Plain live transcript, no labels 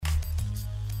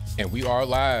And we are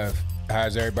live.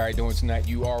 How's everybody doing tonight?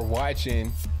 You are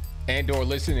watching and/or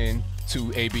listening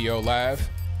to ABL Live.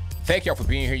 Thank y'all for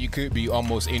being here. You could be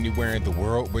almost anywhere in the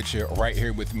world, but you're right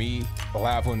here with me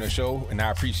live on the show, and I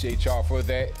appreciate y'all for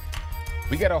that.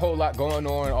 We got a whole lot going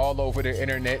on all over the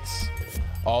internets,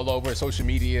 all over social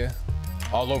media,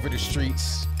 all over the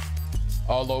streets,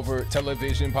 all over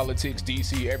television, politics,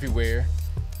 DC, everywhere.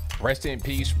 Rest in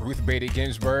peace, Ruth Bader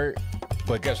Ginsburg.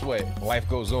 But guess what? Life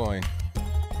goes on.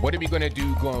 What are we going to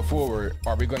do going forward?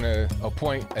 Are we going to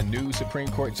appoint a new Supreme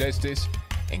Court justice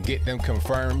and get them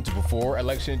confirmed before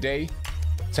Election Day?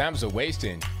 Times are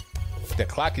wasting. The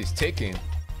clock is ticking.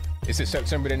 It's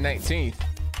September the 19th.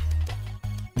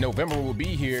 November will be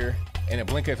here in a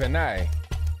blink of an eye.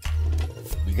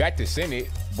 We got the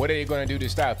Senate. What are they going to do to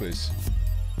stop us?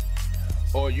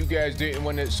 Or you guys didn't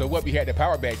want to, so what? We had the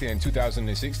power back then in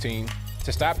 2016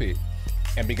 to stop it.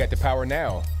 And we got the power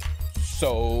now.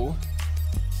 So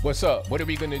what's up? What are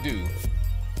we going to do?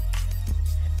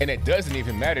 And it doesn't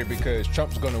even matter because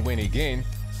Trump's going to win again.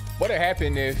 What'll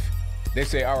happen if they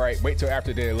say, all right, wait till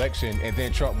after the election and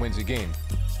then Trump wins again?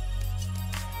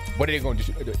 What are they going to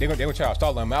do? They're going to try to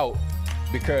stall him out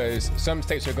because some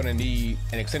states are going to need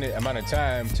an extended amount of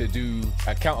time to do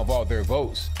a count of all their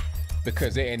votes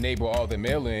because they enable all the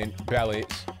mail-in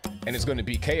ballots, and it's going to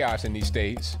be chaos in these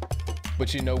states.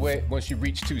 But you know what? Once you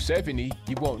reach 270,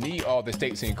 you won't need all the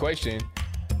states in question.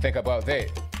 Think about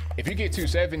that. If you get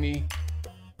 270,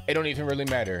 it don't even really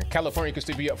matter. California could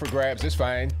still be up for grabs. It's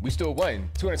fine. We still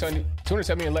won.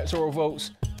 270 electoral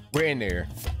votes. We're in there.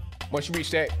 Once you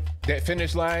reach that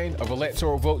finish line of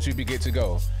electoral votes, you'll be good to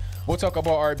go. We'll talk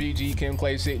about RBG, Kim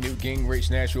Klacik, Newt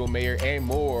Gingrich, Nashville Mayor, and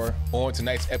more on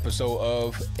tonight's episode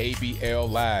of ABL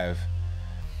Live.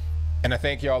 And I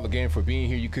thank y'all again for being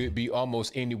here. You could be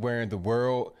almost anywhere in the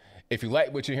world. If you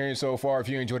like what you're hearing so far, if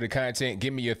you enjoy the content,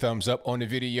 give me a thumbs up on the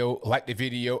video, like the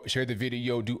video, share the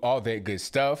video, do all that good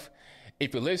stuff.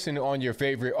 If you're listening on your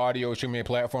favorite audio streaming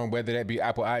platform, whether that be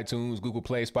Apple iTunes, Google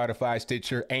Play, Spotify,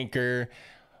 Stitcher, Anchor,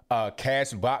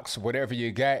 Castbox, whatever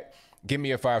you got, give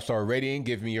me a 5-star rating,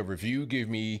 give me a review, give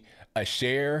me a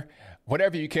share,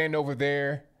 whatever you can over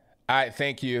there. I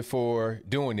thank you for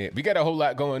doing it. We got a whole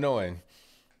lot going on.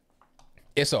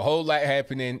 It's a whole lot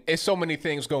happening. It's so many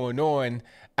things going on.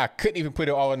 I couldn't even put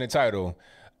it all in the title.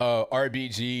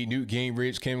 RBG, Newt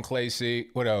Gingrich, Kim Klacik.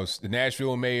 What else? The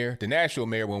Nashville mayor. The Nashville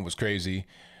mayor one was crazy.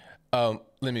 Let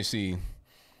me see.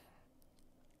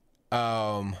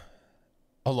 Hold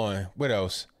on. What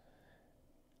else?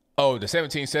 Oh, the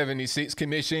 1776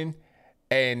 Commission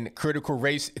and critical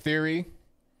race theory.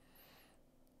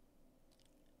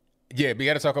 Yeah, we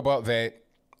got to talk about that.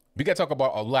 We got to talk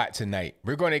about a lot tonight.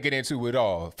 We're going to get into it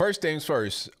all. First things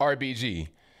first, RBG.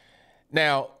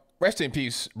 Now, rest in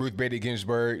peace, Ruth Bader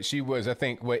Ginsburg. She was, I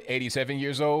think, 87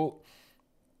 years old?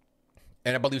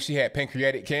 And I believe she had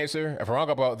pancreatic cancer. If I'm wrong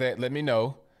about that, let me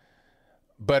know.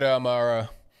 But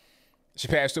she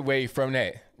passed away from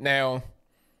that. Now,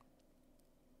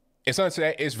 it's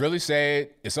unsaid. It's really sad.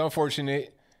 It's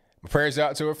unfortunate. My prayers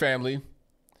out to her family.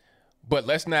 But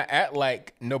let's not act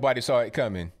like nobody saw it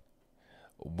coming.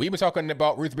 We've been talking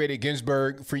about Ruth Bader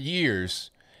Ginsburg for years.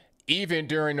 Even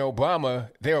during Obama,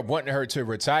 they were wanting her to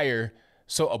retire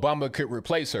so Obama could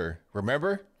replace her.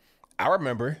 Remember? I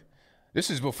remember. This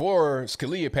is before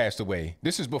Scalia passed away.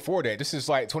 This is before that. This is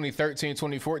like 2013,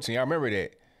 2014. I remember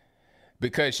that.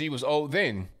 Because she was old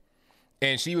then.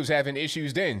 And she was having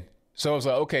issues then. So I was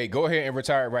like, okay, go ahead and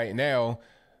retire right now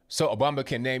so Obama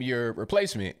can name your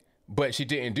replacement. But she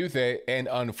didn't do that. And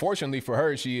unfortunately for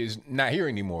her, she is not here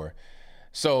anymore.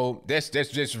 So that's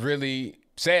just really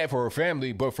sad for her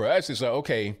family. But for us, it's like,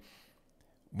 okay,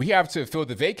 we have to fill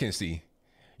the vacancy.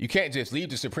 You can't just leave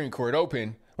the Supreme Court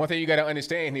open. One thing you got to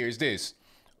understand here is this.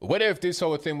 What if this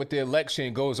whole thing with the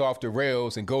election goes off the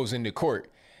rails and goes into court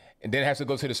and then has to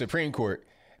go to the Supreme Court?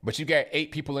 But you got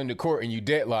 8 people in the court and you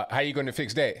deadlock. How are you going to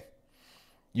fix that?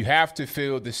 You have to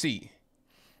fill the seat.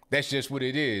 That's just what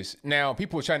it is. Now,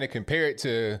 people are trying to compare it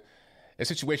to a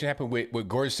situation happened with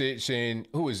Gorsuch and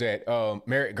who was that?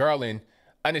 Merrick Garland.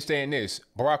 Understand this.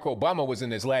 Barack Obama was in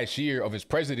his last year of his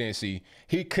presidency.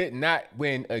 He could not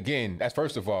win again. That's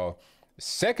first of all.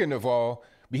 Second of all,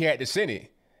 we had the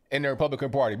Senate in the Republican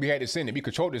Party. We had the Senate. We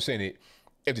controlled the Senate.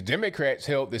 If the Democrats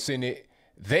held the Senate,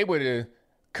 they would have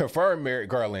confirmed Merrick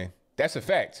Garland. That's a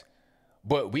fact.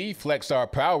 But we flexed our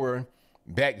power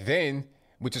back then,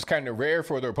 which is kind of rare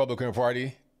for the Republican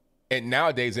Party, and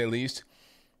nowadays at least.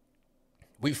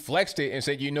 We flexed it and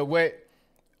said, you know what?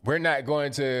 We're not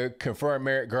going to confirm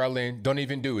Merrick Garland. Don't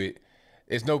even do it.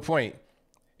 There's no point.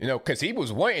 You know, because he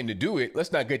was wanting to do it.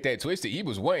 Let's not get that twisted. He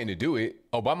was wanting to do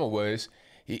it. Obama was.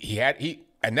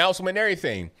 announcement and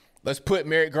everything. Let's put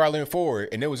Merrick Garland forward.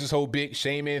 And there was this whole big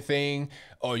shaming thing.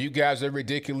 Oh, you guys are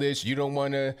ridiculous. You don't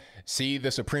want to see the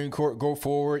Supreme Court go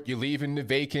forward. You're leaving the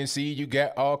vacancy. You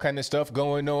got all kind of stuff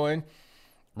going on.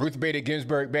 Ruth Bader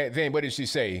Ginsburg back then, what did she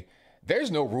say? There's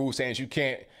no rule saying you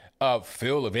can't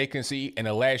fill a vacancy in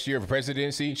the last year of a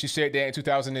presidency. She said that in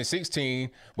 2016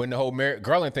 when the whole Merrick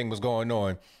Garland thing was going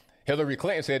on. Hillary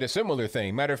Clinton said a similar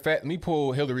thing. Matter of fact, let me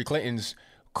pull Hillary Clinton's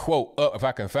quote up if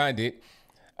I can find it.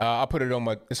 I'll put it on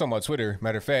it's on my Twitter.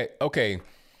 Matter of fact, okay.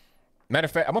 Matter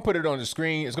of fact, I'm gonna put it on the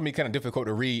screen. It's gonna be kind of difficult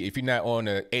to read if you're not on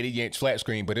a 80-inch flat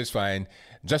screen, but it's fine.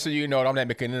 Just so you know, I'm not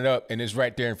making it up, and it's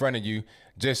right there in front of you,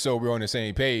 just so we're on the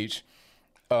same page.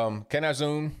 Can I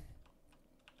zoom?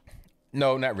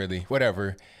 No, not really.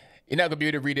 Whatever. You're not gonna be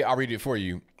able to read it. I'll read it for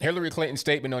you. Hillary Clinton's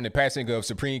statement on the passing of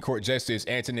Supreme Court Justice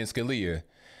Antonin Scalia.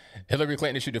 Hillary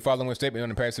Clinton issued the following statement on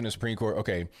the passing of the Supreme Court.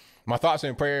 Okay. My thoughts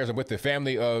and prayers are with the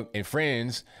family of and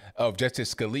friends of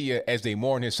Justice Scalia as they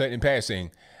mourn his sudden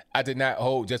passing. I did not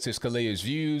hold Justice Scalia's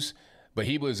views, but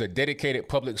he was a dedicated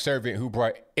public servant who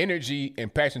brought energy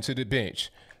and passion to the bench.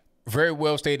 Very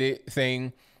well stated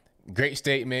thing. Great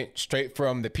statement straight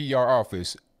from the PR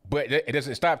office. But it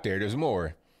doesn't stop there. There's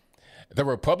more. The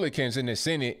Republicans in the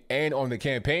Senate and on the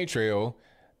campaign trail,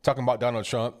 talking about Donald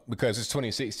Trump because it's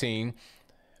 2016,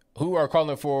 who are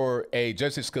calling for a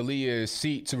Justice Scalia's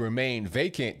seat to remain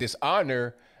vacant,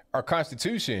 dishonor our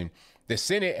Constitution. The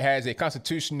Senate has a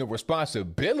constitutional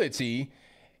responsibility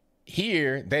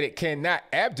here that it cannot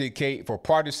abdicate for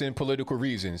partisan political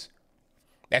reasons.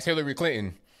 That's Hillary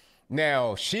Clinton.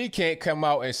 Now, she can't come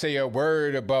out and say a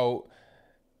word about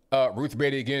Ruth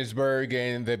Bader Ginsburg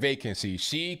and the vacancy.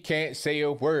 She can't say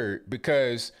a word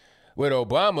because with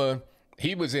Obama,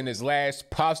 he was in his last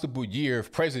possible year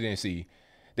of presidency.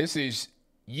 This is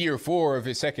year 4 of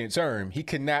his second term. He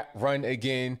cannot run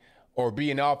again or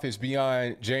be in office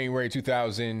beyond January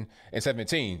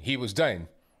 2017. He was done,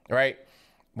 right?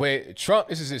 With Trump,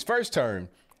 this is his first term.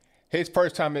 His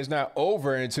first time is not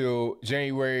over until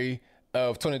January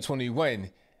of 2021,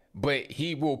 but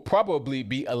he will probably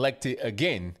be elected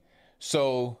again.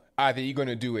 So either you're going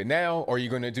to do it now or you're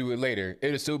going to do it later.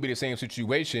 It'll still be the same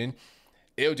situation.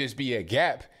 It'll just be a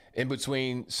gap in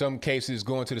between some cases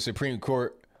going to the Supreme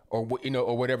Court or,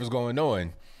 or whatever's going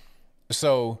on.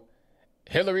 So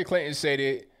Hillary Clinton said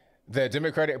it. The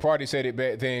Democratic Party said it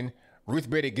back then. Ruth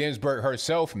Bader Ginsburg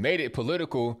herself made it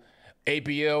political.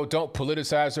 ABL, don't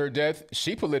politicize her death.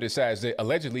 She politicized it,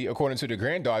 allegedly, according to the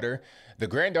granddaughter. The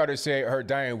granddaughter said her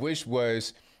dying wish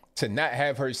was to not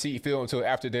have her seat filled until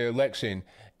after the election.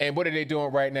 And what are they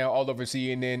doing right now all over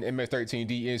CNN, MS13,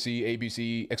 DNC,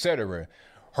 ABC, etc.?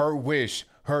 Her wish,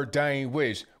 her dying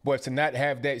wish, was to not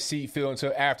have that seat filled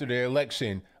until after the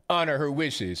election. Honor her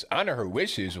wishes. Honor her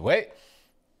wishes? What?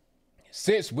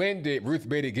 Since when did Ruth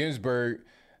Bader Ginsburg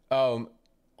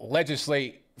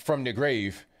legislate from the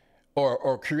grave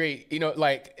or create,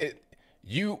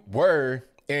 you were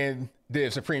in the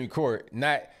Supreme Court,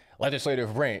 not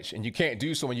legislative branch, and you can't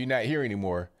do so when you're not here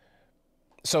anymore.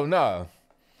 So nah,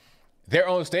 their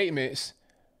own statements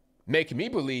make me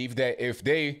believe that if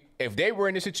they were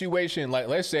in a situation, like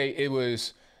let's say it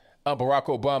was Barack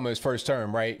Obama's first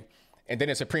term, right? And then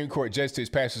a Supreme Court justice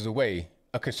passes away,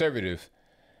 a conservative.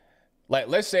 Like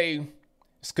let's say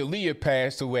Scalia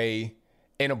passed away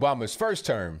in Obama's first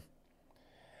term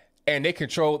and they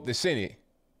controlled the Senate.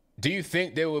 Do you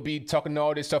think they will be talking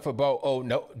all this stuff about, oh,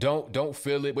 no, don't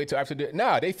fill it, wait till after the,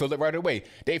 nah, they fill it right away.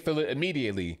 They fill it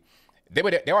immediately. They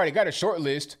already got a short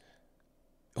list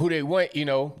who they want, they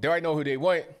already know who they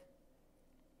want.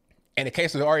 In the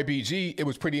case of the RBG, it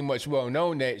was pretty much well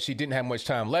known that she didn't have much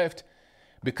time left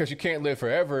because you can't live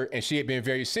forever and she had been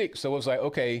very sick. So it was like,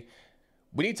 okay,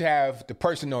 we need to have the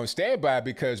person on standby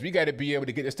because we got to be able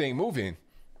to get this thing moving.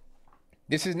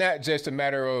 This is not just a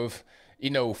matter of,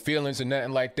 feelings or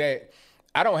nothing like that.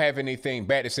 I don't have anything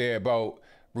bad to say about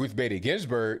Ruth Bader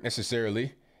Ginsburg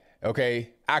necessarily.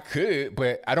 Okay. I could,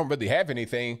 but I don't really have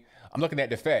anything. I'm looking at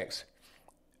the facts.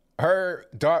 Her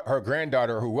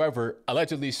granddaughter, whoever,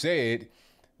 allegedly said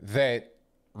that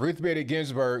Ruth Bader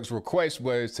Ginsburg's request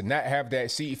was to not have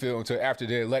that seat filled until after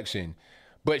the election.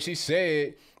 But she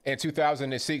said in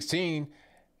 2016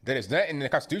 that it's nothing in the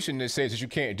Constitution that says that you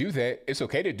can't do that. It's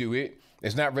okay to do it.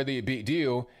 It's not really a big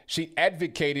deal. She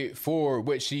advocated for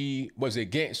what she was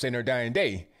against in her dying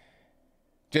day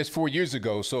just 4 years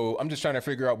ago. So I'm just trying to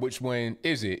figure out which one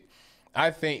is it. I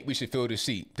think we should fill the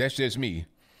seat. That's just me.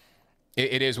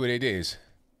 It is what it is.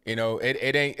 It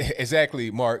ain't exactly,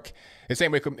 Mark. It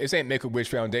ain't Make-A-Wish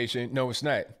Foundation. No, it's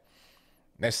not.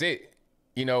 That's it.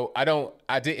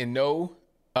 I didn't know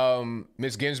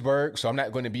Ms. Ginsburg, so I'm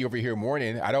not going to be over here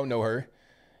mourning. I don't know her.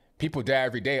 people die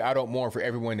every day. I don't mourn for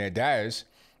everyone that dies.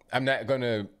 I'm not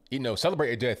gonna,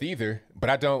 celebrate a death either.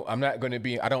 But I'm not gonna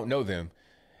be. I don't know them.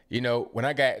 When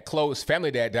I got close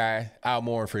family that died, I'll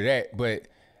mourn for that. But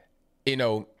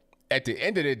at the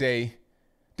end of the day,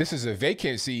 this is a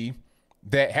vacancy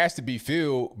that has to be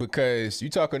filled because you're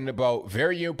talking about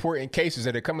very important cases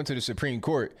that are coming to the Supreme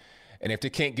Court. And if they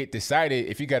can't get decided,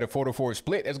 if you got a 4-4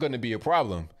 split, that's going to be a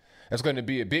problem. That's going to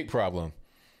be a big problem.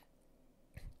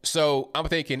 So I'm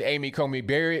thinking Amy Coney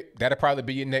Barrett, that'll probably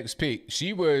be your next pick.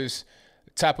 She was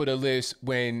top of the list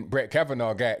when Brett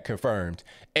Kavanaugh got confirmed.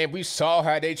 And we saw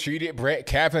how they treated Brett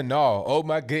Kavanaugh. Oh,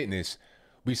 my goodness.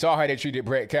 We saw how they treated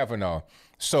Brett Kavanaugh.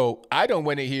 So I don't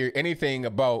want to hear anything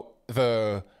about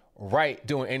the right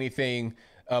doing anything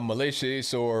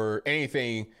malicious or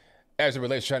anything as it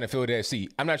relates to trying to fill that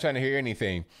seat. I'm not trying to hear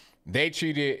anything. They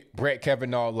treated Brett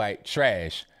Kavanaugh like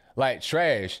trash. Like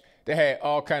trash. They had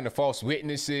all kind of false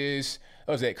witnesses.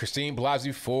 What was that? Christine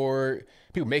Blasey Ford.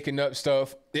 People making up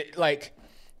stuff. The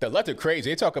left are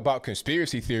crazy. They talk about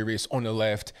conspiracy theorists on the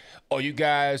left. Oh, you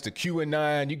guys, the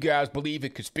QAnon, you guys believe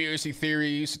in conspiracy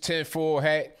theories, the tinfoil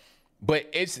hat. But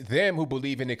it's them who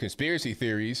believe in the conspiracy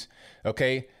theories,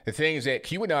 okay? The things that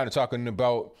QAnon are talking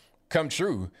about come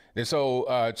true. This whole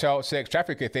child sex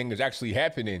trafficking thing is actually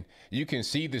happening. You can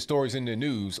see the stories in the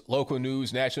news, local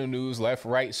news, national news, left,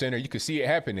 right, center. You can see it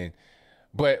happening.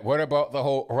 But what about the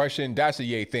whole Russian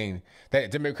dossier thing that the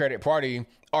Democratic Party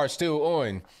are still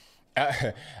on?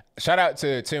 Shout out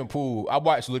to Tim Pool. I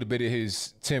watched a little bit of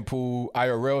his Tim Pool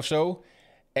IRL show,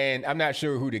 and I'm not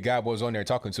sure who the guy was on there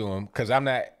talking to him because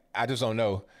I just don't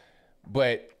know.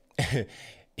 But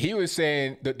he was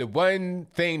saying that the one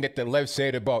thing that the left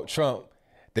said about Trump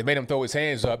that made him throw his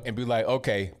hands up and be like,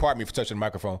 okay, pardon me for touching the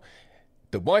microphone.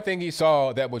 The one thing he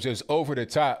saw that was just over the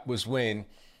top was when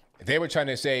they were trying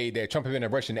to say that Trump had been a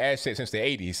Russian asset since the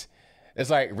 80s. It's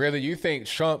like, really? You think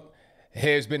Trump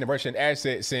has been a Russian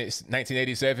asset since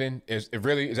 1987? Is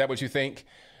that what you think?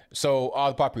 So all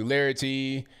the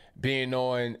popularity, being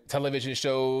on television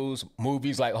shows,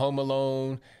 movies like Home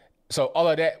Alone. So all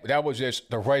of that was just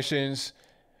the Russians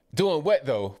doing what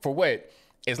though? For what?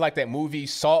 It's like that movie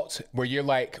Salt, where you're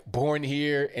like born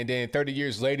here and then 30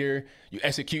 years later, you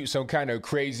execute some kind of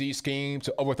crazy scheme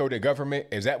to overthrow the government.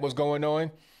 Is that what's going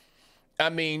on? I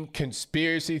mean,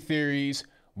 conspiracy theories,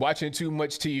 watching too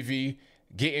much TV,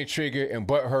 getting triggered and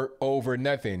butthurt over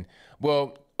nothing.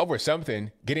 Well, over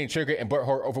something, getting triggered and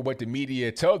butthurt over what the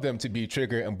media tell them to be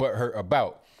triggered and butthurt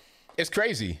about. It's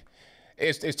crazy.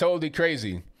 It's totally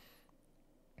crazy.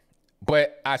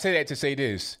 But I say that to say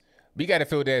this. We got to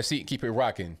fill that seat and keep it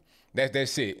rocking.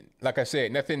 That's it. Like I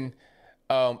said, nothing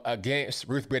against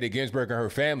Ruth Bader Ginsburg and her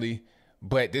family,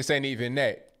 but this ain't even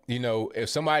that. If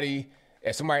somebody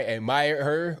admired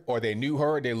her or they knew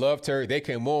her, they loved her, they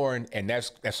can mourn, and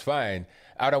that's fine.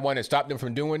 I don't want to stop them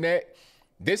from doing that.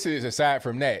 This is aside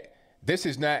from that. This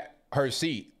is not her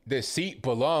seat. The seat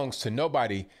belongs to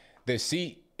nobody. The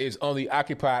seat is only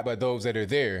occupied by those that are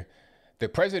there. The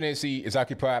presidency is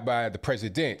occupied by the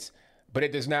presidents, but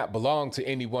it does not belong to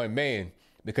any one man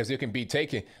because it can be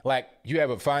taken. Like, you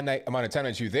have a finite amount of time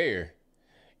that you're there.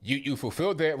 You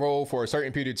fulfill that role for a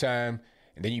certain period of time,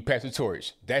 and then you pass the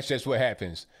torch. That's just what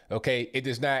happens, okay? It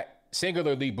does not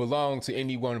singularly belong to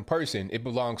any one person. It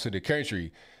belongs to the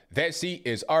country. That seat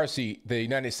is our seat, the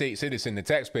United States citizen, the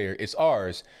taxpayer. It's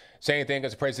ours. Same thing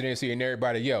as the presidency and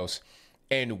everybody else.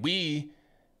 And we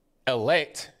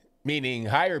elect, meaning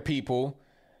hire people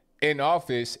in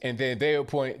office, and then they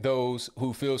appoint those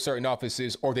who fill certain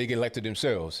offices or they get elected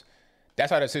themselves.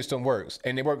 That's how the system works.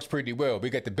 And it works pretty well. We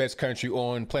got the best country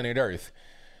on planet Earth,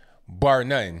 bar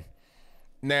none.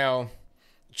 Now,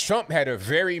 Trump had a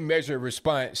very measured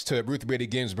response to Ruth Bader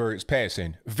Ginsburg's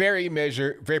passing. Very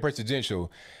measured, very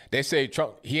presidential. They say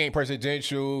Trump, he ain't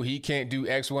presidential. He can't do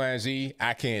X, Y, and Z.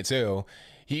 I can't tell.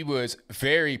 He was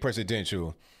very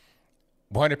presidential.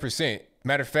 100%.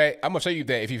 Matter of fact, I'm going to show you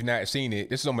that if you've not seen it.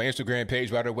 This is on my Instagram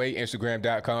page, by the way,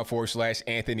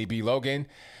 Instagram.com/Anthony B. Logan.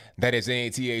 That is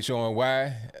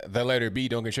ANTHONY. The letter B,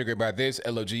 don't get triggered by this,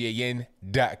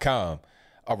 LOGAN.com.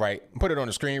 All right, put it on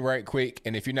the screen right quick.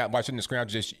 And if you're not watching the screen,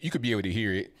 you could be able to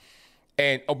hear it.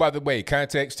 And oh, by the way,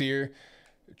 context here,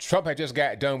 Trump had just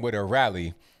got done with a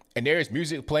rally. And there's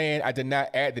music playing. I did not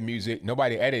add the music.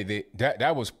 Nobody added it.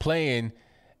 That was playing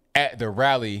at the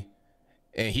rally.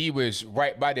 And he was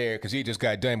right by there because he just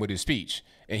got done with his speech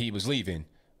and he was leaving.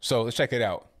 So let's check it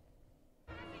out.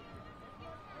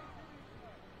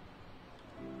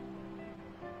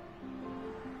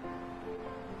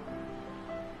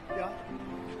 Yeah.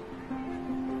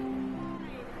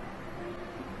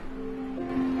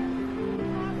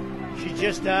 She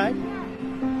just died?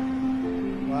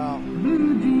 Wow.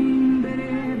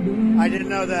 I didn't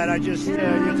know that. I just,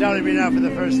 you're telling me now for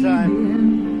the first time.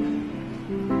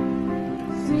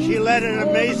 She led an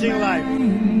amazing life.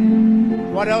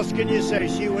 What else can you say?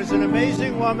 She was an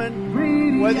amazing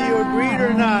woman. Whether you agreed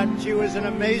or not, she was an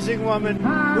amazing woman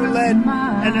who led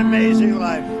an amazing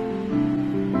life.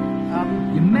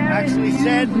 I'm actually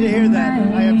sad to hear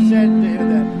that. I am sad to hear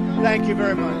that. Thank you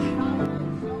very much.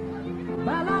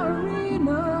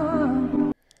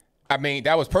 I mean,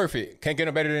 that was perfect. Can't get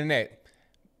no better than that.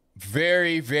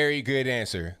 Very, very good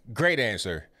answer. Great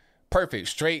answer. Perfect.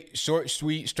 Straight, short,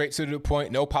 sweet, straight to the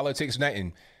point. No politics,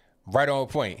 nothing. Right on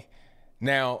point.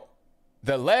 Now,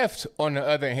 the left, on the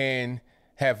other hand,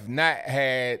 have not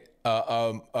had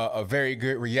a very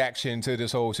good reaction to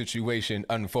this whole situation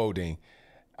unfolding.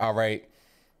 All right.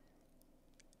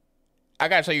 I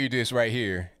got to show you this right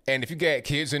here. And if you got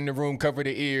kids in the room, cover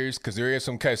their ears because there is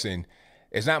some cussing.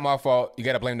 It's not my fault. You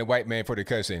got to blame the white man for the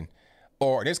cussing.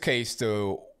 Or in this case,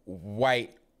 the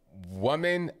white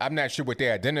woman. I'm not sure what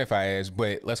they identify as,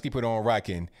 but let's keep it on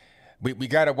rocking. We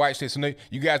got to watch this.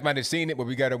 You guys might have seen it, but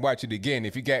we got to watch it again.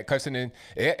 If you got cussing in,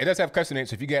 it does have cussing in.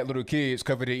 So if you got little kids,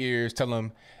 cover their ears. Tell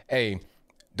them, hey,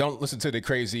 don't listen to the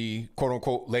crazy quote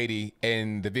unquote lady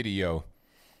in the video.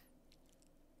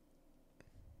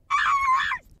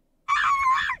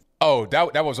 Oh,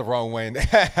 that was the wrong one.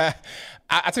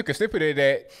 I took a snippet of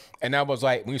that, and I was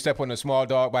like, when you step on a small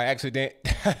dog by accident,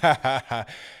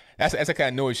 that's the kind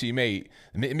of noise she made.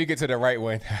 Let me get to the right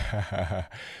one.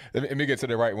 Let me get to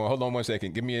the right one. Hold on 1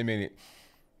 second. Give me a minute.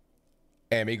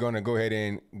 And we're going to go ahead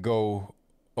and go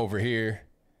over here.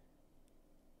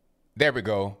 There we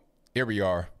go. Here we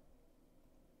are.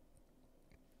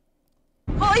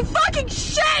 Holy fucking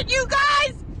shit, you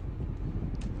guys!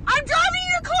 I'm driving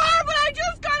your car, but I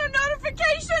just got a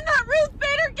notification that Ruth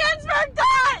Bader Ginsburg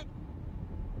died!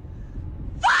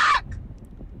 Fuck!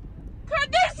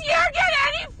 Could this year get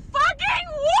any fucking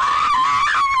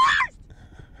worse?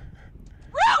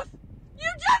 Ruth, you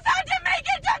just had to make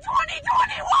it to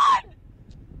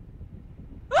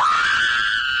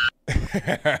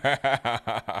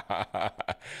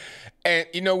 2021! And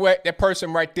you know what? That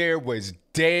person right there was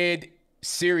dead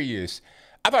serious.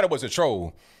 I thought it was a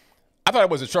troll. You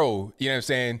know what I'm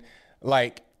saying?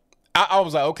 Like, I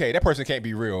was like, okay, that person can't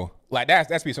be real. Like,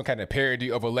 that's be some kind of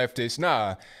parody of a leftist.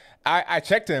 Nah, I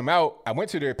checked them out. I went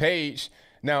to their page.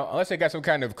 Now, unless they got some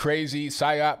kind of crazy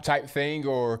psyop type thing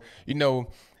or, you know,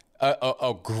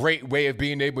 a great way of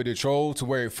being able to troll to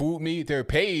where it fooled me, their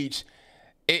page,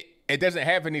 it doesn't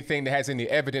have anything that has any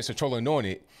evidence of trolling on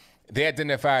it. They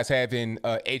identify as having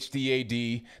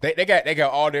HDAD. They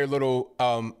got all their little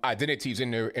identities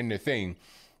in their thing.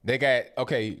 They got,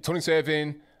 okay,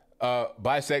 27,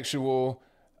 bisexual,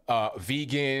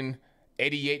 vegan,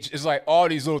 ADH. It's like all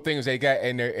these little things they got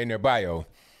in their bio.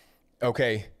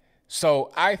 Okay,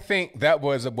 so I think that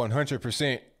was a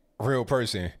 100% real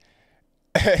person.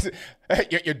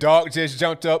 Your dog just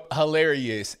jumped up.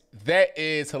 Hilarious. That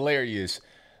is hilarious.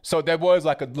 So there was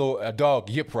like a dog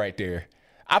yip right there.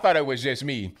 I thought it was just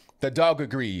me. The dog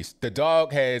agrees. The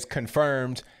dog has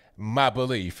confirmed my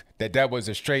belief that was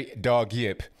a straight dog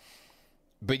yip.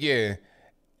 But yeah,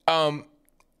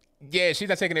 she's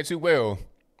not taking it too well.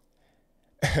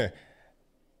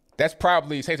 That's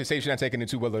probably safe to say she's not taking it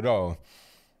too well at all.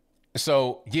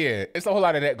 So yeah, it's a whole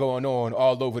lot of that going on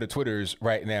all over the Twitters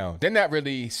right now. They're not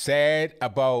really sad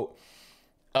about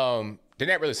Ruth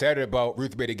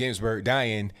Bader Ginsburg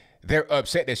dying. They're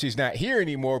upset that she's not here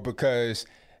anymore because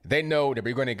they know that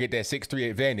we're going to get that 6-3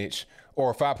 advantage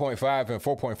or 5.5 and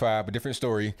 4.5, a different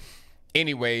story.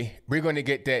 Anyway, we're going to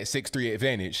get that 6-3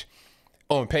 advantage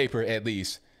on paper, at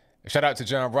least. Shout out to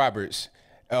John Roberts.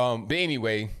 But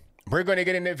anyway, we're going to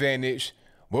get an advantage.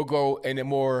 We'll go in a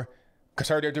more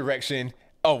conservative direction.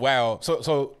 Oh, wow.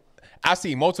 So I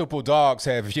see multiple dogs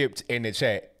have yipped in the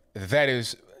chat. That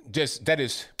is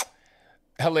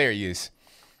hilarious.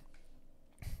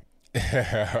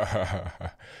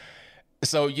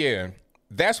 So yeah,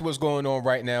 that's what's going on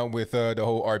right now with the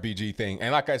whole RBG thing.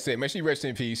 And like I said, man, she rest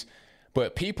in peace.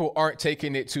 But people aren't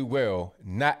taking it too well.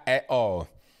 Not at all.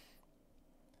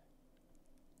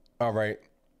 All right.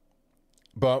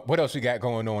 But what else we got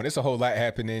going on? It's a whole lot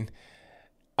happening.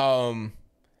 The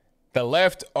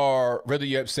left are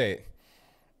really upset.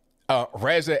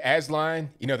 Reza Aslan,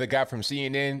 you know, the guy from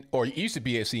CNN, or he used to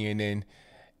be at CNN.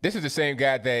 This is the same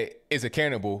guy that is a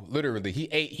cannibal, literally. He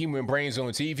ate human brains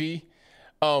on TV.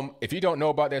 If you don't know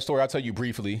about that story, I'll tell you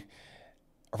briefly.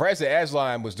 Reza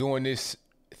Aslan was doing this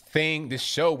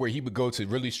show where he would go to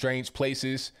really strange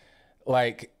places.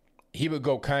 Like, he would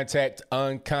go contact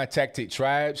uncontacted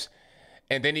tribes.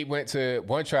 And then he went to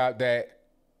one tribe that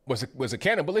was a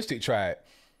cannibalistic tribe.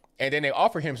 And then they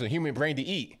offer him some human brain to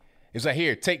eat. It's like,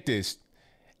 here, take this.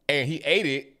 And he ate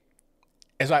it.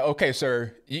 It's like, okay,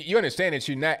 sir, you understand that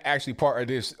you're not actually part of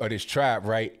this tribe,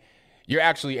 right? You're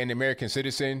actually an American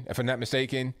citizen, if I'm not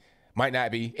mistaken. Might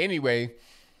not be. Anyway,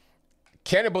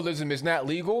 cannibalism is not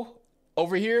legal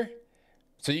over here.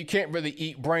 So you can't really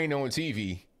eat brain on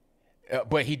TV.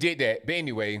 But he did that. But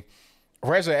anyway,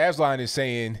 Reza Aslan is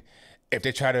saying, if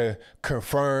they try to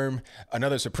confirm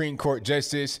another Supreme Court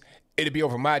justice, it'll be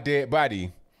over my dead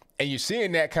body. And you're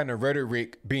seeing that kind of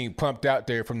rhetoric being pumped out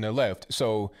there from the left.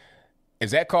 So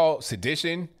is that called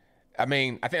sedition? I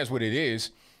mean, I think that's what it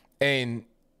is. And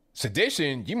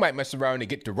sedition, you might mess around and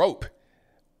get the rope,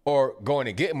 or go in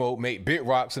a Gitmo, make big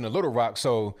rocks and a little rock.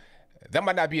 So that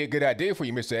might not be a good idea for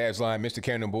you, Mr. Aslan, Mr.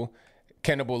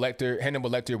 Hannibal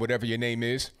Lecter, whatever your name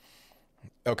is.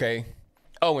 Okay.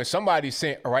 Oh, and somebody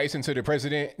sent rice into the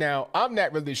president. Now, I'm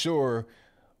not really sure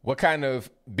what kind of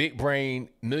big brain,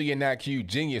 million IQ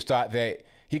genius thought that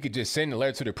he could just send a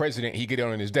letter to the president, he get it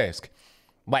on his desk.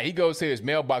 Like, he goes to his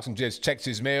mailbox and just checks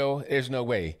his mail. There's no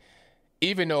way.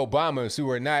 Even the Obamas, who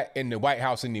are not in the White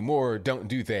House anymore, don't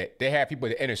do that. They have people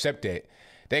to intercept that.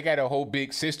 They got a whole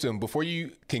big system. Before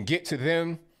you can get to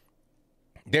them,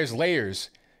 there's layers.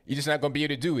 You're just not going to be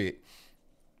able to do it.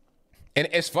 And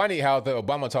it's funny how the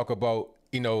Obama talk about,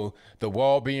 the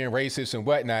wall being racist and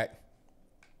whatnot.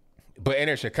 But in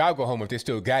their Chicago home, if they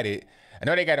still got it, I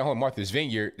know they got a home in Martha's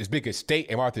Vineyard, this big estate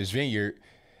in Martha's Vineyard,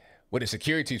 where the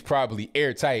security is probably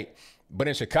airtight. But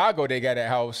in Chicago, they got a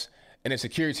house, and the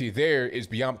security there is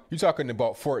beyond. You're talking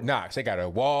about Fort Knox. They got a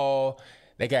wall,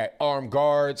 they got armed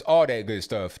guards, all that good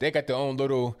stuff. They got their own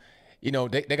little,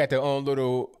 they got their own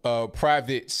little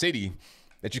private city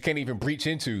that you can't even breach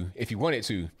into if you wanted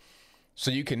to.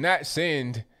 So you cannot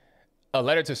send a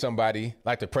letter to somebody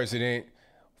like the president,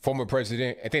 former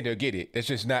president, I think they'll get it. That's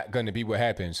just not going to be what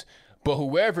happens. But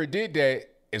whoever did that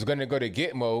is going to go to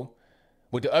Gitmo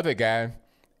with the other guy,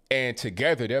 and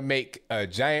together they'll make a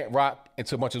giant rock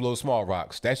into a bunch of little small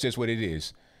rocks. That's just what it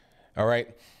is. All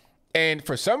right. And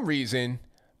for some reason,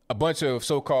 a bunch of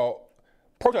so-called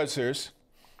protesters,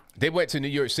 they went to New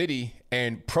York City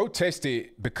and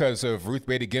protested because of Ruth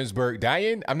Bader Ginsburg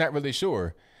dying. I'm not really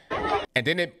sure. And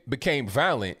then it became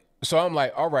violent. So I'm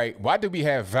like, all right, why do we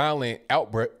have violent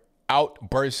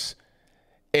outbursts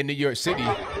in New York City?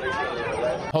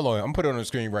 Hold on, I'm gonna put it on the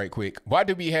screen right quick. Why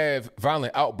do we have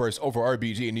violent outbursts over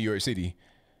RBG in New York City?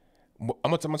 I'm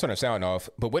gonna turn the sound off,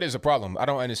 but what is the problem? I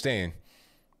don't understand.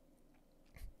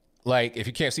 Like, if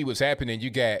you can't see what's happening, you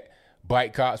got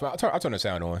bike cops. I'll turn the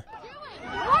sound on.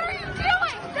 What are you doing?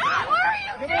 Stop! What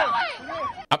are you doing?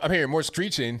 I'm hearing more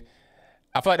screeching.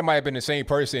 I feel like it might have been the same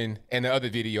person in the other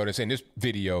video that's in this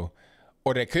video,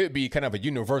 or that could be kind of a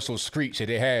universal screech that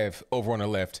they have over on the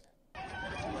left.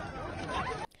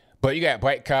 But you got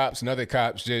bike cops and other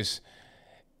cops just,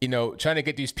 trying to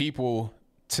get these people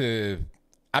to,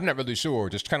 I'm not really sure,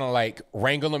 just kind of like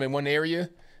wrangle them in one area.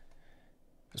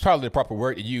 It's probably the proper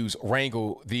word to use,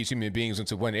 wrangle these human beings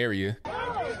into one area.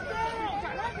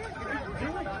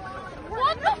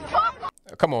 What the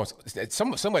fuck? Come on,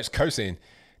 so much cursing.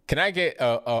 Can I get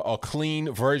a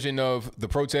clean version of the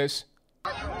protest?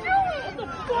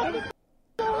 Turn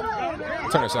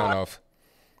the sound off.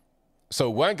 So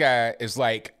one guy is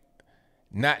like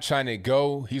not trying to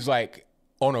go. He's like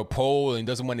on a pole and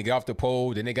doesn't want to get off the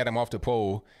pole. Then they got him off the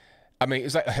pole. I mean,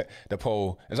 it's like the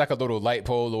pole. It's like a little light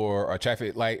pole or a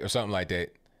traffic light or something like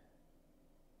that.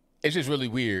 It's just really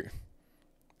weird.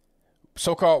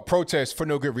 So-called protests for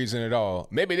no good reason at all.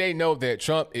 Maybe they know that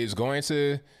Trump is going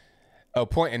to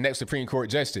appoint a next Supreme Court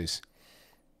justice.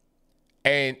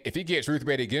 And if he gets Ruth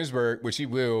Bader Ginsburg, which he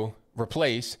will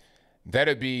replace,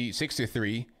 that'll be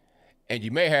 63. And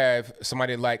you may have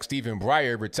somebody like Stephen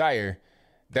Breyer retire.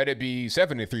 That'd be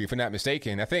 73, if I'm not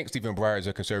mistaken. I think Stephen Breyer is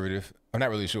a conservative. I'm not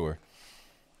really sure.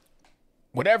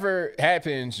 Whatever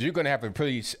happens, you're going to have a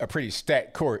pretty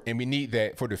stacked court, and we need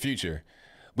that for the future.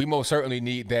 We most certainly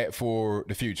need that for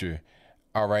the future.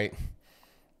 All right.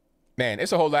 Man,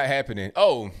 it's a whole lot happening.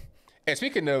 Oh, and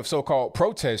speaking of so-called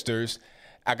protesters,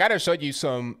 I got to show you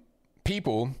some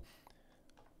people,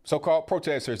 so-called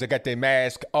protesters, that got their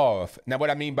mask off. Now,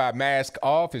 what I mean by mask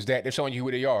off is that they're showing you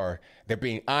who they are. They're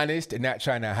being honest. They're not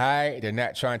trying to hide. They're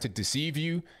not trying to deceive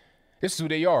you. This is who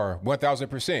they are,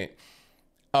 1,000%.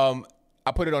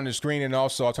 I put it on the screen, and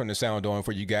also I'll turn the sound on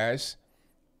for you guys.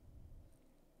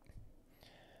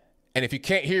 And if you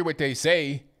can't hear what they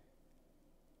say,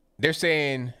 they're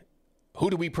saying, who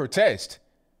do we protest?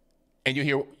 And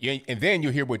then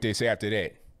you'll hear what they say after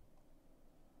that.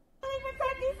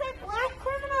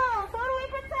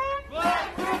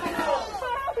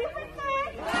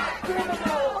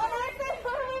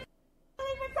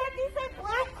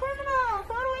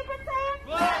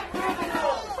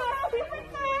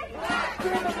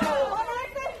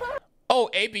 oh,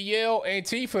 ABL and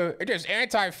Antifa are just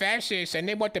anti-fascist and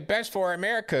they want the best for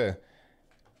America.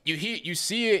 You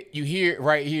see it, you hear it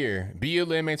right here.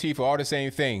 BLM, Antifa, all the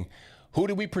same thing. Who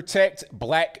do we protect?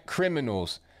 Black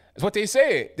criminals. That's what they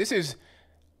said. This is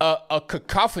a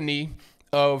cacophony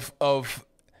of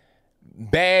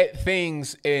bad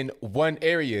things in one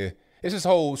area. This is a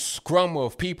whole scrum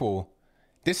of people.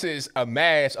 This is a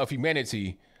mass of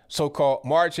humanity, so-called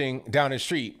marching down the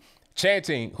street,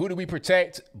 chanting, who do we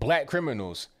protect? Black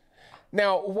criminals.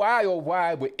 Now,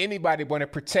 why would anybody want to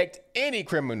protect any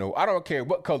criminal? I don't care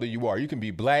what color you are. You can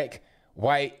be black,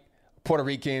 white, Puerto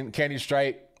Rican, candy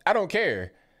stripe. I don't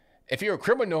care. If you're a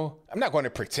criminal, I'm not going to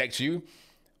protect you.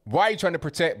 Why are you trying to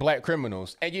protect black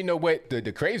criminals? And you know what?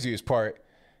 The craziest part,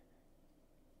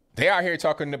 they out here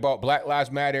talking about Black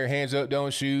Lives Matter, hands up,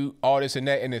 don't shoot, all this and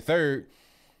that and the third.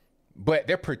 But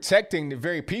they're protecting the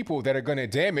very people that are going to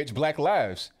damage black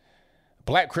lives.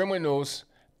 Black criminals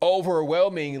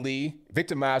overwhelmingly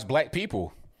victimize black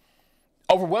people.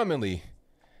 Overwhelmingly.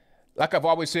 Like I've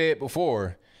always said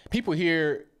before, people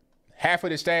hear half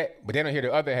of the stat, but they don't hear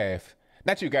the other half.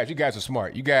 Not you guys. You guys are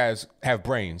smart. You guys have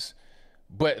brains.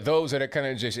 But those that are kind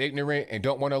of just ignorant and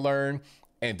don't want to learn,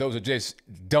 and those that just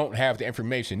don't have the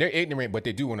information, they're ignorant, but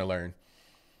they do want to learn.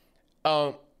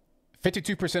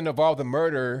 52% of all the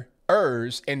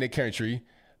murderers in the country,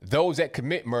 those that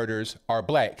commit murders, are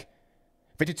black.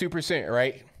 52%,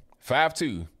 right?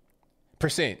 52%.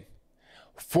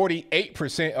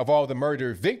 48% of all the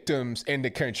murder victims in the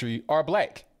country are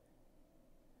black.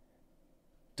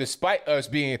 Despite us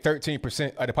being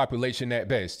 13% of the population at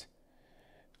best.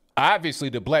 Obviously,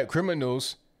 the black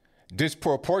criminals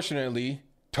disproportionately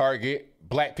target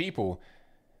black people.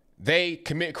 They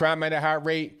commit crime at a high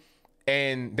rate,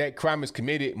 and that crime is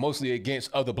committed mostly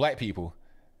against other black people.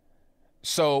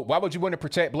 So why would you want to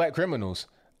protect black criminals?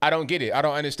 I don't get it. I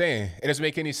don't understand. It doesn't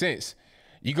make any sense.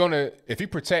 If you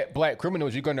protect black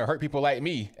criminals, you're going to hurt people like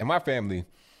me and my family.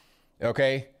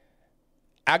 Okay?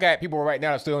 I got people right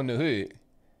now still in the hood,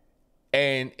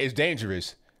 and it's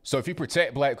dangerous. So if you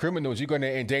protect black criminals, you're going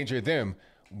to endanger them.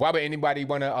 Why would anybody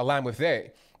want to align with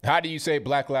that? How do you say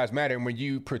Black Lives Matter when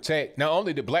you protect not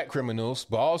only the black criminals,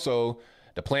 but also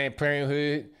the Planned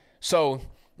Parenthood? So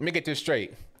let me get this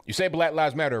straight. You say Black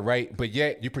Lives Matter, right? But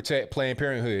yet you protect Planned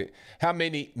Parenthood. How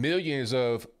many millions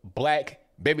of black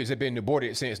babies have been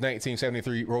aborted since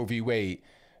 1973 Roe v. Wade?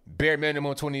 Bare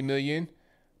minimum 20 million,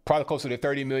 probably closer to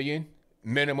 30 million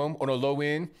minimum on the low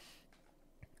end.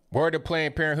 Where are the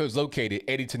Planned Parenthoods located?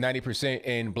 80 to 90%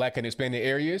 in black and Hispanic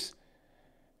areas.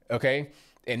 Okay.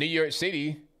 In New York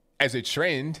City, as a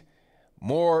trend,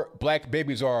 more black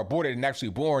babies are aborted than actually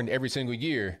born every single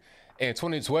year. In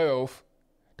 2012,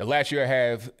 the last year I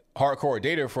have hardcore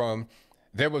data from,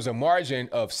 there was a margin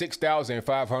of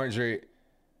 6,500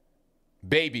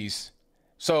 babies.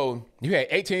 So you had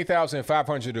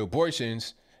 18,500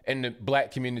 abortions in the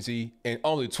black community and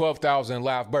only 12,000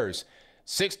 live births.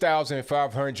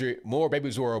 6,500 more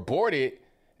babies were aborted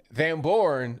than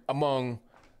born among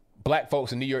black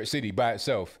folks in New York City by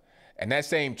itself. And that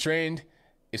same trend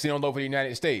is seen all over the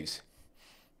United States.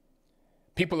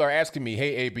 People are asking me,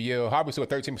 hey, ABL, how are we still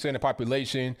 13% of the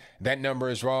population? That number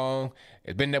is wrong.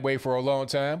 It's been that way for a long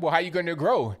time. Well, how are you going to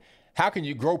grow? How can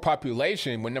you grow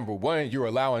population when, number one, you're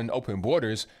allowing open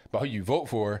borders by who you vote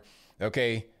for?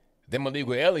 Okay, them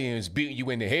illegal aliens beating you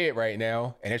in the head right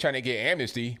now, and they're trying to get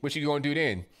amnesty. What you going to do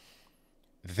then?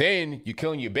 Then you're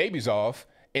killing your babies off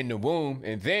in the womb,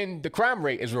 and then the crime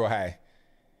rate is real high.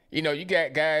 You know, you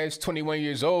got guys 21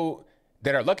 years old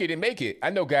that are lucky to make it. I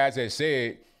know guys that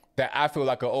said that I feel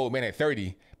like an old man at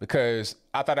 30 because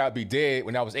I thought I'd be dead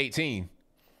when I was 18.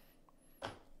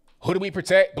 Who do we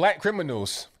protect? Black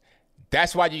criminals.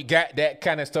 That's why you got that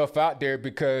kind of stuff out there,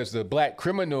 because the black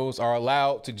criminals are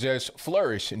allowed to just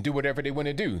flourish and do whatever they want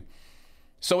to do.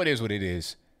 So it is what it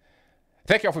is.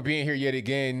 Thank y'all for being here yet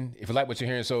again. If you like what you're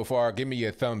hearing so far, give me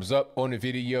a thumbs up on the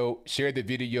video, share the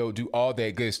video, do all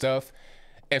that good stuff,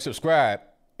 and subscribe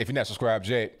if you're not subscribed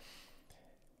yet.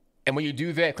 And when you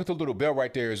do that, click the little bell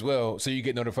right there as well so you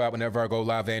get notified whenever I go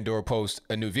live and or post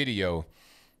a new video.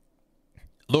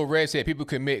 Lil Red said people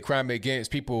commit crime against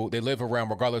people they live around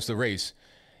regardless of race.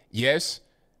 Yes,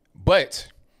 but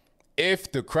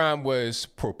if the crime was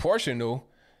proportional,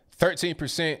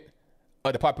 13%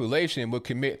 of the population would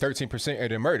commit 13% of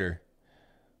the murder.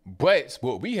 But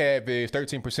what we have is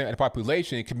 13% of the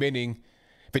population committing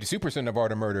 52% of all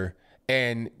the murder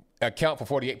and account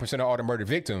for 48% of all the murder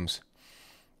victims.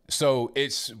 So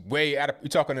it's way out of, you're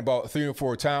talking about 3 or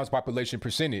 4 times population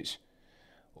percentage.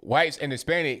 Whites and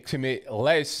Hispanic commit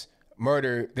less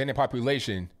murder than the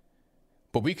population,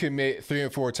 but we commit 3 or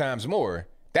 4 times more.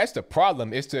 That's the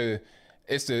problem. It's the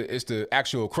It's the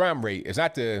actual crime rate. It's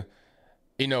not the,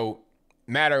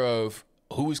 matter of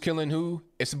who's killing who.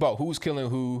 It's about who's killing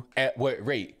who at what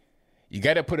rate. You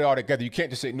got to put it all together. You can't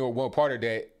just ignore one part of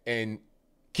that and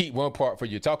keep one part for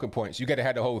your talking points. You got to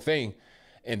have the whole thing,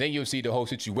 and then you'll see the whole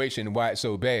situation and why it's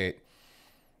so bad.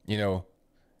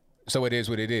 So it is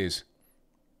what it is.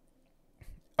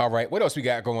 All right, what else we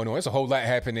got going on? It's a whole lot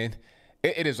happening.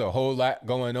 It is a whole lot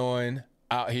going on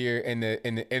out here in the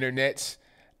internets,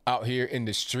 out here in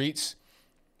the streets.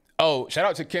 Oh, shout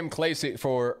out to Kim Klacik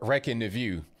for wrecking The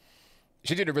View.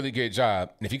 She did a really good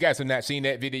job. And if you guys have not seen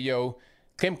that video,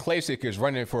 Kim Klacik is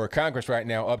running for Congress right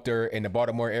now up there in the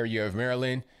Baltimore area of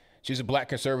Maryland. She's a black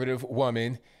conservative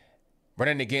woman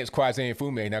running against Kweisi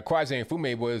Mfume. Now, Kweisi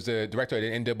Mfume was the director of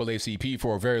the NAACP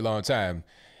for a very long time.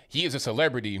 He is a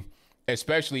celebrity,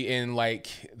 especially in like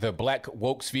the black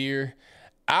woke sphere.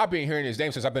 I've been hearing his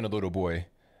name since I've been a little boy.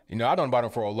 I've known about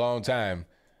him for a long time,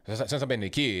 since I've been a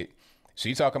kid. So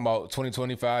you're talking about 20,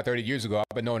 25, 30 years ago,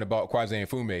 I've been knowing about Kweisi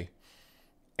Mfume.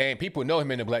 And people know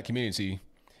him in the black community.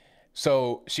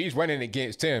 So she's running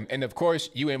against him. And of course,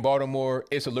 you in Baltimore,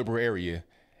 it's a liberal area.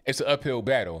 It's an uphill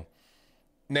battle.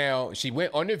 Now, she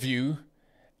went on The View,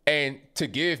 and to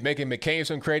give Meghan McCain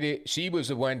some credit, she was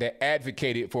the one that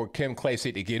advocated for Kim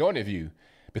Klacik to get on The View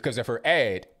because of her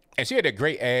ad. And she had a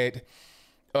great ad.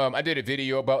 I did a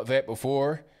video about that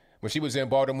before when she was in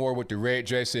Baltimore with the red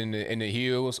dress and the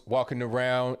heels, walking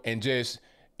around and just,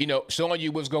 showing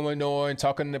you what's going on,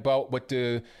 talking about what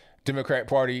the Democrat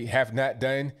Party have not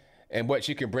done and what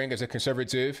she can bring as a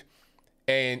conservative,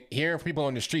 and hearing from people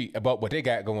on the street about what they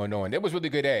got going on. It was really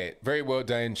good ad. Very well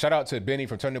done. Shout out to Benny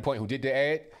from Turning Point who did the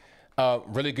ad.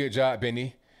 Really good job,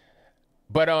 Benny.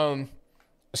 But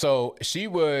so she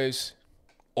was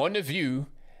on The View,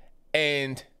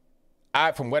 and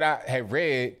from what I had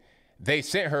read, they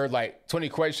sent her like 20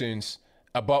 questions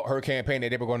about her campaign that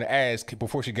they were going to ask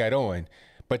before she got on.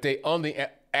 But they only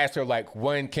asked her like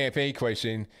one campaign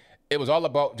question. It was all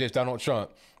about just Donald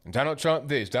Trump. Donald Trump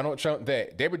this, Donald Trump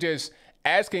that. They were just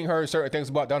asking her certain things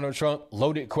about Donald Trump,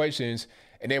 loaded questions,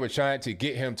 and they were trying to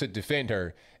get him to defend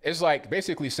her. It's like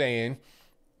basically saying,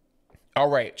 all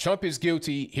right, Trump is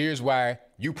guilty. Here's why.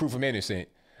 You prove him innocent.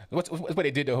 What's what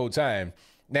they did the whole time.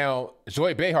 Now,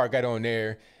 Joy Behar got on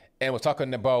there and was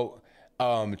talking about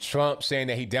Trump saying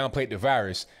that he downplayed the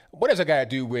virus. What does a guy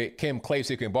do with Kim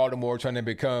Klacik in Baltimore trying to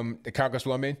become the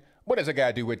congresswoman? What does a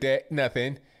guy do with that?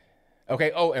 Nothing.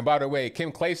 Okay. Oh, and by the way,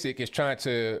 Kim Klacik is trying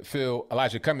to fill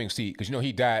Elijah Cummings' seat because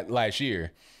he died last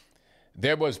year.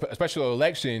 There was a special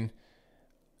election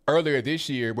earlier this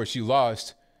year where she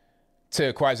lost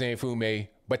to Kweisi Mfume,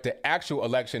 but the actual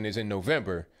election is in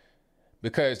November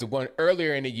because the one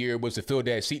earlier in the year was to fill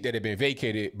that seat that had been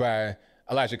vacated by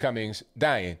Elijah Cummings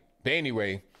dying. But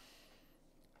anyway,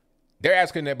 they're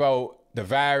asking about the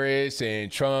virus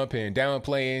and Trump and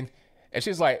downplaying. And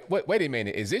she's like, wait a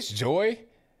minute, is this Joy?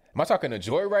 Am I talking to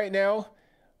Joy right now?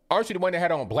 Aren't you the one that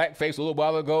had on blackface a little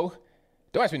while ago?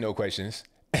 Don't ask me no questions.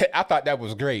 I thought that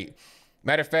was great.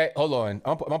 Matter of fact, hold on.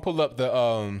 I'm gonna pull up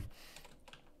the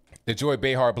Joy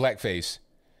Behar blackface.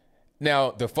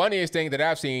 Now, the funniest thing that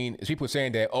I've seen is people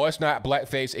saying that, oh, it's not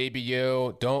blackface,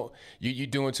 ABL. Don't, you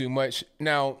doing too much.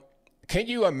 Now, can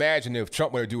you imagine if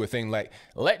Trump were to do a thing like,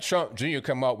 let Trump Jr.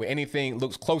 come out with anything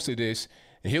looks close to this,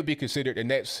 and he'll be considered the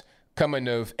next coming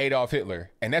of Adolf Hitler.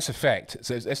 And that's a fact.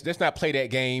 So let's not play that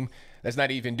game. Let's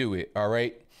not even do it, all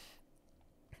right?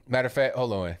 Matter of fact,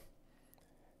 hold on.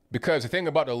 Because the thing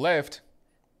about the left,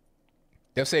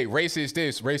 they'll say racist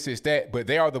this, racist that, but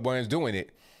they are the ones doing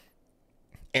it.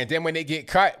 And then when they get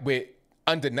caught with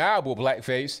undeniable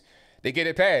blackface, they get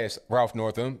it past Ralph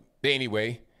Northam. But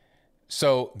anyway,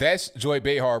 so that's Joy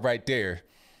Behar right there.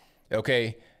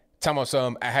 Okay. Talking about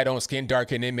some, I had on skin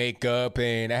darkening makeup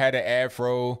and I had an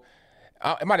afro.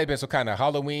 It might have been some kind of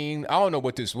Halloween. I don't know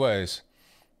what this was.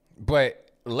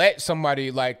 But let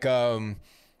somebody like,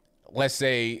 let's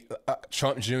say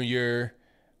Trump Jr.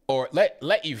 or let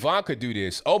Ivanka do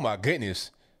this. Oh my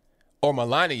goodness. Or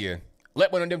Melania.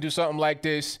 Let one of them do something like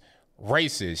this.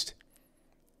 Racist.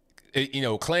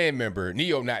 Klan member,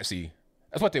 neo-Nazi.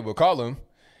 That's what they would call him.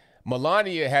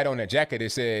 Melania had on a jacket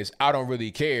that says, I don't really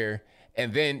care.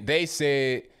 And then they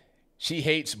said she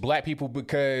hates black people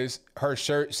because her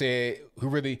shirt said,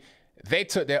 they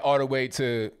took that all the way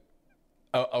to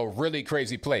a really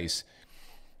crazy place.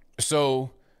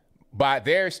 So by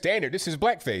their standard, this is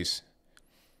blackface.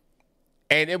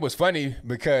 And it was funny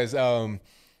because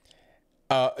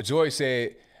Joy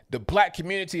said, the black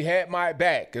community had my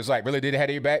back. It's like, really, did it have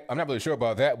your back? I'm not really sure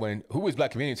about that one. Who was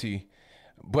black community?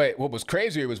 But what was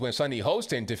crazier was when Sonny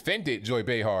Hostin defended Joy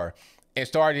Behar and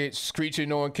started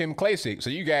screeching on Kim Klacik. So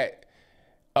you got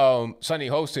Sunny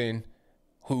Hostin,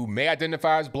 who may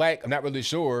identify as black, I'm not really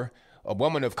sure, a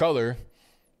woman of color,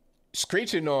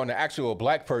 screeching on an actual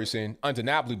black person,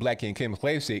 undeniably black in Kim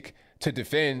Klacik, to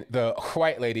defend the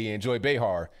white lady in Joy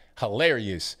Behar.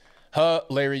 Hilarious.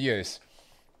 Hilarious.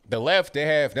 The left, they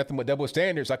have nothing but double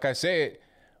standards. Like I said,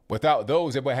 without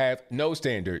those, they would have no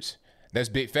standards. That's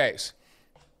big facts.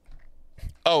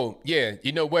 Oh, yeah.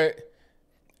 You know what?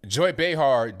 Joy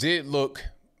Behar did look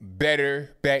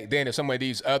better back then than some of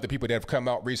these other people that have come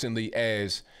out recently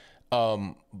as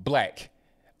black.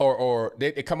 Or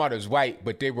they come out as white,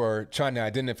 but they were trying to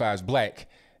identify as black.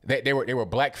 They were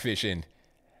blackfishing.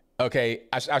 Okay,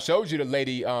 I showed you the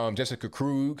lady Jessica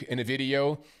Krug in the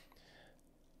video.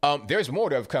 There's more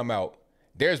that have come out.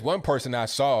 There's one person I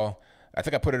saw. I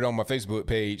think I put it on my Facebook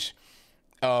page.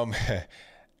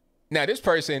 Now this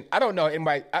person, I don't know.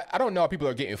 I don't know how people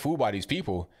are getting fooled by these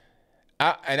people.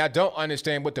 And I don't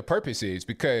understand what the purpose is,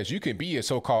 because you can be a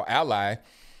so-called ally.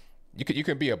 You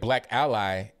can be a black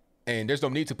ally, and there's no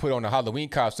need to put on a Halloween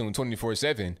costume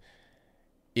 24/7.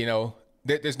 You know,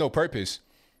 there's no purpose.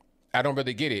 I don't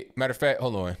really get it. Matter of fact,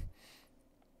 hold on.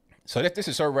 So this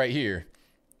is her right here.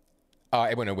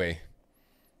 It went away.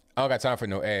 I don't got time for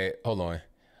no ad. Hold on.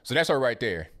 So that's her right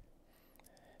there.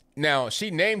 Now, she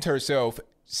named herself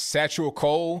Satchel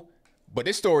Cole, but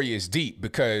this story is deep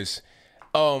because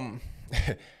that's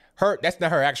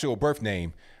not her actual birth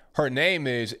name. Her name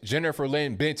is Jennifer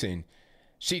Lynn Benton.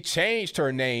 She changed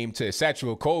her name to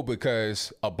Satchel Cole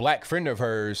because a black friend of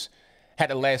hers had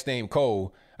the last name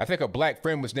Cole. I think a black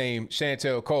friend was named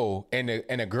Chantel Cole, and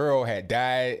a girl had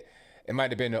died. It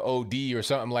might have been an OD or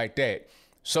something like that.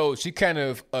 So she kind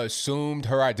of assumed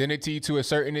her identity to a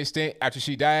certain extent after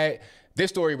she died. This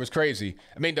story was crazy.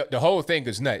 I mean, the whole thing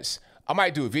is nuts. I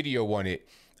might do a video on it.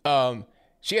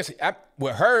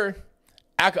 With her,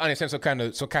 I could understand some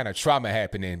kind of trauma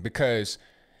happening because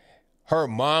her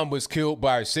mom was killed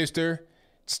by her sister,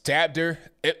 stabbed her.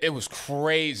 It was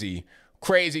crazy,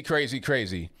 crazy, crazy,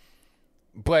 crazy.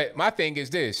 But my thing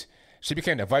is this: she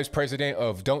became the vice president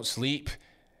of Don't Sleep.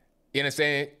 You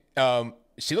understand?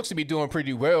 She looks to be doing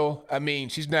pretty well. I mean,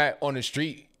 she's not on the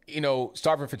street,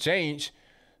 starving for change.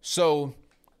 So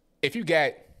if you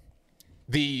got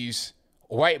these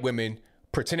white women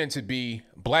pretending to be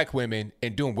black women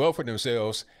and doing well for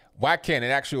themselves, why can't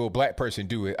an actual black person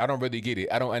do it? I don't really get it.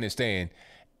 I don't understand.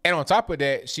 And on top of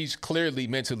that, she's clearly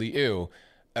mentally ill.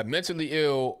 A mentally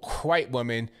ill white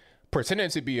woman pretending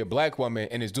to be a black woman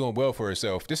and is doing well for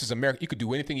herself. This is America. You could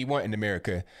do anything you want in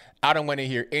America. I don't want to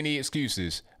hear any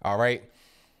excuses. All right.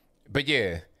 But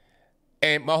yeah.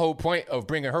 And my whole point of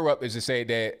bringing her up is to say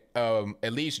that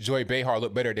at least Joy Behar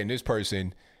looked better than this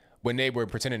person when they were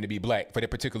pretending to be black for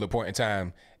that particular point in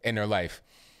time in their life.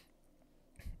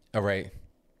 All right.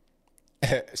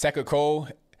 Satchel Cole.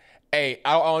 Hey,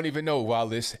 I don't even know,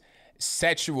 Wallace.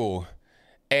 Satchel.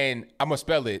 And I'm going to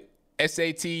spell it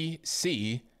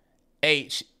SATCHUEL.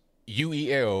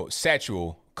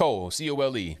 Satchel Cole.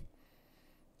 COLE.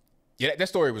 Yeah, that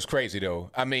story was crazy,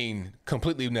 though. I mean,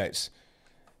 completely nuts.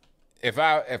 If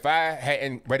I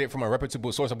hadn't read it from a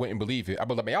reputable source, I wouldn't believe it. I'd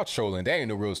be like, man, y'all trolling. That ain't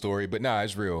no real story. But nah,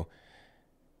 it's real.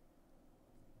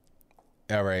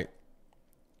 All right.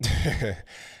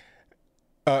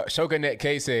 Shogunette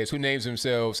K says, who names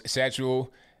themselves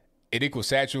Satchel? It equals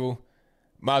Satchel.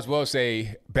 Might as well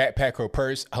say backpack or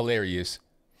purse. Hilarious.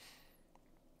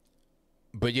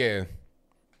 But yeah,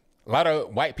 a lot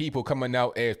of white people coming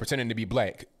out as pretending to be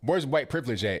black. Where's white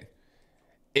privilege at?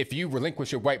 If you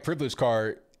relinquish your white privilege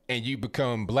card and you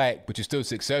become black, but you're still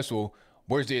successful,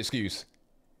 where's the excuse?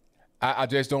 I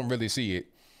just don't really see it.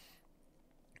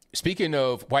 Speaking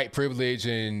of white privilege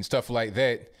and stuff like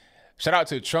that, shout out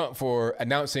to Trump for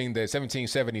announcing the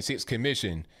 1776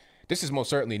 Commission. This is most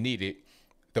certainly needed.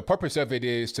 The purpose of it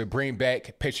is to bring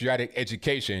back patriotic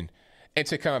education and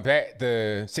to combat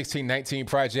the 1619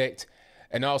 Project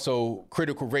and also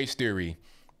critical race theory.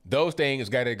 Those things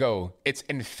got to go. It's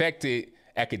infected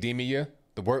academia,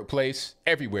 the workplace,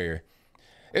 everywhere.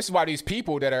 This is why these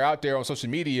people that are out there on social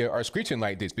media are screeching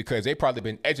like this, because they probably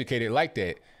been educated like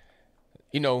that.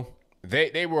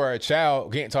 They were a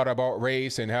child getting taught about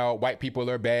race and how white people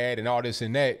are bad and all this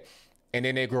and that. And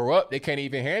then they grow up, they can't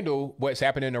even handle what's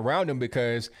happening around them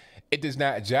because it does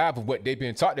not jive with what they've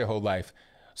been taught their whole life.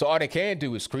 So all they can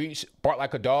do is screech, bark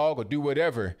like a dog, or do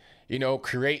whatever,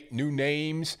 create new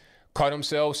names, call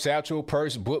themselves satchel,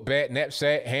 purse, book bag,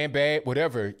 knapsack, handbag,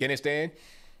 whatever. You understand?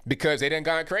 Because they done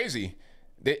gone crazy.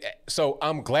 So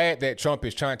I'm glad that Trump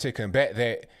is trying to combat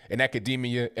that in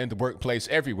academia and the workplace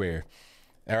everywhere.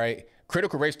 All right.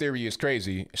 Critical race theory is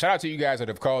crazy. Shout out to you guys that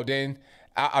have called in.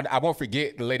 I won't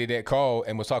forget the lady that called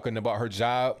and was talking about her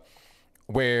job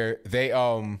where they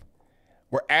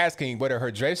were asking what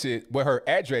her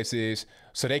address is,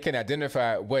 so they can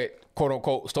identify what quote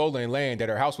unquote stolen land that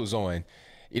her house was on.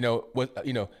 It was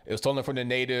stolen from the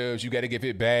natives. You got to give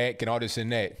it back and all this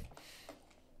and that.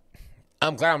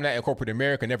 I'm glad I'm not in corporate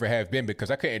America, never have been, because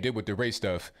I couldn't deal with the race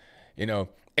stuff, and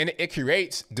it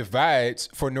creates divides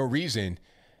for no reason.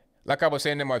 Like I was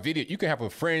saying in my video, you can have a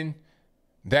friend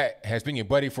that has been your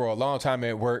buddy for a long time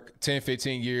at work, 10,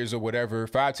 15 years or whatever,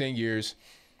 5, 10 years.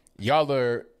 Y'all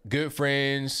are good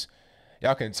friends.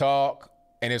 Y'all can talk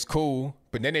and it's cool.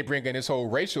 But then they bring in this whole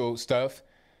racial stuff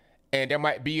and there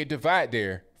might be a divide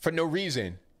there for no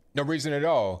reason. No reason at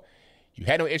all. You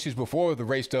had no issues before the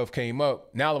race stuff came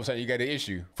up. Now all of a sudden you got an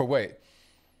issue. For what?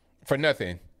 For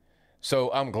nothing.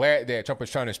 So I'm glad that Trump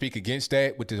is trying to speak against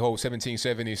that with the whole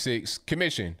 1776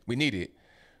 commission. We need it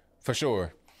for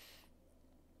sure.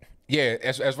 Yeah,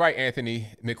 that's right, Anthony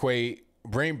McQuaid.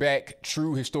 Bring back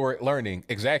true historic learning.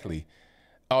 Exactly.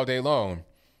 All day long.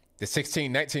 The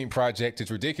 1619 Project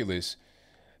is ridiculous.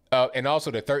 And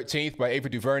also the 13th by Ava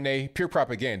DuVernay, pure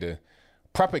propaganda.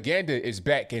 Propaganda is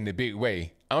back in the big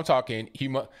way. I'm talking,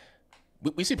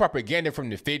 we see propaganda from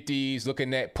the 50s,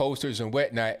 looking at posters and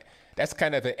whatnot. That's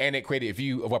kind of an antiquated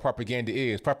view of what propaganda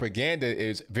is. Propaganda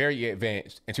is very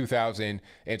advanced in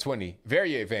 2020.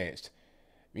 Very advanced.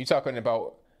 You're talking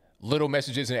about little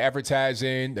messages in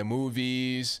advertising, the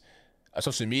movies,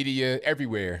 social media,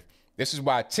 everywhere. This is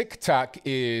why TikTok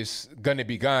is going to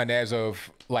be gone as of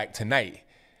like tonight.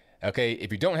 Okay,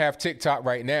 if you don't have TikTok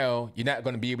right now, you're not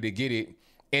going to be able to get it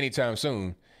anytime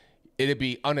soon. It'll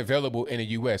be unavailable in the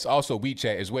US. Also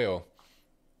WeChat as well,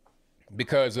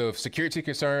 because of security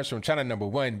concerns from China, number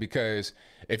one. Because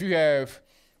if you have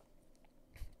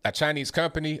a Chinese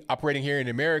company operating here in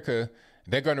America,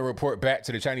 they're going to report back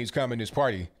to the Chinese Communist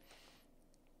Party.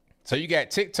 So you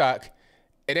got TikTok.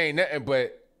 It ain't nothing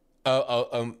but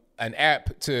an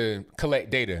app to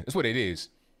collect data. That's what it is.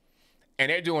 And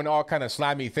they're doing all kind of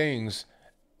slimy things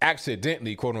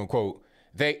accidentally, quote unquote.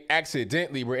 They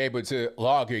accidentally were able to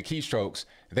log your keystrokes.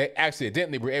 They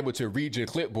accidentally were able to read your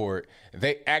clipboard.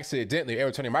 They accidentally were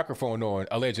able to turn your microphone on,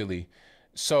 allegedly.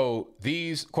 So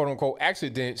these quote unquote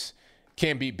accidents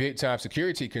can be big time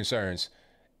security concerns.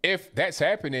 If that's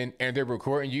happening and they're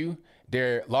recording you,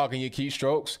 they're logging your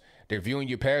keystrokes, they're viewing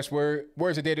your password,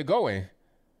 where's the data going?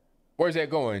 Where's that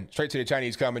going? Straight to the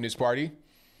Chinese Communist Party.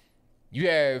 You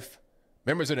have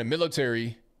members of the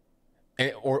military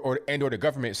or the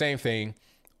government, same thing,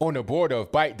 on the board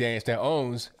of ByteDance that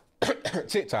owns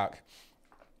TikTok.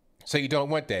 So you don't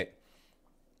want that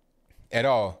at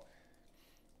all.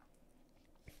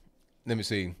 Let me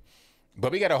see.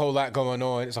 But we got a whole lot going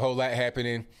on. It's a whole lot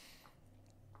happening.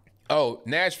 Oh,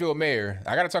 Nashville mayor.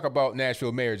 I got to talk about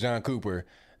Nashville mayor John Cooper.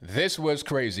 This was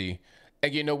crazy.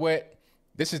 And you know what?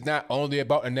 This is not only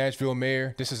about a Nashville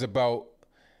mayor. This is about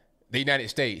the United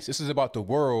States. This is about the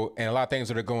world and a lot of things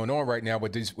that are going on right now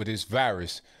with this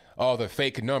virus. All the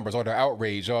fake numbers, all the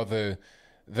outrage, all the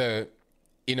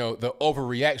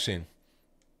overreaction.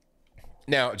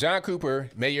 Now, John Cooper,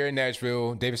 mayor in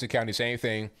Nashville, Davidson County, same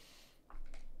thing.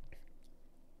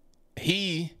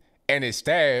 He and his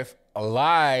staff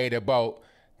lied about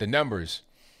the numbers.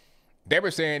 They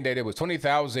were saying that it was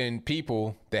 20,000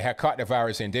 people that had caught the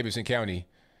virus in Davidson County,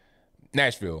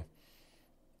 Nashville.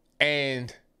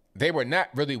 And they were not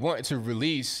really wanting to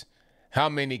release how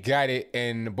many got it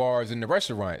in the bars and the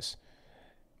restaurants.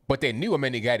 But they knew how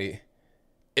many got it.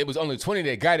 It was only 20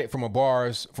 that got it from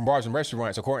bars and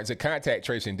restaurants, according to contact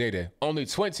tracing data. Only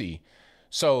 20.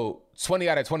 So 20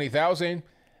 out of 20,000,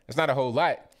 that's not a whole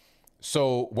lot.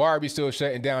 So why are we still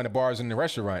shutting down the bars and the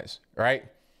restaurants, right?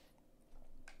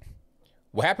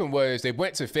 What happened was they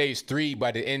went to phase 3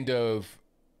 by the end of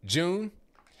June.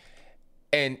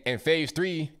 And in phase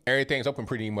 3, everything's open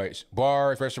pretty much.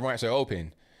 Bars, restaurants are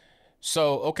open.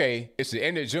 So, okay, it's the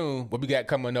end of June. What we got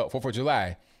coming up? 4th of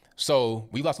July. So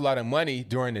we lost a lot of money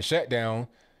during the shutdown.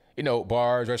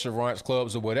 Bars, restaurants,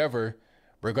 clubs, or whatever.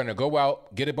 We're going to go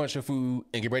out, get a bunch of food,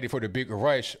 and get ready for the big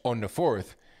rush on the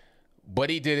 4th. But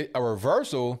he did a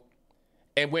reversal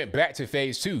and went back to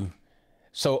phase 2.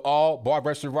 So all bar,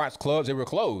 restaurants, clubs, they were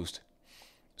closed.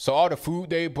 So all the food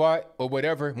they bought or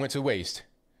whatever went to waste.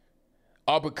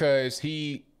 All because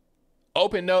he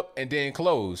opened up and then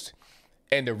closed.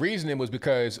 And the reasoning was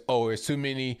because, it's too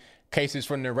many cases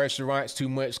from the restaurants, too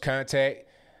much contact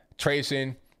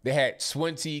tracing. They had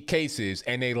 20 cases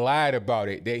and they lied about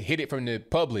it. They hid it from the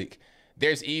public.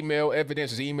 There's email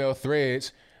evidence, there's email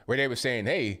threads where they were saying,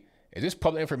 hey, is this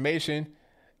public information?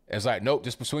 It's like, nope,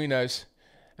 just between us.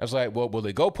 I was like, well, will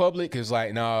it go public? It's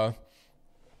like, nah.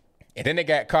 And then they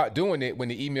got caught doing it when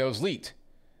the emails leaked.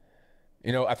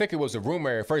 You know, I think it was a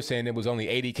rumor at first saying it was only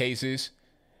 80 cases,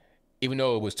 even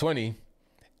though it was 20.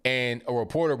 And a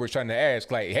reporter was trying to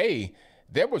ask, like, hey,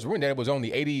 there was rumor that it was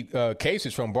only 80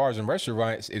 cases from bars and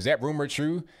restaurants. Is that rumor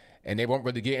true? And they weren't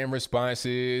really getting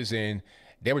responses. And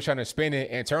they were trying to spin it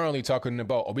internally, talking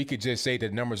about, oh, we could just say that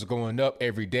the numbers are going up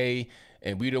every day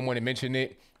and we don't want to mention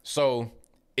it. So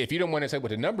if you don't want to say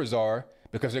what the numbers are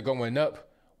because they're going up,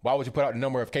 why would you put out the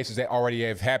number of cases that already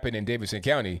have happened in Davidson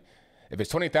County? If it's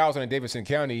 20,000 in Davidson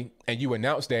County and you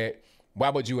announce that, why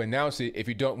would you announce it if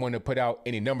you don't want to put out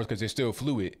any numbers because they're still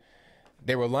fluid?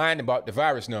 They were lying about the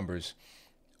virus numbers,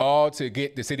 all to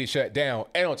get the city shut down.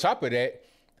 And on top of that,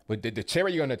 with the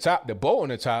cherry on the top, the bow on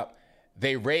the top,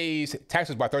 they raised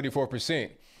taxes by 34%.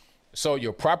 So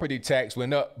your property tax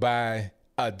went up by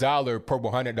 $1 per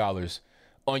 $100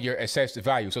 on your assessed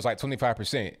value. So it's like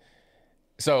 25%.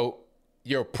 So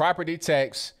your property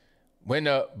tax went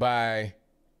up by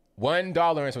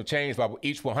 $1 and some change by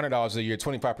each $100 a year,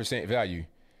 25% value.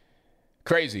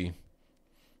 Crazy.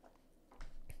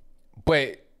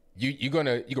 But you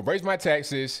can raise my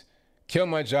taxes, kill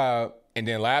my job, and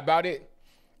then lie about it.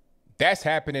 That's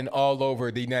happening all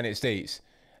over the United States.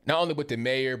 Not only with the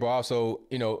mayor, but also,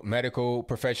 you know, medical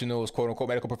professionals, quote unquote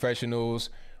medical professionals,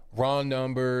 wrong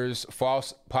numbers,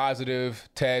 false positive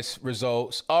test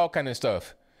results, all kind of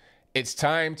stuff. It's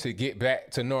time to get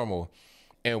back to normal.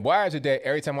 And why is it that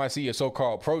every time I see a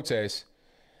so-called protest,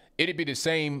 it'd be the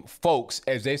same folks,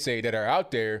 as they say, that are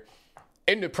out there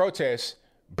in the protest,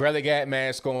 barely got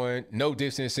masks on, no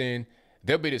distancing.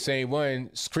 They'll be the same one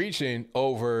screeching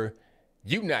over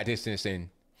you not distancing.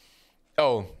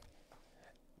 Oh,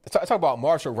 let's talk about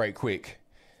Marshall right quick.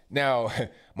 Now,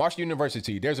 Marshall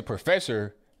University, there's a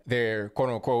professor there, quote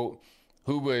unquote,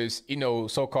 who was, you know,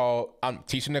 so-called, I'm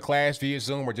teaching a class via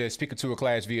Zoom or just speaking to a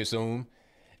class via Zoom.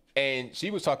 And she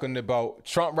was talking about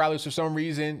Trump rallies for some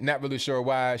reason. Not really sure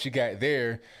why she got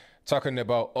there. Talking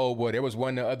about, oh, well, there was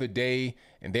one the other day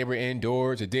and they were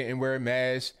indoors and didn't wear a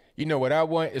mask. You know what I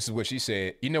want? This is what she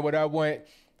said. You know what I want?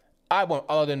 I want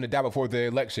all of them to die before the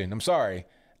election. I'm sorry.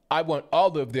 I want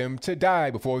all of them to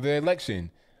die before the election.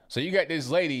 So you got this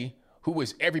lady who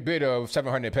was every bit of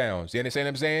 700 pounds. You understand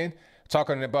what I'm saying?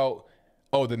 Talking about,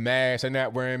 oh, the masks, they're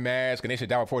not wearing masks and they should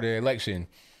die before the election.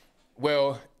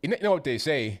 Well, you know what they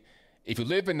say? If you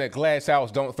live in a glass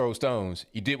house, don't throw stones.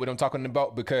 You did what I'm talking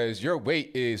about because your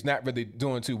weight is not really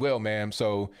doing too well, ma'am.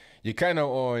 So you're kind of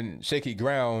on shaky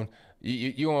ground.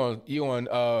 You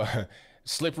on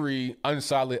slippery,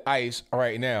 unsolid ice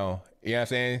right now. You know what I'm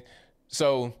saying?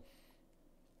 So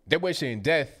they're wishing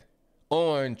death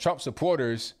on Trump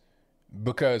supporters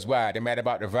because why? They're mad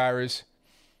about the virus.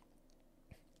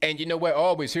 And you know what? I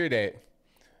always hear that.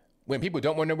 When people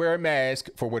don't want to wear a mask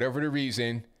for whatever the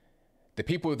reason, the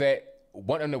people that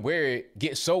want them to wear it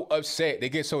get so upset, they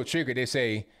get so triggered, they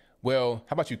say, well,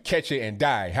 how about you catch it and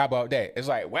die? How about that? It's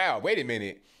like, wow, wait a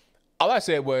minute. All I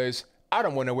said was, I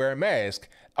don't want to wear a mask.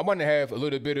 I want to have a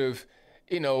little bit of,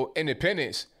 you know,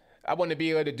 independence. I want to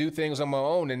be able to do things on my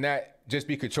own and not just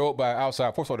be controlled by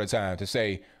outside force all the time to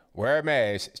say, wear a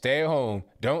mask, stay at home,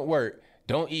 don't work,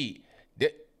 don't eat.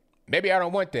 Maybe I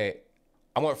don't want that.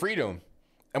 I want freedom.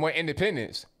 I want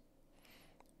independence.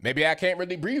 Maybe I can't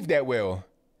really breathe that well.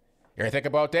 You ever think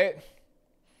about that?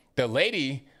 The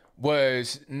lady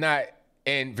was not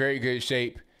in very good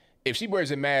shape. If she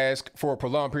wears a mask for a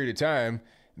prolonged period of time,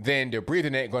 then the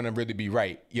breathing ain't going to really be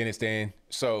right. You understand?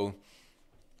 So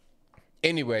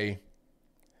anyway,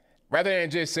 rather than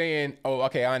just saying, oh,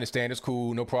 okay, I understand, it's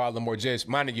cool, no problem, or just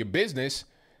minding your business,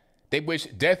 they wish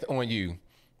death on you.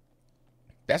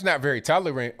 That's not very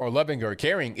tolerant or loving or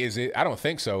caring, is it? I don't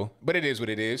think so, but it is what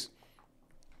it is.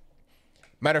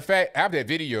 Matter of fact, I have that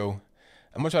video.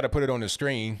 I'm going to try to put it on the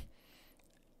screen,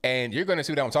 and you're going to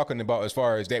see what I'm talking about as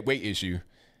far as that weight issue.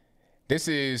 This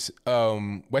is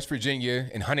West Virginia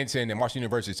and Huntington and Marshall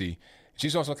University.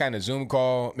 She's on some kind of Zoom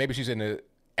call. Maybe she's at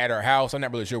her house. I'm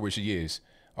not really sure where she is.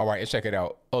 All right, let's check it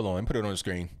out. Hold on, put it on the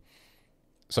screen.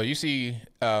 So you see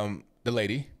the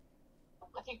lady.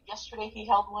 I think yesterday he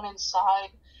held one inside.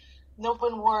 No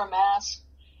one wore a mask.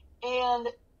 And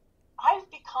I've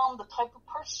become the type of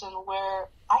person where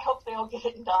I hope they all get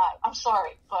it and die. I'm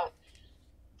sorry, but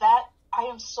that I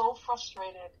am so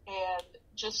frustrated and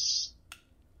just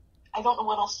I don't know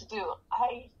what else to do.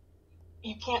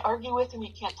 You can't argue with them.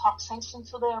 You can't talk sense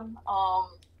into them.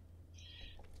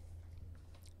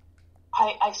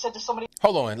 I said to somebody,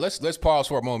 hold on, let's pause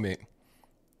for a moment.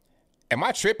 Am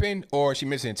I tripping or is she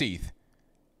missing teeth?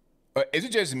 Is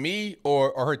it just me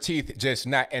or her teeth just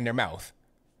not in their mouth?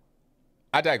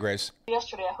 I digress.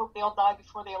 Yesterday, I hope they all die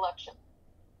before the election.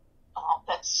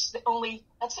 That's the only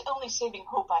saving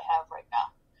hope I have right now.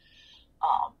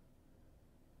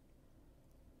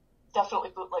 Definitely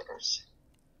bootlickers.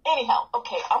 Anyhow,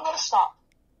 okay, I'm going to stop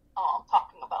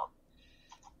talking about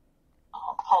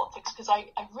politics, because I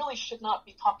really should not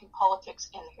be talking politics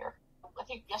in here. I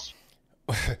think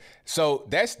yesterday. So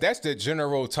that's the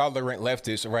general tolerant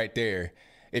leftist right there.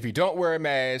 If you don't wear a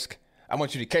mask, I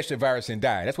want you to catch the virus and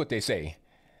die. That's what they say.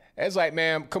 It's like,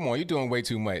 ma'am, come on, you're doing way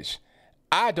too much.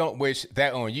 I don't wish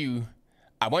that on you.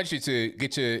 I want you to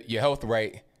get your health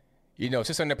right. You know,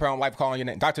 600-pound life calling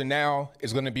you. Dr. Now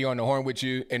is going to be on the horn with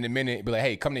you in a minute. Be like,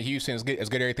 hey, come to Houston. Let's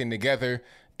get everything together.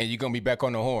 And you're going to be back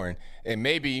on the horn. And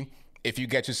maybe if you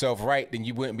get yourself right, then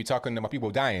you wouldn't be talking about people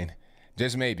dying.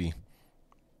 Just maybe.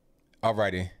 All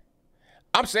righty.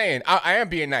 I'm saying I am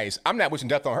being nice. I'm not wishing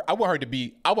death on her. I want her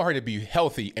to be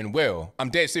healthy and well. I'm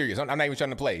dead serious. I'm not even trying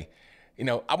to play. You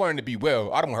know, I want her to be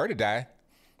well. I don't want her to die.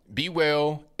 Be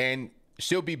well, and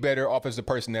she'll be better off as a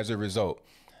person as a result.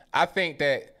 I think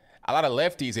that a lot of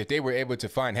lefties, if they were able to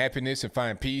find happiness and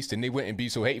find peace, then they wouldn't be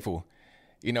so hateful.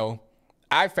 You know,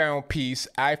 I found peace.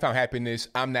 I found happiness.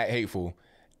 I'm not hateful.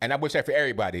 And I wish that for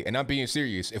everybody. And I'm being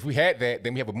serious. If we had that,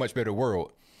 then we have a much better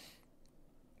world.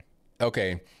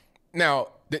 Okay. Now,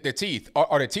 the teeth.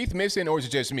 Are the teeth missing, or is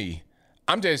it just me?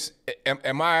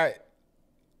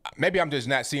 Maybe I'm just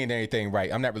not seeing anything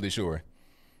right. I'm not really sure.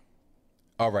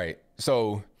 All right.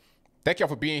 So thank y'all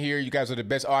for being here. You guys are the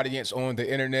best audience on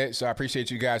the internet. So I appreciate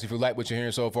you guys. If you like what you're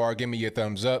hearing so far, give me your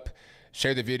thumbs up.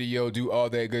 Share the video. Do all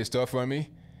that good stuff for me.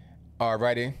 All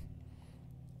righty.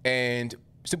 And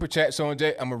super chats on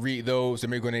deck. I'm going to read those.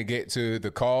 And we're going to get to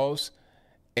the calls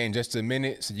in just a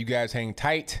minute. So you guys hang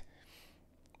tight.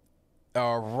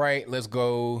 All right. Let's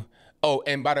go. Oh,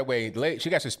 and by the way, she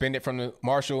got suspended from the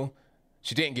marshal.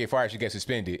 She didn't get fired. She got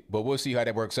suspended. But we'll see how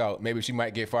that works out. Maybe she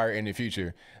might get fired in the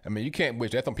future. I mean, you can't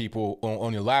wish death on people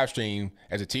on your live stream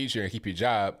as a teacher and keep your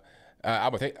job. I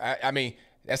would think. I mean,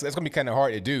 that's going to be kind of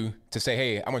hard to do, to say,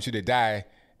 hey, I want you to die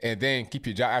and then keep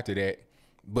your job after that.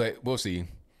 But we'll see.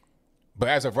 But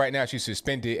as of right now, she's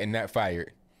suspended and not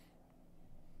fired.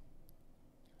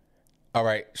 All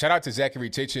right. Shout out to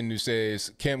Zachary Titchen, who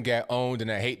says, Kim got owned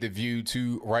and I hate The View,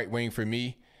 too right wing for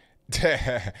me.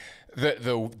 The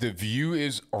View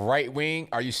is right wing.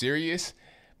 Are you serious?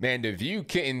 Man, The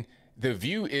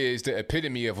View is the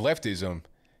epitome of leftism.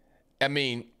 I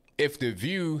mean, if The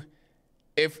View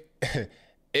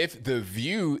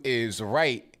is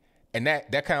right, and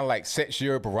that kind of like sets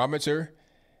your barometer,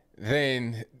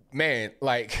 then man,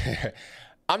 like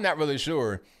I'm not really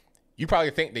sure. You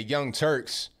probably think the Young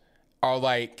Turks are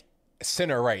like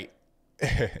center right.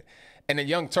 And the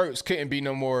Young Turks couldn't be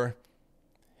no more.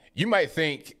 You might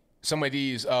think some of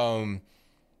these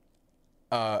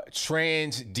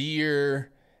trans,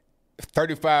 dear,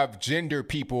 35 gender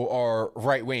people are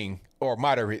right wing or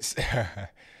moderates.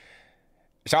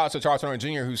 Shout out to Charles Turner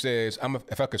Jr., who says,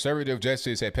 if a conservative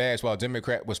justice had passed while a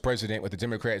Democrat was president with the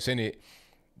Democrat Senate,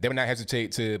 they would not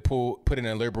hesitate to put in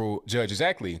a liberal judge.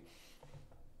 Exactly.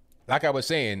 Like I was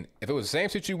saying, if it was the same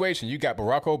situation, you got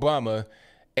Barack Obama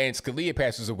and Scalia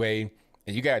passes away,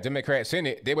 and you got a Democrat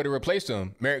Senate, they would have replaced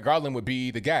him. Merrick Garland would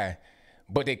be the guy.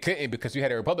 But they couldn't because you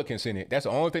had a Republican Senate. That's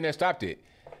the only thing that stopped it.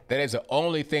 That is the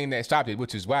only thing that stopped it,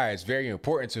 which is why it's very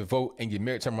important to vote in your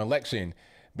midterm election,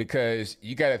 because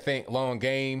you got to think long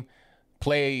game,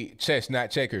 play chess, not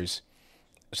checkers.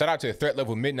 Shout out to Threat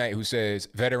Level Midnight, who says,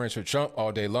 veterans for Trump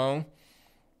all day long.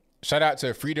 Shout out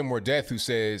to Freedom or Death, who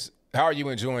says, how are you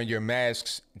enjoying your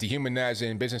masks,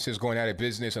 dehumanizing businesses going out of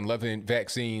business, and loving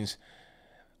vaccines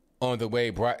on the way,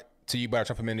 brought to you by the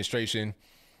Trump administration?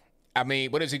 I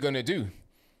mean, what is he going to do?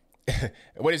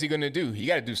 What is he going to do? He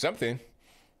got to do something.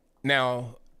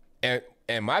 Now,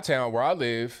 in my town where I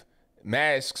live,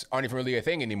 masks aren't even really a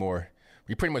thing anymore.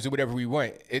 We pretty much do whatever we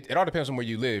want. It all depends on where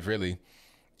you live, really.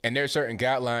 And there are certain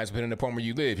guidelines depending upon where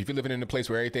you live. If you're living in a place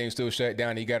where everything's still shut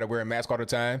down and you got to wear a mask all the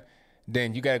time,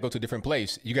 then you got to go to a different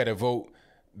place. You got to vote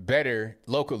better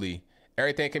locally.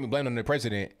 Everything can be blamed on the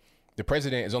president. The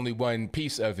president is only one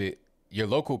piece of it. Your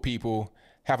local people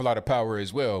have a lot of power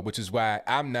as well, which is why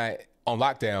I'm not on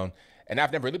lockdown. And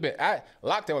I've never really been,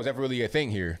 lockdown was never really a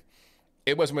thing here.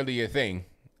 It wasn't really a thing.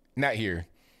 Not here.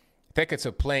 Thank you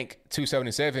to Plank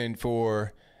 277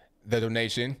 for the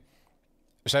donation.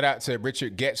 Shout out to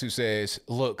Richard Getz, who says,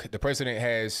 look, the president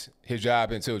has his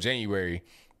job until January,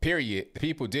 period. The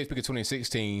people did speak in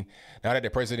 2016. Now that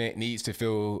the president needs to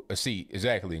fill a seat.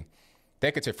 Exactly.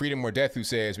 Thank you to Freedom or Death, who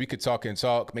says, we could talk and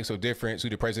talk, makes no difference who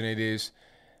the president is.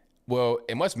 Well,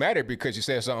 it must matter because you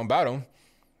said something about him.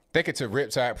 Thank you to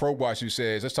Riptide Pro Watch, who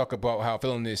says, let's talk about how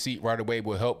filling this seat right away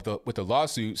will help with the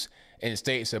lawsuits in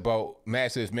states about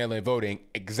massive mail-in voting.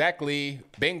 Exactly.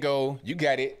 Bingo. You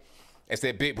got it. It's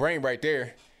that big brain right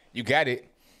there. You got it.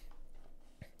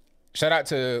 Shout out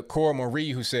to Cora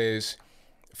Marie, who says,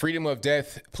 freedom of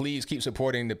death, please keep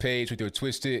supporting the page with your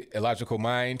twisted, illogical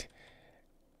mind.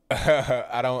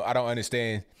 I don't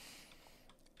understand.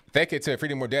 Thank you to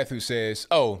Freedom or Death, who says,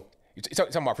 oh, you're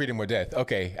talking about Freedom or Death.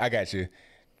 Okay, I got you.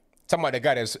 Talking about the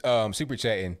guy that's super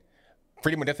chatting.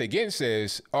 Freedom or Death again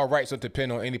says, all rights don't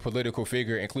depend on any political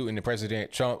figure, including the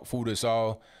president. Trump fooled us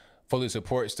all, fully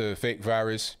supports the fake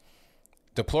virus.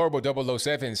 Deplorable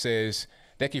 007 says,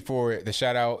 thank you for the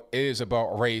shout out. It is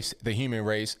about race, the human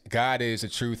race. God is the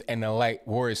truth and the light.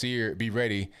 War is here. Be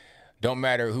ready. Don't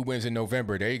matter who wins in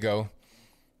November. There you go.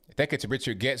 Thank you to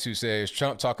Richard Getz, who says,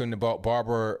 Trump talking about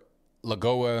Barbara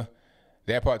Lagoa,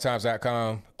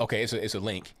 thatparttimes.com. Okay, it's a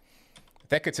link.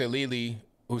 Thank you to Lily,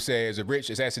 who says, a rich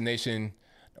assassination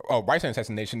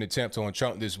attempt on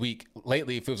Trump this week.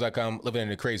 Lately, it feels like I'm living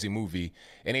in a crazy movie.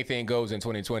 Anything goes in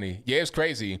 2020. Yeah, it's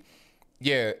crazy.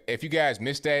 Yeah, if you guys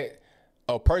missed that,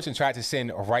 a person tried to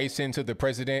send ricin to the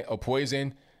president or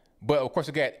poison, but of course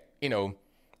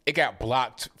it got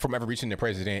blocked from ever reaching the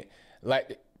president.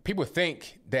 Like, people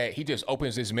think that he just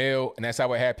opens his mail and that's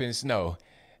how it happens. No,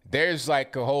 there's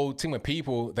like a whole team of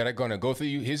people that are going to go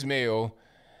through his mail.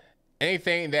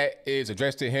 Anything that is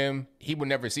addressed to him, he will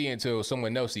never see until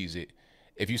someone else sees it.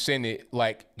 If you send it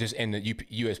like just in the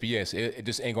USPS, it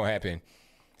just ain't going to happen.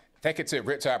 Thank you to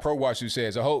Riptide Pro Watch, who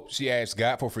says, I hope she asks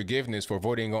God for forgiveness for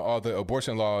voting on all the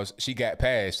abortion laws she got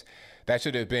passed. That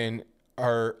should have been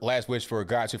her last wish for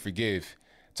God to forgive.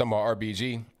 Talking about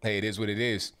RBG. Hey, it is what it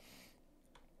is.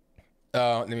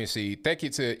 Let me see. Thank you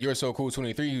to You're So Cool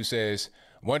 23, who says,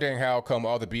 wondering how come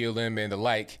all the BLM and the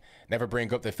like never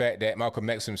bring up the fact that Malcolm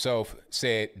X himself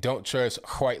said, don't trust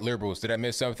white liberals. Did I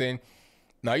miss something?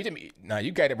 No, you didn't. No,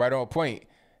 you got it right on point.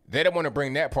 They don't want to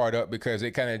bring that part up because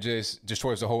it kind of just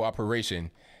destroys the whole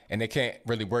operation and they can't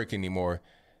really work anymore.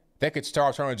 Thank you to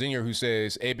Charles Turner Jr., who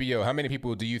says, ABO, how many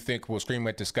people do you think will scream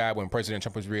at the sky when President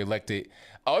Trump is reelected?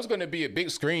 Oh, it's going to be a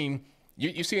big scream.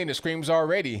 You're seeing the screams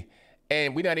already.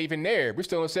 And we're not even there. We're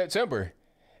still in September.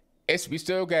 We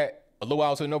still got a little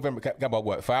while until November. Got about,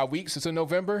 what, 5 weeks until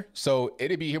November? So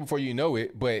it'll be here before you know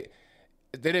it. But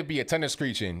there'll be a ton of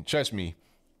screeching. Trust me.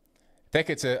 Thank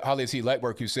you to Holly T.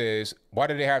 Lightwork, who says, why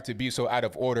do they have to be so out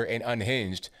of order and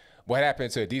unhinged? What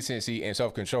happened to decency and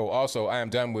self-control? Also, I am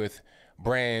done with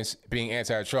brands being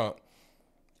anti-Trump.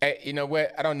 Hey, you know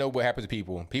what? I don't know what happened to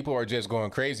people. People are just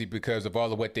going crazy because of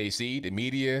all of what they see. The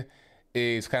media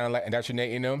is kind of like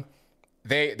indoctrinating them.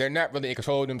 They're not really in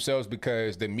control of themselves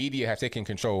because the media has taken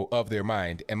control of their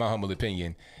mind, in my humble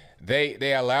opinion.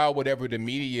 They allow whatever the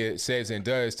media says and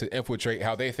does to infiltrate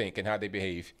how they think and how they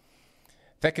behave.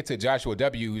 Thank you to Joshua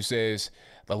W., who says,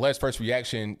 the left's first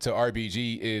reaction to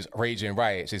RBG is rage and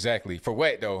riots. Exactly. For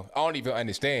what, though? I don't even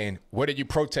understand. What are you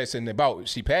protesting about?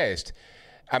 She passed.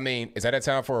 I mean, is that a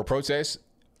time for a protest?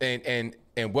 And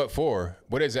what for?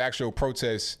 What is the actual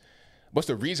protest? What's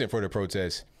the reason for the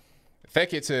protest?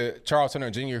 Thank you to Charles Turner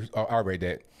Jr. I read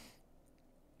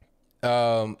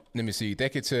that. Let me see.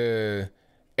 Thank you to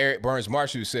Eric Burns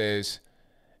Marsh, who says,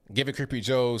 giving Creepy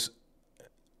Joe's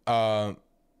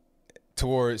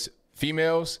towards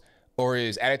females, or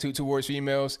his attitude towards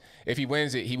females. If he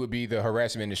wins it, he would be the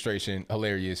harassment administration.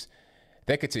 Hilarious.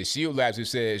 Thank you to Shield Labs, who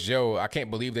says, yo, I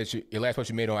can't believe that your last post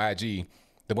you made on IG.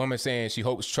 The woman saying she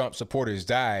hopes Trump supporters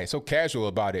die. So casual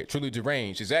about it. Truly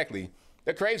deranged. Exactly.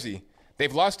 They're crazy.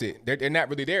 They've lost it. They're not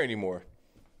really there anymore.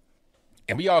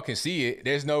 And we all can see it.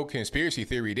 There's no conspiracy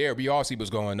theory there. We all see what's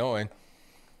going on.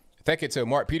 Thank you to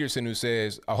Mark Peterson, who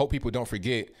says, I hope people don't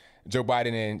forget Joe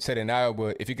Biden said in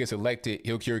Iowa, if he gets elected,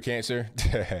 he'll cure cancer.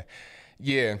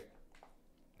 Yeah.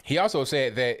 He also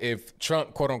said that if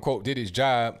Trump, quote unquote, did his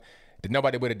job, then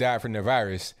nobody would have died from the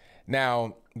virus.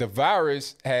 Now, the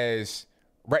virus has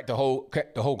wrecked the whole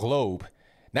globe,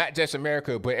 not just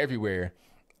America, but everywhere.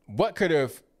 What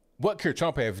could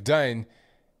Trump have done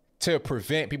to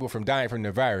prevent people from dying from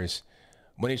the virus?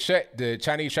 When he shut the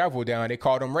Chinese travel down, they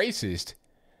called him racist.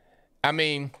 I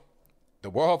mean, the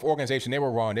World Health Organization, they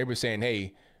were wrong. They were saying,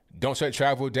 hey, don't shut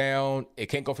travel down. It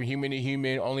can't go from human to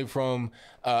human, only from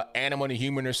animal to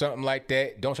human or something like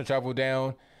that. Don't shut travel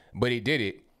down. But he did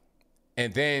it.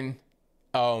 And then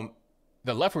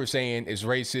the left were saying it's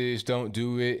racist. Don't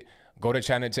do it. Go to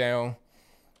Chinatown.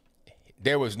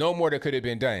 There was no more that could have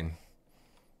been done.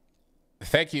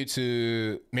 Thank you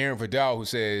to Miriam Vidal, who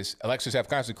says, elections have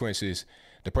consequences.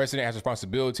 The president has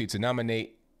responsibility to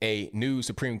nominate a new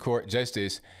Supreme Court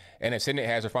justice, and the Senate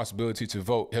has a responsibility to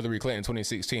vote Hillary Clinton in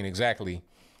 2016. Exactly.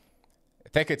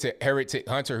 Thank you to Heretic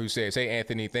Hunter, who says, hey,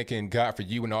 Anthony, thanking God for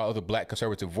you and all other black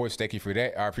conservative voices. Thank you for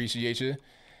that. I appreciate you.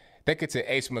 Thank you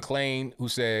to Ace McLean, who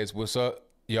says, "What's up,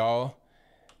 y'all?"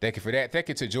 Thank you for that. Thank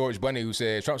you to George Bunny, who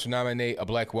says, "Trump should nominate a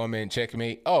black woman,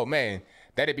 checkmate." Oh, man,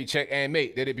 that'd be check and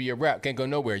mate. That'd be a wrap. Can't go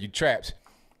nowhere. You trapped.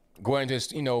 Go ahead and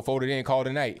just, fold it in, call it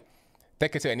a night.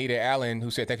 Thank you to Anita Allen,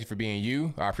 who said, "Thank you for being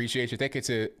you. I appreciate you." Thank you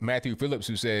to Matthew Phillips,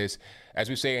 who says, "As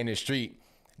we say in the street,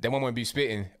 that woman be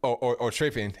spitting or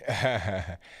tripping."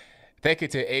 Thank you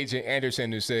to Agent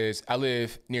Anderson, who says, "I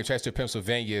live near Chester,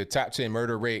 Pennsylvania. Top 10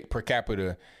 murder rate per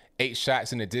capita. 8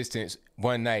 shots in the distance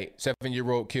one night.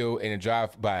 7-year-old killed in a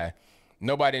drive-by.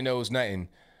 Nobody knows nothing.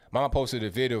 Mama posted a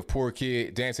video of poor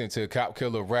kid dancing to cop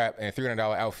killer rap and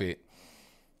 $300 outfit."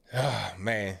 Oh,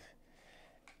 man.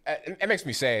 It makes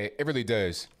me sad. It really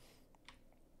does.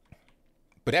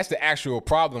 But that's the actual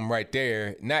problem right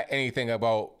there. Not anything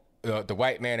about the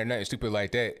white man or nothing stupid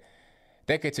like that.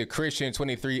 Thank you to Christian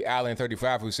 23 Allen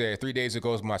 35, who said, 3 days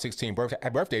ago was my 16th birthday.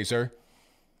 Happy birthday, sir.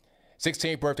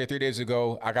 16th birthday 3 days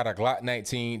ago. I got a Glock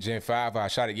 19 Gen 5. I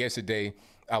shot it yesterday.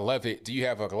 I love it. Do you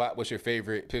have a Glock? What's your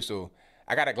favorite pistol?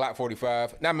 I got a Glock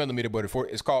 45. Not millimeter, but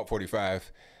it's called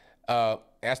 45.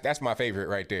 That's my favorite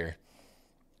right there.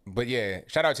 But yeah,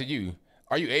 shout out to you.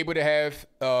 Are you able to have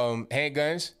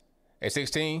handguns at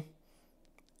 16?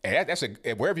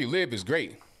 And wherever you live is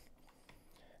great.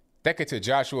 Thank you to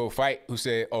Joshua Fight, who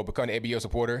said, become an ABO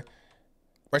supporter.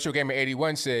 Retro Gamer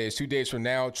 81 says, 2 days from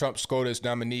now, Trump SCOTUS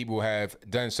nominee will have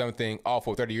done something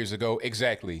awful 30 years ago.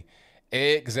 Exactly.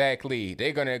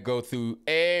 They're going to go through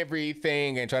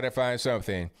everything and try to find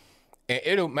something.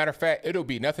 And matter of fact, it'll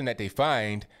be nothing that they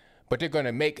find, but they're going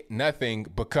to make nothing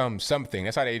become something.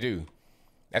 That's how they do.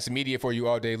 That's the media for you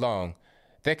all day long.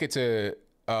 Thank you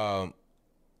to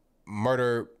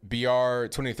Murder BR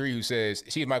 23, who says,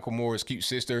 she's Michael Moore's cute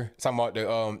sister. Talking about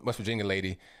the West Virginia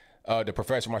lady, the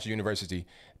professor from Marshall University.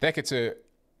 Thank you to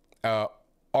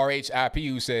RHIP,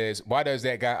 who says, why does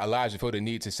that guy Elijah feel the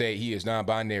need to say he is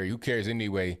non-binary? Who cares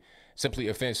anyway? Simply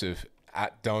offensive. I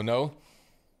don't know.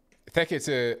 Thank you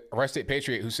to Arrested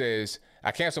Patriot, who says,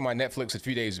 I canceled my Netflix a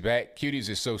few days back. Cuties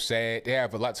is so sad. They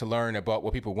have a lot to learn about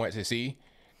what people want to see.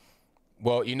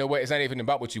 Well, you know what? It's not even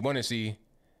about what you want to see.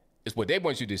 It's what they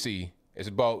want you to see. It's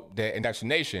about the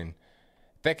indoctrination.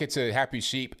 Thank you to Happy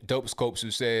Sheep, Dope Scopes,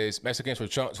 who says, Mexicans for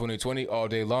Trump 2020 all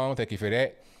day long. Thank you for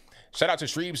that. Shout out to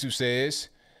Shreeves, who says,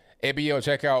 ABL,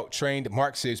 check out trained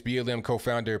Marxist BLM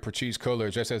co-founder Patrice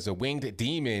Cullors dressed as a winged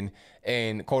demon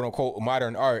in quote-unquote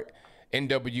modern art.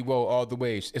 NWO all the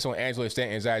way. It's on Angela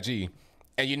Stanton's IG.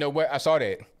 And you know what? I saw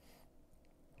that.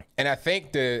 And I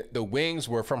think the wings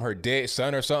were from her dead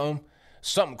son or something.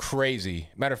 Something crazy.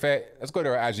 Matter of fact, let's go to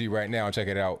her IG right now and check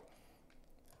it out.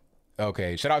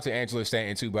 Okay. Shout out to Angela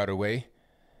Stanton too, by the way.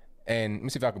 And let me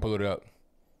see if I can pull it up.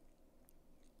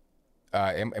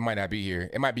 It might not be here.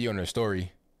 It might be on her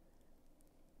story.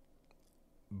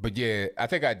 But yeah, I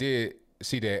think I did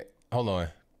see that. Hold on.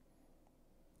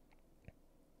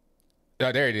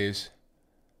 Oh, there it is.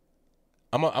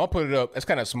 I'm gonna put it up. It's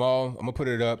kind of small. I'm gonna put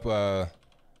it up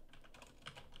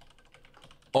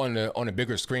on the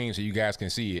bigger screen so you guys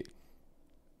can see it.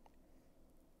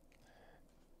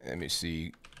 Let me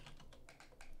see.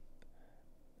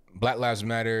 Black Lives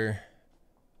Matter.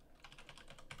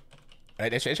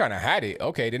 They're trying to hide it.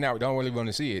 Okay, they don't really want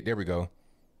to see it. There we go.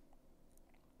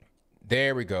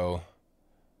 There we go.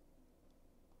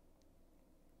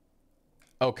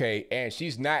 Okay, and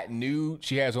she's not nude.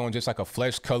 She has on just like a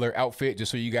flesh color outfit,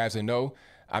 just so you guys know.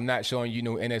 I'm not showing you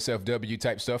no NSFW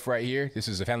type stuff right here. This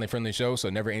is a family friendly show, so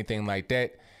never anything like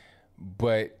that.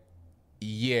 But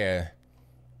yeah,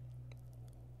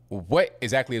 what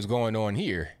exactly is going on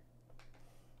here?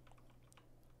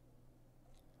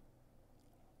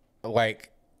 Like,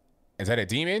 is that a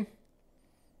demon?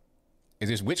 Is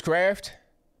this witchcraft?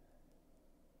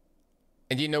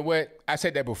 And you know what? I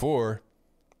said that before.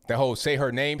 The whole say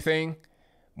her name thing,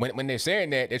 when they're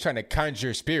saying that, they're trying to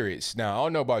conjure spirits. Now, I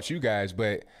don't know about you guys,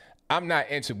 but I'm not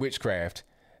into witchcraft.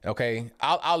 Okay,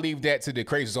 I'll leave that to the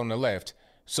crazies on the left.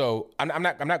 So I'm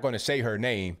not going to say her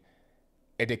name.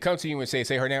 If they come to you and say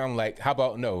her name, I'm like, how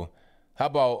about no? How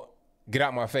about get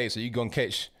out my face, or you gonna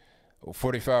catch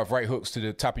 45 right hooks to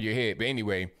the top of your head? But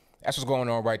anyway, that's what's going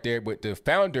on right there with the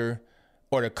founder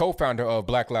or the co-founder of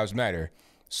Black Lives Matter.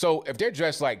 So if they're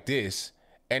dressed like this,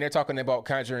 and they're talking about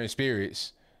conjuring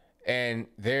spirits, and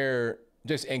they're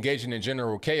just engaging in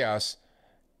general chaos,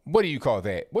 what do you call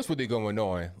that? What's really going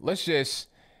on? Let's just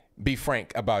be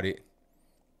frank about it.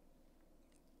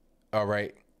 All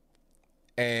right.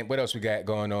 And what else we got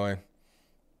going on?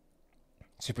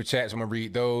 Super chats, I'm going to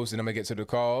read those, and I'm going to get to the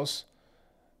calls.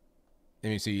 Let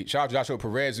me see. Shout out to Joshua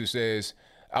Perez, who says,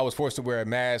 I was forced to wear a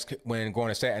mask when going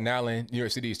to Staten Island. New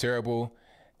York City is terrible,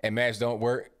 and masks don't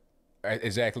work.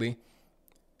 Exactly.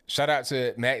 Shout out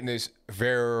to Magnus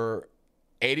Ver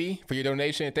 80 for your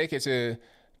donation. Thank you to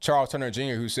Charles Turner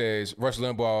Jr., who says Rush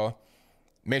Limbaugh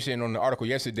mentioned on the article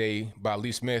yesterday by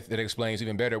Lee Smith that explains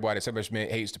even better why the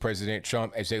establishment hates the President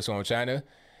Trump and takes on China.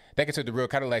 Thank you to the real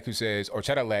Cadillac, who says, or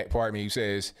Cadillac, pardon me, who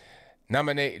says,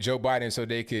 nominate Joe Biden so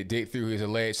they could dig through his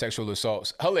alleged sexual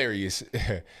assaults. Hilarious.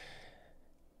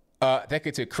 Thank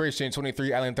you to Christian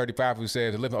 23 Island 35, who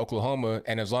says, I live in Oklahoma,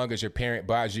 and as long as your parent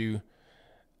buys you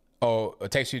or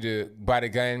takes you to buy the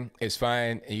gun, it's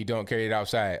fine, and you don't carry it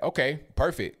outside. Okay,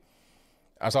 perfect.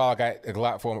 That's all I got a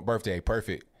lot for my birthday.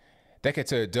 Perfect. Thank you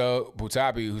to Doug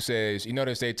Butabi, who says, you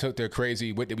notice they took their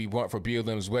crazy what did we want for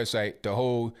BLM's website. The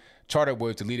whole charter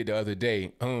was deleted the other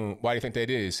day. Why do you think that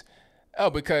is? Oh,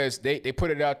 because they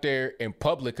put it out there in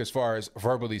public as far as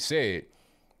verbally said.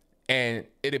 And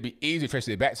it'll be easy to trace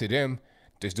it back to them.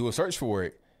 Just do a search for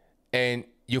it. And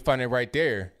you'll find it right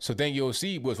there. So then you'll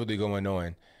see what's really going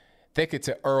on. Thank you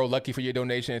to Earl Lucky for your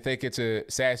donation. Thank you to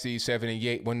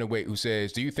Sassy78 Wonderweight, who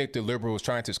says, do you think the liberals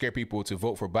trying to scare people to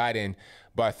vote for Biden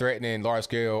by threatening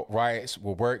large-scale riots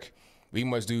will work? We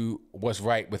must do what's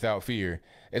right without fear.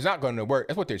 It's not going to work.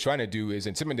 That's what they're trying to do, is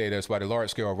intimidate us by the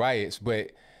large-scale riots.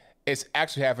 But it's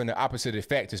actually having the opposite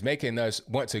effect. It's making us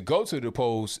want to go to the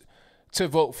polls to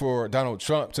vote for Donald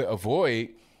Trump, to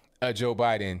avoid Joe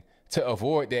Biden, to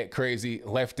avoid that crazy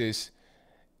leftist,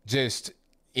 just,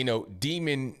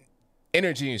 demon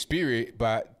energy and spirit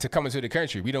to come into the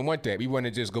country. We don't want that. We want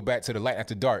to just go back to the light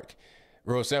after dark.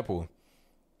 Real simple.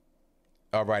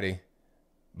 Alrighty.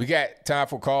 We got time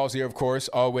for calls here, of course,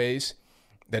 always.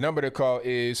 The number to call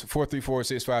is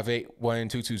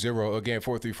 434-658-1220. Again,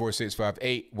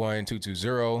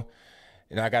 434-658-1220.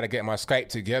 And I got to get my Skype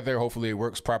together. Hopefully it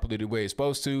works properly the way it's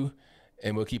supposed to.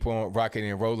 And we'll keep on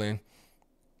rocking and rolling.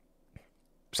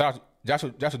 Joshua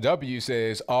W.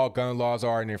 says, all gun laws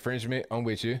are an infringement. I'm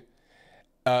with you.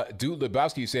 Dude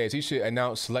Lebowski says he should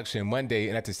announce selection Monday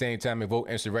and at the same time invoke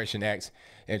Insurrection Act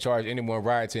and charge anyone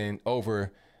rioting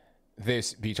over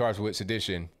this be charged with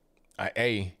sedition.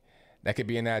 That could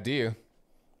be an idea.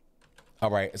 All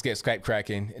right, let's get Skype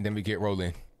cracking and then we get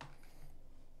rolling.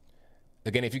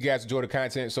 Again, if you guys enjoy the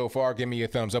content so far, give me a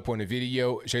thumbs up on the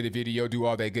video, share the video, do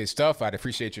all that good stuff. I'd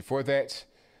appreciate you for that.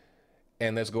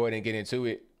 And let's go ahead and get into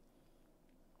it.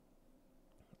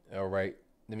 All right.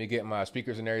 Let me get my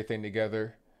speakers and everything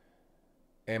together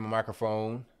and my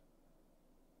microphone.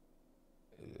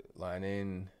 Line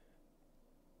in.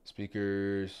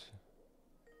 Speakers.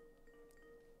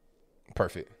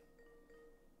 Perfect.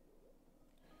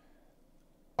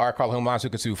 All right, call home line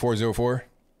 224-404.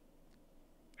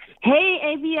 Hey,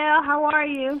 ABL, how are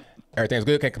you? Everything's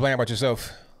good. Can't complain about yourself.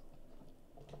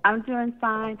 I'm doing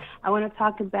fine. I want to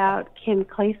talk about Kim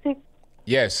Klacik.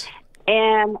 Yes.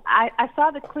 And I saw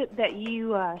the clip that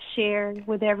you shared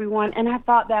with everyone, and I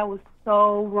thought that was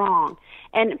so wrong.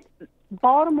 And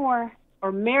Baltimore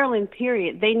or Maryland,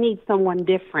 period, they need someone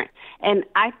different. And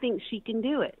I think she can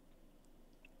do it.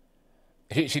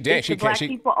 She did. If the black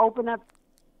people open up.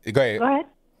 Go ahead. Go ahead.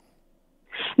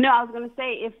 No, I was going to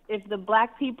say if the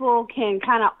black people can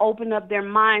kind of open up their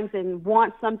minds and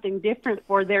want something different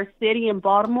for their city in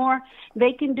Baltimore,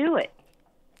 they can do it.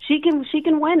 She can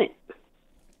win it.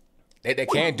 They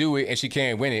can do it and she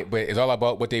can win it, but it's all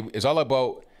about it's all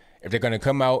about if they're going to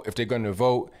come out, if they're going to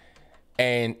vote,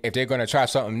 and if they're going to try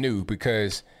something new,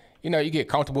 because you get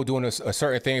comfortable doing a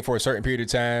certain thing for a certain period of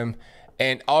time,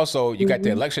 and also you got the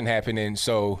election happening,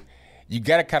 so you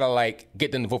got to kind of like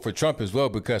get them to vote for Trump as well,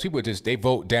 because people they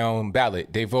vote down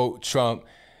ballot. They vote Trump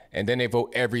and then they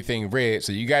vote everything red.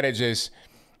 So you got to just,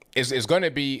 it's going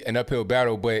to be an uphill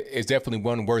battle, but it's definitely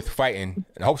one worth fighting,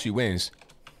 and I hope she wins.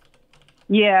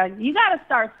 Yeah, you got to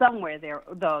start somewhere there,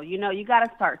 though. You got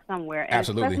to start somewhere. And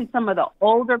absolutely. Especially some of the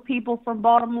older people from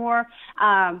Baltimore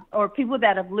or people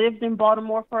that have lived in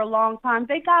Baltimore for a long time,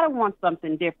 they got to want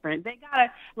something different. They got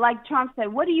to, like Trump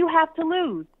said, what do you have to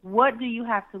lose? What do you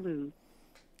have to lose?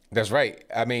 That's right.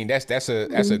 I mean, that's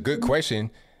a good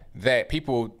question that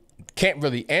people can't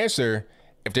really answer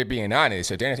if they're being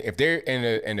honest. If they're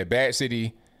in a bad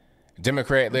city,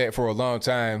 Democrat-led for a long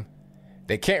time,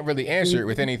 they can't really answer it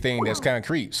with anything that's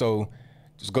concrete. So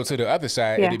just go to the other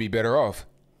side and they'd be better off.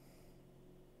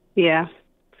 Yeah.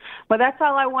 Well, that's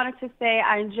all I wanted to say.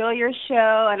 I enjoy your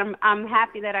show, and I'm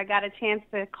happy that I got a chance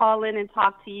to call in and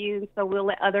talk to you, so we'll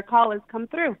let other callers come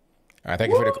through. All right,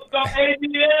 thank you for the...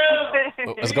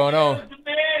 What's going on?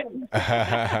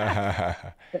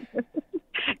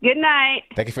 Good night.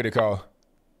 Thank you for the call.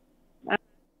 All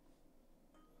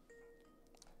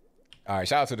right,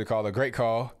 shout out to the caller. Great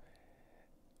call.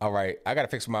 All right, I got to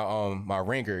fix my my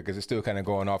ringer because it's still kind of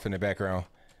going off in the background.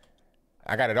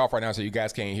 I got it off right now so you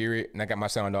guys can't hear it, and I got my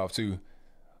sound off too.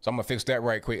 So I'm gonna fix that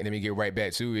right quick, and then we get right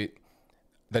back to it.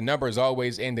 The number is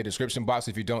always in the description box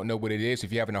if you don't know what it is.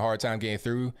 If you're having a hard time getting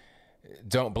through,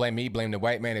 don't blame me. Blame the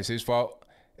white man. It's his fault.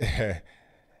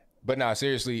 But nah,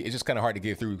 seriously, it's just kind of hard to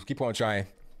get through. Keep on trying.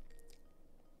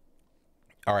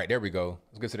 All right, there we go.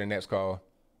 Let's get to the next call.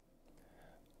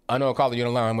 Unknown caller, you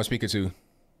on the line. I'm speaking to.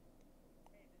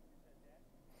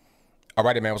 All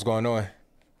righty, man. What's going on?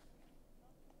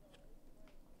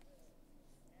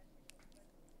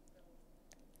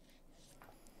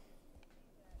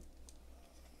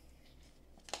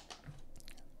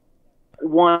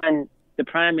 Won the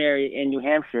primary in New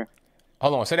Hampshire.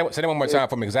 Hold on. Say that one more time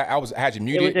for me, because I had you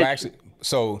muted. But actually,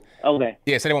 so okay.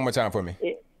 Yeah, say that one more time for me.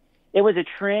 It was a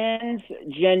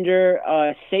transgender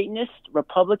Satanist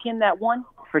Republican that won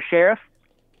for sheriff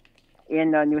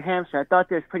in New Hampshire. I thought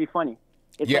that was pretty funny.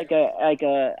 It's like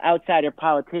a outsider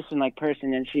politician like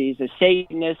person, and she's a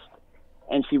Satanist,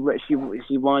 and she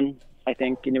won, I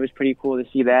think, and it was pretty cool to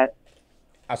see that.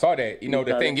 I saw that. You know,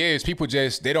 the thing is, people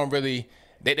just they don't really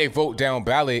they vote down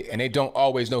ballot, and they don't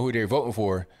always know who they're voting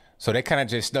for. So they kind of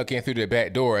just snuck in through the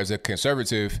back door as a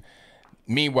conservative.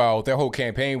 Meanwhile, their whole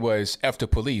campaign was F the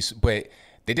police, but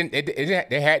they didn't.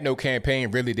 They had no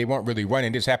campaign really. They weren't really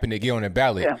running. They just happened to get on the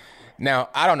ballot. Yeah. Now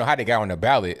I don't know how they got on the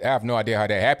ballot. I have no idea how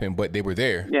that happened, but they were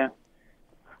there. Yeah.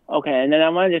 Okay, and then I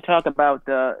wanted to talk about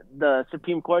the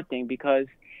Supreme Court thing, because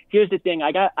here's the thing: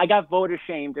 I got voter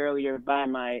shamed earlier by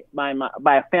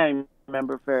a family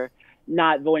member for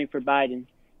not voting for Biden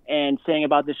and saying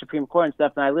about the Supreme Court and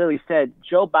stuff. And I literally said,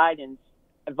 Joe Biden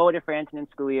voted for Antonin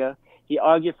Scalia. He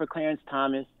argued for Clarence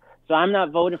Thomas. So I'm not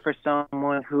voting for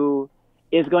someone who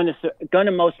is going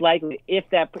to most likely,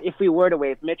 if we were to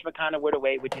wait, if Mitch McConnell were to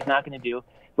wait, which he's not going to do,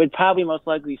 would probably most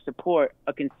likely support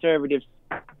a conservative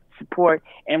support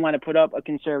and want to put up a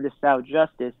conservative style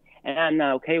justice. And I'm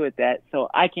not okay with that. So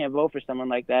I can't vote for someone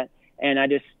like that. And I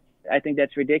think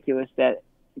that's ridiculous that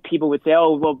people would say,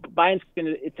 oh, well,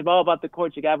 it's all about the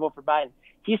courts. You got to vote for Biden.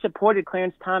 He supported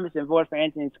Clarence Thomas and voted for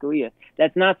Antonin Scalia.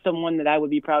 That's not someone that I would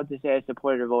be proud to say I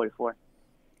supported or voted for.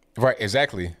 Right,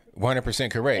 exactly.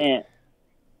 100% correct. And,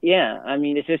 yeah, I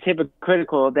mean, it's just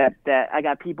hypocritical that I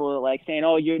got people like saying,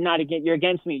 oh, you're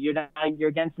against me. You're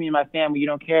against me and my family. You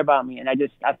don't care about me. And I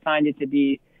find it to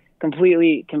be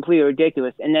completely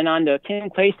ridiculous. And then on the Kim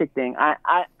Klacik thing,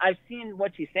 I've seen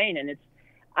what she's saying, and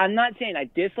I'm not saying I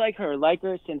dislike her or like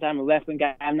her, since I'm a left-wing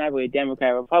guy. I'm not really a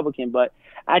Democrat or Republican, but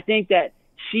I think that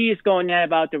she is going that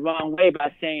about the wrong way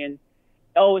by saying,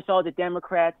 oh, it's all the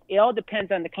Democrats. It all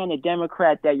depends on the kind of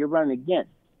Democrat that you're running against.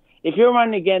 If you're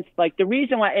running against, like, the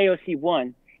reason why AOC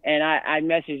won, and I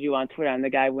messaged you on Twitter and the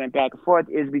guy went back and forth,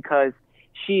 is because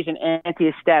she's an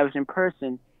anti-establishment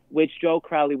person, which Joe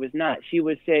Crowley was not. She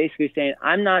was basically saying,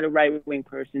 I'm not a right-wing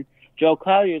person. Joe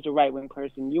Crowley is a right-wing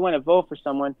person. You want to vote for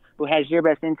someone who has your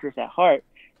best interests at heart.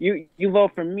 You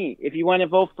vote for me. If you want to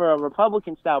vote for a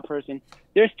Republican-style person,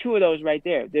 there's two of those right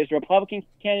there. There's Republican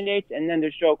candidates, and then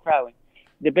there's Joe Crowley.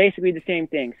 They're basically the same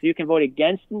thing. So you can vote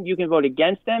against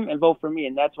them, and vote for me,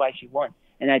 and that's why she won.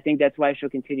 And I think that's why she'll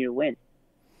continue to win.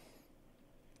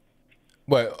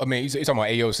 Well, I mean, you're talking about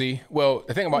AOC? Well,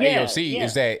 the thing about AOC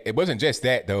is that it wasn't just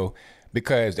that, though,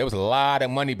 because there was a lot of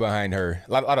money behind her,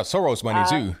 a lot of Soros money,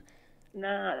 too.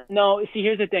 No. See,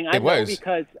 here's the thing. I know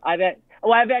because I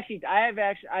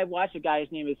watched a guy.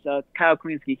 His name is Kyle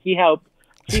Klinsky. He helped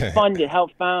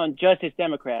found Justice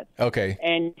Democrats. Okay.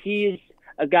 And he's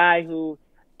a guy who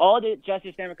all the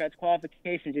Justice Democrats'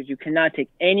 qualifications is you cannot take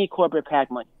any corporate PAC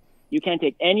money. You can't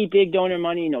take any big donor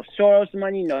money, no Soros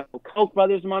money, no Koch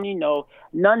brothers money,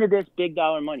 none of this big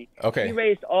dollar money. Okay. He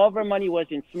raised all of our money was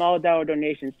in small dollar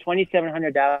donations,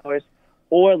 $2,700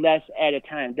 or less at a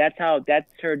time. That's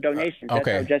her donation. That's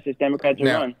how Justice Democrats are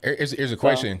run. Here's a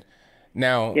question.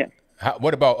 Now,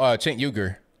 what about Cenk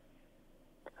Uygur?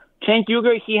 Cenk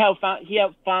Uygur, he helped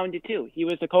found it too. He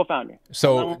was the co-founder.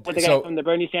 So with the guy from the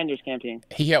Bernie Sanders campaign.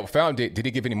 He helped found it. Did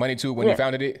he give any money to it when he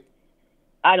founded it?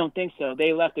 I don't think so.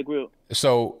 They left the group.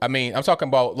 So, I mean, I'm talking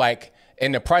about, like,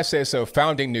 in the process of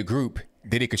founding the group,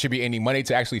 did he contribute any money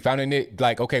to actually founding it?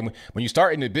 Like, okay, when you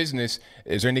start in the business,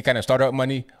 is there any kind of startup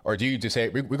money, or do you just say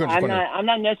we're going to? I'm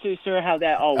not necessarily sure how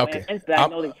that all went, but I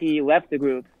know that he left the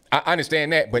group. I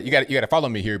understand that, but you got to follow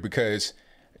me here, because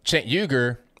Cenk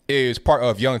Uygur is part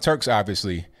of Young Turks,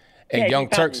 obviously, and Young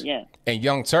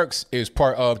Turks is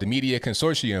part of the Media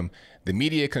Consortium. The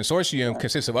Media Consortium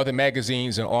consists of other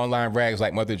magazines and online rags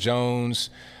like Mother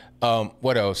Jones,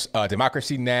 what else?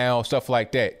 Democracy Now!, stuff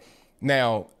like that.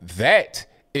 Now, that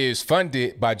is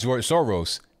funded by George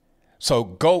Soros. So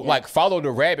go like follow the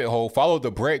rabbit hole, follow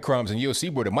the breadcrumbs, and you'll see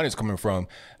where the money's coming from.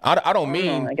 I don't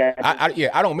mean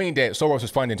I don't mean that Soros is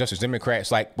funding Justice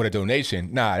Democrats like with a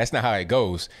donation. Nah, that's not how it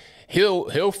goes.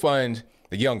 He'll fund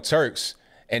the Young Turks,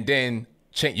 and then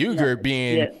Cenk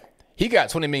Uygur he got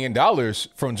 $20 million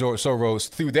from George Soros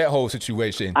through that whole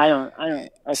situation. I don't. Okay,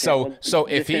 so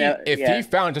if he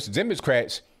found Justice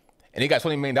Democrats and he got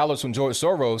 $20 million from George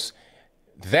Soros,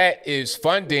 that is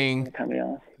funding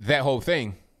that whole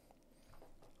thing.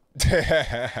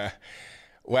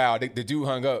 Wow, the dude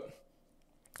hung up.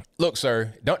 Look,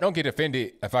 sir, don't get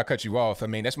offended if I cut you off. I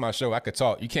mean, that's my show. I could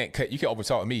talk. You can't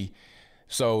overtalk me.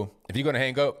 So if you're gonna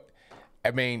hang up,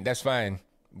 I mean, that's fine.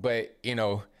 But you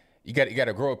know, you got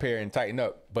to grow up here and tighten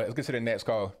up. But let's get to the next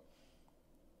call.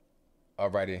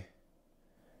 Alrighty.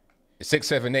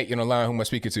 678, you're on the line. Who am I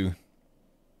speaking to?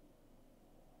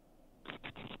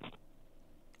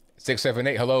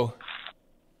 678, hello.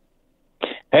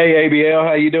 Hey, ABL,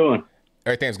 how you doing?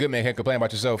 Everything's good, man. Can't complain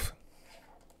about yourself.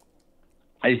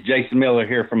 It's Jason Miller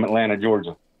here from Atlanta,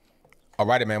 Georgia. All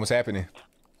righty, man. What's happening?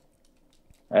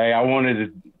 Hey, I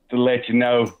wanted to let you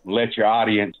know, let your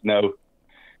audience know,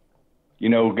 you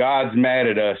know, God's mad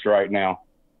at us right now.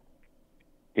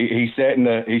 He's setting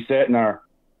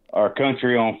our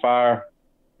country on fire.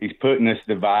 He's putting us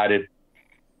divided.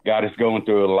 Got us going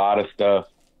through a lot of stuff.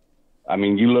 I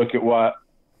mean, you look at what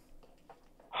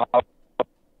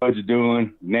Hollywood's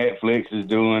doing, Netflix is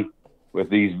doing with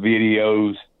these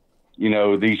videos, you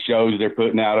know, these shows they're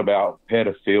putting out about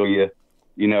pedophilia,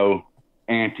 you know,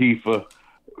 Antifa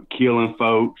killing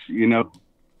folks, you know.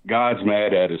 God's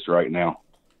mad at us right now.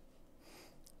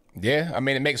 Yeah, I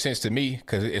mean, it makes sense to me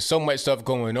because there's so much stuff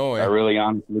going on. I really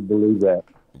honestly believe that.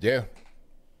 Yeah.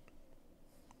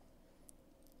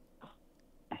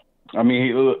 I mean,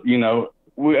 you know,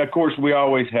 of course, we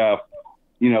always have,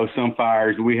 you know, some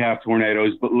fires. We have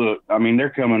tornadoes. But look, I mean, they're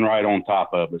coming right on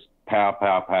top of us. Pow,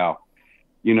 pow, pow.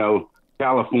 You know,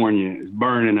 California is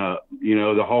burning up. You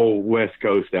know, the whole West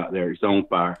Coast out there is on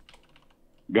fire.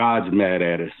 God's mad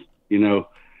at us. You know,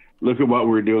 look at what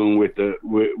we're doing with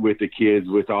the kids,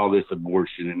 with all this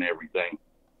abortion and everything.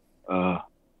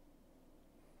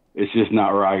 It's just not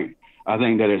right. I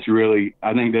think that it's really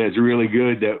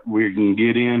good that we can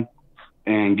get in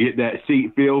and get that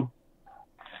seat filled.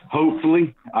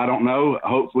 Hopefully, I don't know.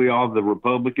 Hopefully, all the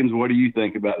Republicans. What do you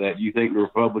think about that? Do you think the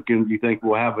Republicans? Do you think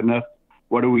we'll have enough?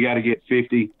 What do we got to get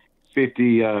 50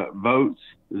 votes?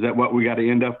 Is that what we got to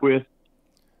end up with?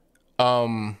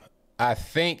 I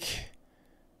think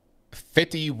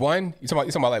 51. You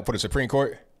talking about like for the Supreme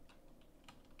Court?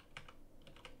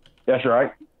 That's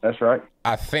right. That's right.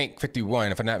 I think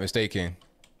 51, if I'm not mistaken.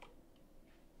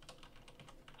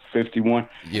 51.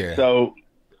 Yeah. So,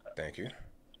 thank you.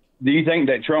 Do you think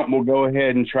that Trump will go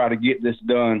ahead and try to get this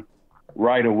done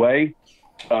right away,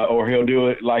 or he'll do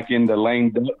it like in the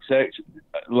lame duck section?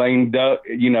 Lame duck,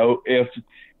 you know.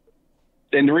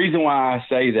 And the reason why I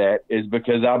say that is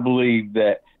because I believe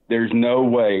that there's no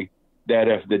way that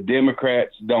if the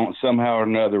Democrats don't somehow or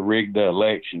another rig the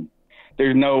election,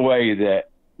 there's no way that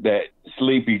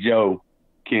Sleepy Joe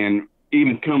can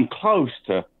even come close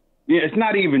to. Yeah, it's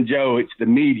not even Joe. It's the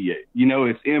media. You know,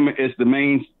 it's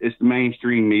the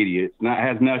mainstream media.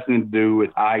 Has nothing to do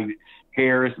with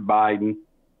Harris, Biden.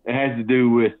 It has to do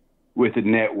with the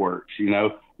networks. You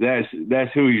know,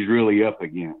 that's who he's really up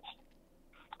against.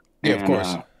 Yeah, of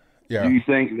course. Yeah. Do you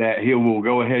think that he will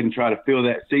go ahead and try to fill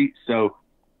that seat? So,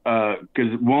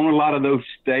 because won't a lot of those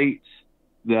states,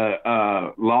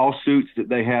 the lawsuits that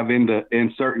they have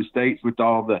in certain states with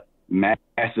all the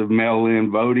massive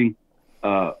mail-in voting,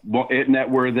 isn't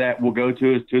that where that will go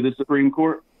to the Supreme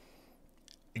Court?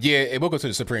 Yeah, it will go to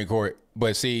the Supreme Court.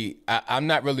 But see, I'm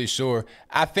not really sure.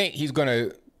 I think he's going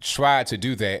to try to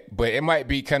do that, but it might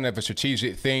be kind of a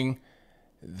strategic thing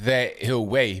that he'll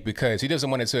weigh because he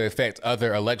doesn't want it to affect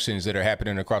other elections that are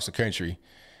happening across the country.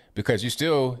 Because it's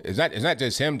not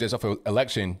just him just off an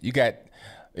election. You got,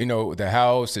 you know, the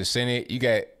House, the Senate. You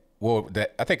got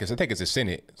I think it's the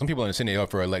Senate. Some people in the Senate are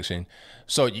up for election.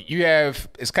 So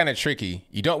it's kind of tricky.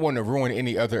 You don't want to ruin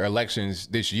any other elections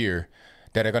this year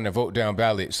that are going to vote down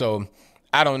ballot. So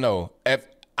I don't know.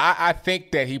 I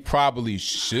think that he probably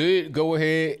should go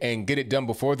ahead and get it done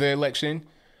before the election.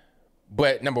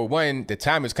 But number one, the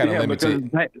time is kind of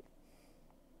limited. Go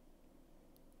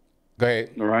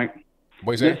ahead. All right.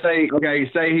 What is that? Say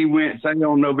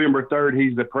on November 3rd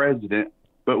he's the president,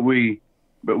 but we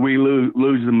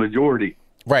lose the majority.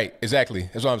 Right. Exactly.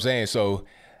 That's what I'm saying. So,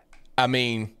 I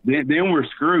mean, then we're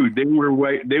screwed. Then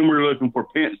we're looking for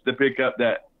Pence to pick up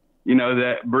that, you know,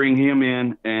 that bring him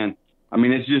in. And I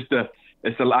mean, it's just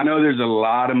I know there's a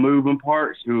lot of moving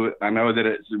parts to it. I know that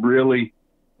it's really,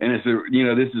 and this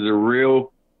is a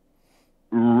real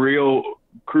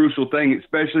crucial thing,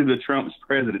 especially the Trump's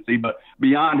presidency. But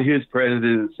beyond his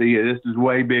presidency, this is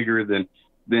way bigger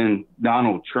than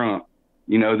Donald Trump.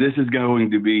 This is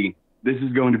going to be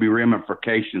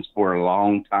ramifications for a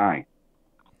long time.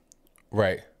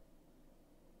 Right.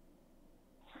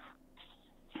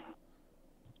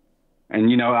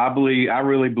 And, I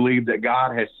really believe that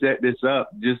God has set this up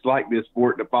just like this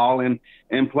for it to fall in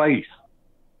place.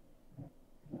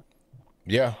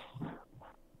 Yeah.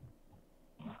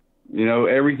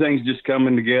 Everything's just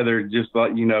coming together just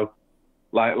like,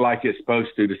 like it's supposed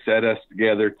to set us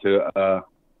together to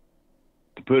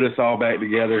put us all back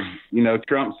together.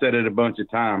 Trump said it a bunch of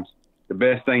times. The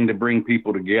best thing to bring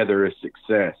people together is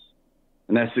success.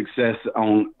 And that's success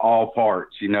on all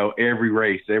parts, every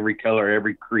race, every color,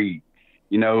 every creed.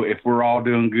 If we're all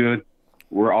doing good,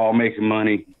 we're all making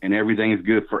money, and everything is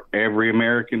good for every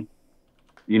American,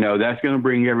 that's going to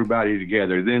bring everybody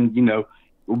together. Then,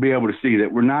 we'll be able to see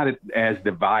that we're not as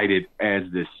divided as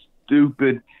this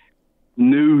stupid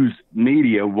news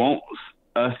media wants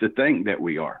us to think that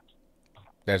we are.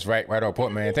 That's right. Right on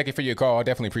point, man. Thank you for your call. I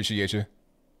definitely appreciate you.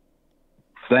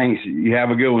 Thanks. You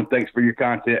have a good one. Thanks for your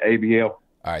content, ABL. All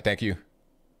right. Thank you.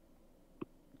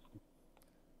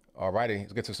 All righty.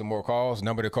 Let's get to some more calls.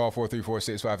 Number to call,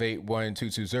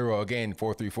 434-658-1220. Again,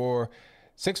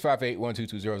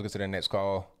 434-658-1220. Let's get to the next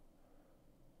call.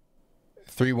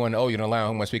 310, you're on the line.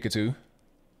 Who am I speaking to?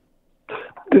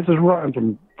 This is Ron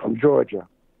from Georgia.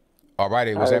 All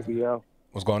righty. What's Hi, happening?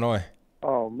 What's going on?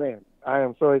 Oh, man. I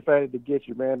am so excited to get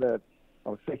you, man.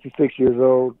 I'm 66 years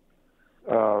old,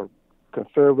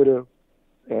 conservative,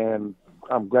 and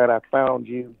I'm glad I found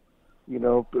you.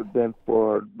 Been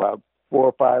for about 4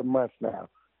 or 5 months now.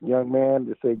 Young man,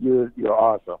 to say you're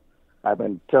awesome. I've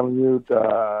been telling you,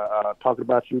 talking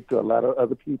about you to a lot of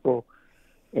other people,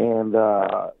 and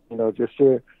just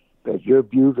share that your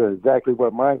views are exactly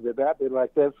what mine is. I've been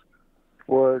like this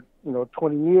for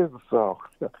 20 years or so.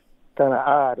 Kind of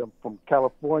odd. I'm from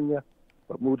California,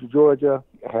 but moved to Georgia.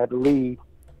 I had to leave,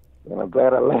 and I'm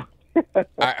glad I left.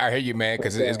 I hear you, man,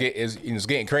 because it's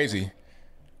getting crazy.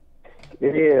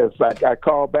 It is. I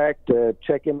called back to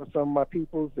check in with some of my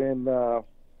peoples, and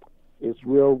it's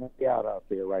real way out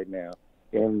there right now.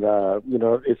 And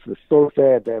it's so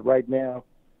sad that right now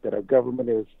that our government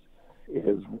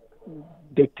is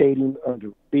dictating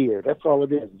under fear. That's all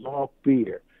it is. It's all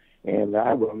fear. And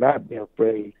I will not be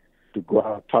afraid to go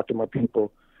out and talk to my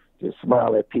people, to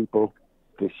smile at people,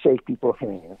 to shake people's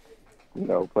hands.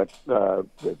 But the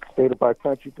state of our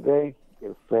country today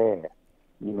is sad.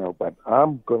 But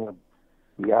I'm going to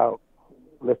be out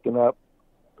lifting up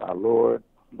our Lord,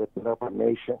 lifting up our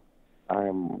nation.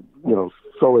 I'm,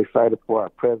 so excited for our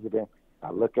president.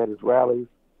 I look at his rallies,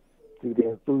 see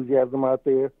the enthusiasm out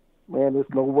there. Man, there's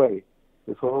no way.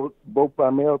 This whole vote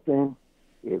by mail thing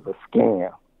is a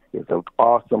scam. It's an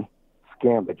awesome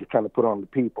scam that you're trying to put on the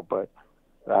people. But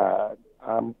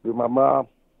I'm with my mom.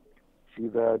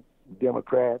 She's a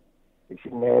Democrat, and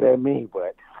she's mad at me.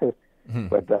 But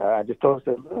I just told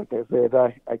her, look, I said,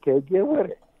 I can't get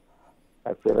with it.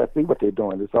 I said, I see what they're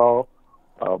doing. It's all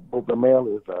vote by mail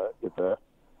is a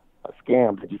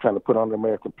scam that you're trying to put on the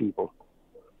American people.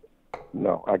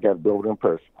 No, I got to build it in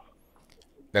person.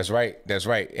 That's right. That's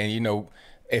right. And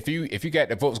if you got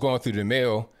the votes going through the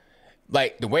mail,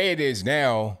 like the way it is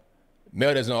now,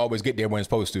 mail doesn't always get there when it's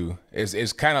supposed to.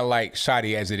 It's kind of like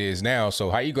shoddy as it is now. So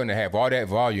how you going to have all that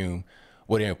volume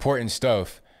with important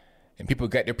stuff and people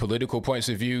got their political points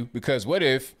of view? Because what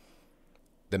if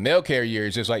the mail carrier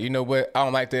is just like, I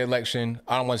don't like the election.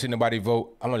 I don't want to see nobody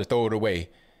vote. I'm going to throw it away.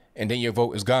 And then your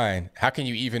vote is gone. How can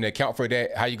you even account for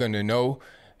that? How you going to know?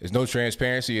 There's no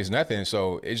transparency. It's nothing.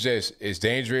 So it's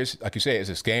dangerous. Like you said, it's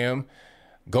a scam.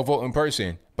 Go vote in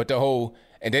person. But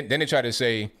and then they try to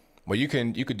say, well, you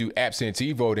could do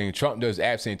absentee voting. Trump does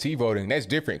absentee voting. That's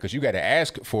different because you got to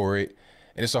ask for it.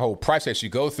 And it's a whole process you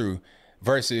go through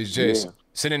versus just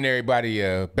sending everybody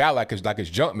a ballot like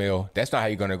it's junk mail. That's not how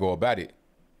you're going to go about it.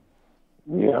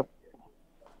 Yep.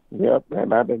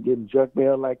 And I've been getting junk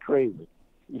mail like crazy.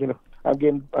 I'm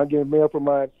getting mail from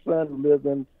my son who lives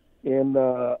in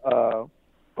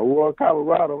Aurora,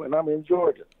 Colorado, and I'm in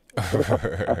Georgia.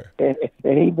 and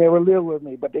he never lived with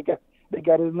me, but they got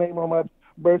his name on my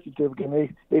birth certificate.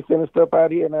 And they sending stuff out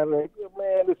here, and I'm like,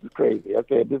 man, this is crazy. I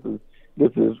said, this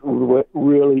is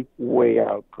really way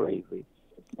out crazy.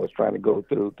 What's trying to go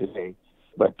through today,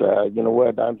 but you know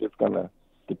what? I'm just gonna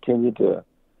continue to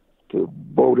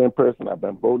vote in person. I've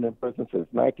been voting in person since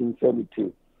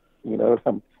 1972.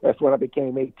 That's when I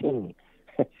became 18.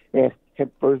 and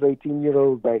first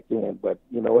 18-year-olds back then. But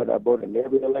you know what? I voted in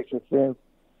every election since,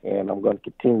 and I'm going to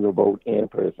continue to vote in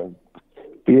person.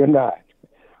 Fear not.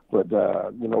 But,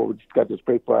 you know, we just got to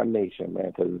pray for our nation,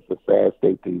 man, because it's a sad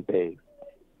state these days.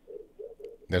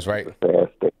 That's right. It's a sad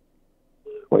state.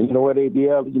 Well, you know what,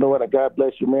 ABL? You know what? God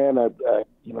bless you, man.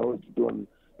 You know, you're doing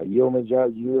a yeoman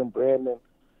job. You and Brandon,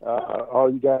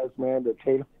 all you guys, man, the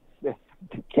Taylor, the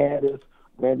Candace,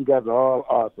 man, you guys are all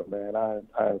awesome, man.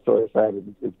 I'm so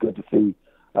excited. It's good to see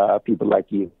people like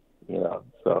you, you know.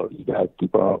 So you guys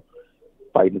keep on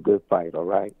fighting a good fight, all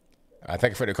right?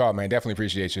 Thank you for the call, man. Definitely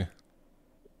appreciate you.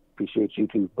 Appreciate you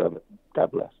too, brother.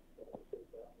 God bless.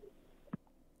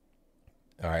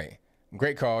 All right.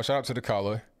 Great call. Shout out to the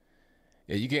caller.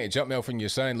 Yeah, you getting junk mail from your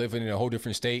son living in a whole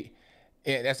different state.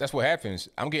 And that's what happens.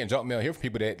 I'm getting junk mail here from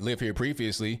people that live here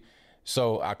previously.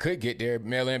 So I could get their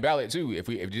mail-in ballot too if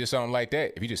you do something like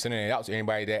that. If you're just sending it out to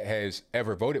anybody that has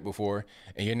ever voted before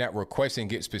and you're not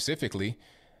requesting it specifically,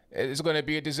 it's going to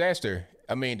be a disaster.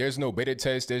 I mean, there's no beta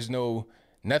test. There's no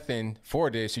nothing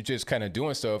for this. You're just kind of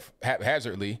doing stuff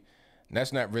haphazardly. And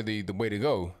that's not really the way to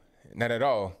go. Not at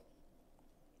all.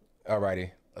 All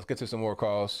righty. Let's get to some more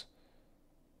calls.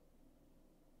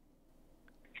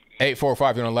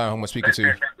 845, you're on the line. Who am I speaking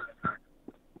to?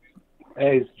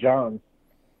 Hey, it's John.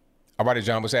 All righty,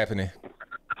 John. What's happening?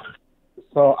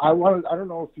 So I don't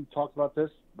know if you talked about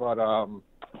this, but I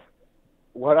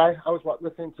was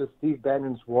listening to Steve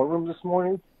Bannon's War Room this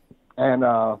morning,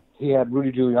 and he had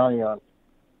Rudy Giuliani on.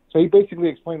 So he basically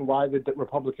explained why the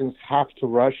Republicans have to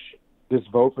rush this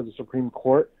vote for the Supreme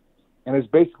Court, and it's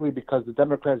basically because the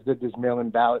Democrats did this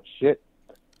mail-in ballot shit.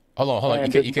 Hold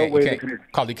on.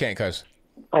 You can't cuss.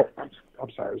 Oh, I'm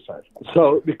sorry.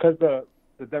 So because the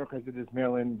Democrats did this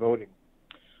mail-in voting,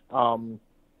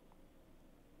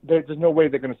 there's no way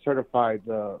they're going to certify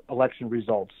the election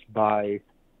results by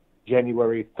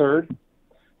January 3rd.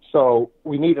 So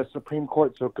we need a Supreme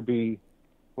Court, so it could be,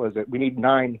 we need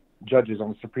 9 judges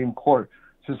on the Supreme Court.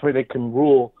 So this way they can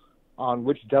rule on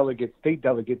which state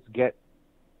delegates get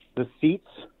the seats.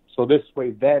 So this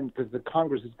way then, because the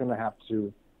Congress is going to have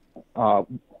to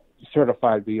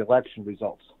certify the election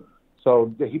results.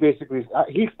 So he basically,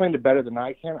 he explained it better than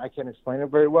I can. I can't explain it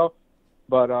very well.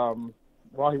 But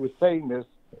while he was saying this,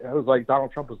 it was like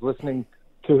Donald Trump was listening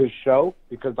to his show,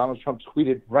 because Donald Trump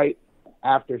tweeted right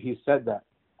after he said that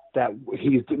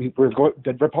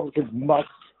the Republicans must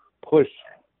push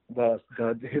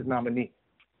his nominee.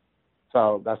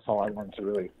 So that's all I wanted to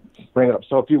really bring it up.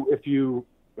 So if you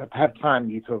have time,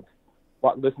 you could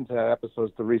listen to that episode.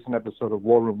 It's the recent episode of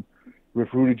War Room with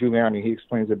Rudy Giuliani. He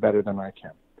explains it better than I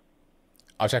can.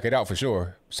 I'll check it out for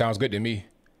sure. Sounds good to me.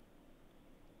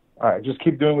 All right, just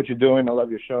keep doing what you're doing. I love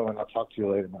your show, and I'll talk to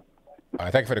you later, man. All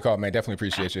right, thank you for the call, man. Definitely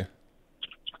appreciate you.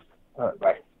 All right,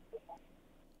 bye.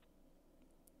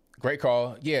 Great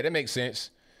call. Yeah, that makes sense,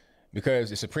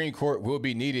 because the Supreme Court will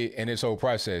be needed in this whole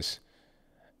process.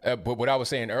 But what I was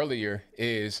saying earlier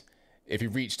is, if you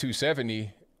reach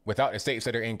 270 without the states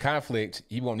that are in conflict,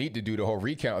 you won't need to do the whole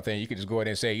recount thing. You can just go ahead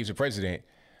and say he's a president.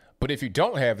 But if you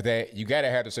don't have that, you got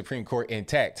to have the Supreme Court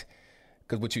intact.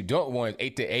 Because what you don't want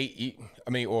is 8-8,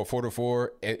 or 4-4,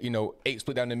 8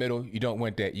 split down the middle. You don't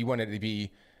want that. You want it to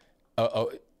be,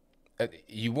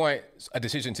 you want a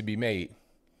decision to be made.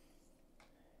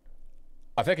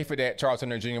 I thank you for that, Charles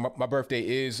Hunter Jr. My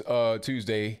birthday is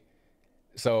Tuesday,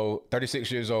 so 36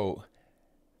 years old.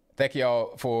 Thank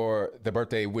y'all for the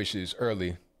birthday wishes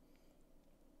early.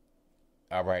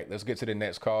 All right, let's get to the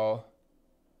next call.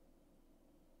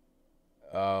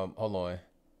 Hold on.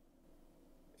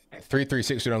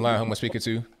 336, you're online. Who am I speaking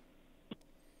to?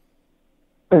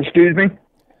 Excuse me?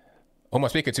 Who am I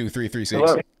speaking to? 336.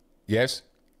 Hello? Yes?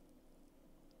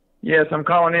 Yes, I'm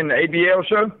calling in the ABL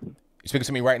show. You're speaking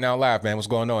to me right now live, man. What's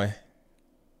going on?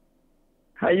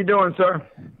 How you doing, sir?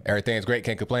 Everything's great.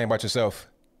 Can't complain about yourself.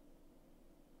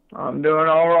 I'm doing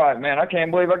all right, man. I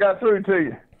can't believe I got through to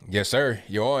you. Yes, sir.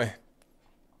 You're on.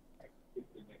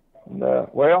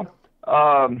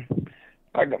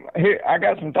 I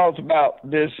got some thoughts about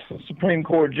this Supreme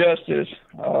Court justice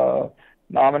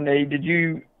nominee. Did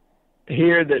you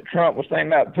hear that Trump was thinking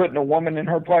about putting a woman in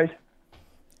her place?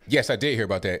 Yes, I did hear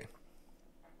about that.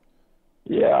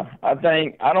 Yeah, I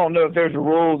don't know if there's a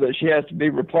rule that she has to be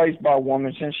replaced by a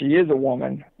woman since she is a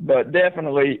woman, but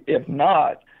definitely, if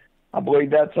not, I believe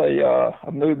that's a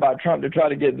move by Trump to try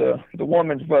to get the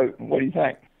woman's vote. What do you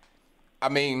think? I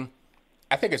mean,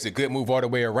 I think it's a good move all the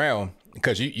way around,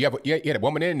 because you had a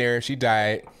woman in there. She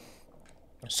died.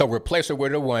 So replace her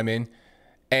with a woman,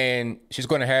 and she's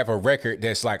going to have a record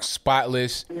that's like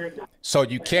spotless. So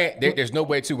you can't, there's no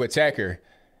way to attack her.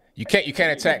 You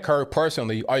can't attack her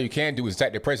personally. All you can do is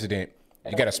attack the president.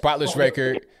 You got a spotless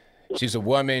record. She's a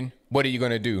woman. What are you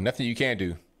going to do? Nothing you can't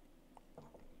do.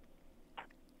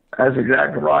 That's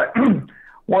exactly right.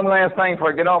 One last thing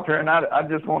before I get off here, and I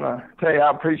just want to tell you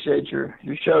I appreciate your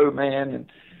show, man,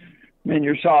 and man,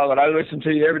 you're solid. I listen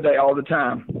to you every day, all the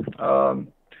time.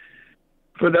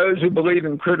 For those who believe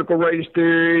in critical race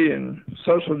theory and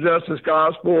social justice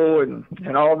gospel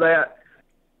and all that,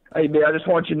 AB, I just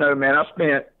want you to know, man, I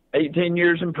spent 18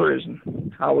 years in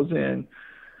prison. I was in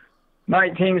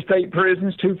 19 state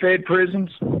prisons, 2 fed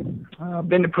prisons. I've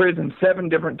been to prison 7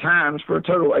 different times for a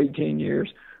total of 18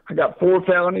 years. I got 4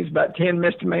 felonies, about 10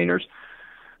 misdemeanors.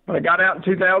 But I got out in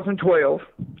 2012,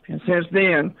 and since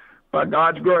then, by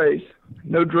God's grace,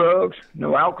 no drugs,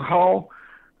 no alcohol.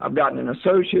 I've gotten an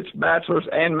associate's, bachelor's,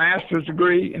 and master's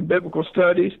degree in biblical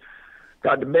studies.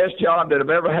 Got the best job that I've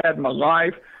ever had in my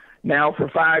life. Now for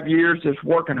 5 years, just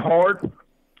working hard.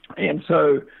 And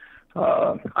so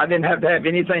I didn't have to have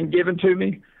anything given to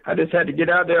me. I just had to get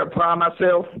out there, apply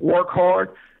myself, work hard,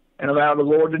 and allow the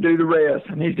Lord to do the rest.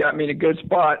 And he's got me in a good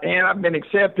spot. And I've been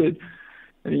accepted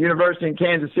at the University in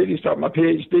Kansas City, starting my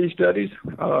PhD studies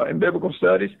in biblical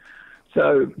studies.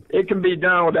 So it can be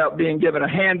done without being given a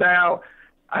handout.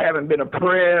 I haven't been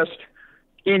oppressed,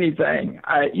 anything.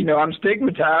 I'm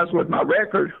stigmatized with my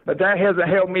record, but that hasn't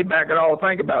held me back at all.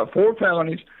 Think about it. 4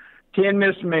 felonies, 10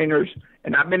 misdemeanors,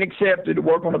 and I've been accepted to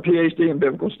work on a PhD in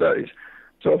biblical studies.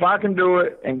 So if I can do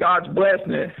it and God's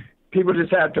blessing it, people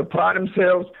just have to apply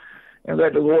themselves and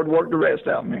let the Lord work the rest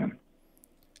out, man.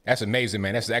 That's amazing,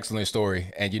 man. That's an excellent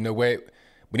story. And you know what?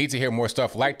 We need to hear more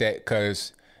stuff like that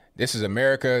because this is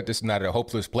America. This is not a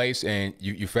hopeless place. And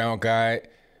you found God.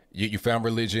 You found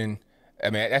religion. I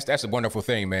mean, that's a wonderful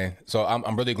thing, man. So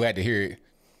I'm really glad to hear it.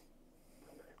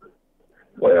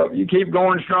 Well, you keep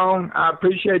going strong. I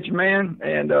appreciate you, man.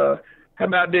 And how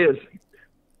about this?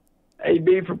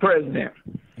 AB for president.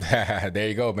 There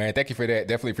you go, man. Thank you for that.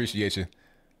 Definitely appreciate you.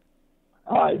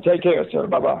 All right. Take care, sir.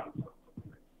 Bye-bye.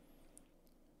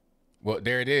 Well,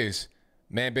 there it is.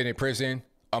 Man been in prison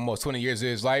almost 20 years of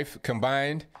his life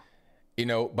combined,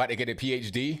 about to get a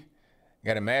PhD,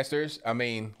 got a master's. I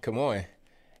mean, come on.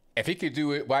 If he could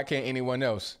do it, why can't anyone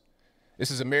else?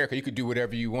 This is America. You could do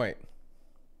whatever you want.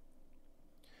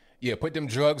 Yeah, put them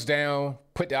drugs down,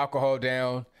 put the alcohol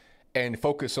down, and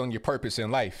focus on your purpose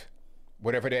in life,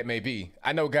 whatever that may be.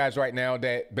 I know guys right now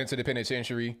that been to the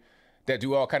penitentiary that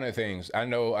do all kind of things. I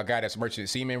know a guy that's merchant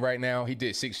seaman right now. He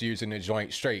did 6 years in the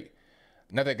joint straight.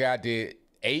 Another guy did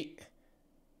 8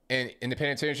 in the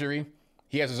penitentiary.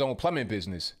 He has his own plumbing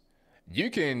business. You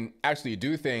can actually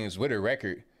do things with a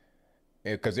record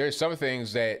because there's some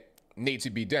things that need to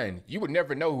be done. You would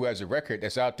never know who has a record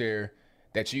that's out there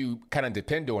that you kind of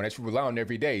depend on, that you rely on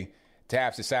every day to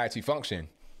have society function.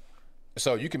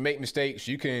 So you can make mistakes.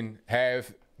 You can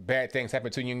have bad things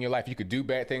happen to you in your life. You could do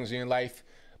bad things in your life,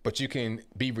 but you can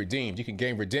be redeemed. You can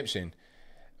gain redemption.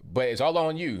 But it's all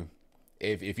on you.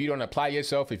 If you don't apply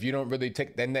yourself, if you don't really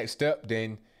take that next step,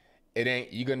 then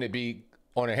you're going to be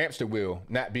on a hamster wheel,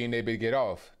 not being able to get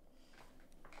off.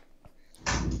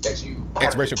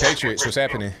 Inspirational Patriots, what's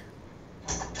happening?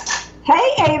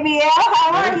 Hey, ABL,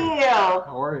 how are you?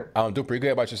 How are you? I'm doing pretty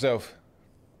good. About yourself?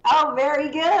 Oh, very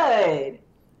good.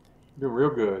 Doing real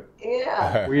good.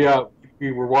 Yeah.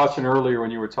 We were watching earlier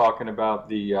when you were talking about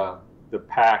the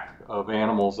pack of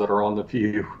animals that are on the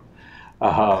view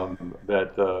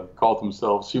that call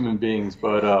themselves human beings,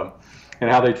 but and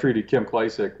how they treated Kim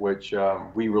Klacik, which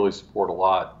we really support a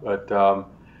lot. But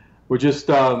we're just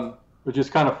kind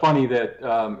of funny that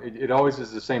it always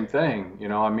is the same thing.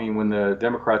 I mean, when the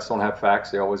Democrats don't have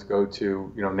facts, they always go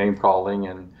to name calling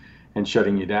and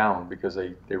shutting you down because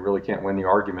they really can't win the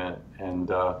argument.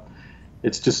 And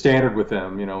it's just standard with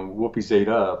them. Whoopi's ate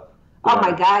up. Oh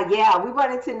my God, yeah. We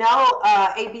wanted to know,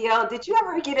 ABL, did you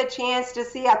ever get a chance to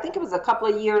see, I think it was a couple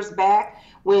of years back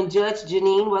when Judge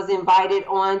Jeanine was invited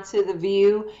on to The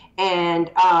View,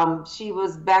 and she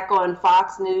was back on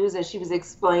Fox News, and she was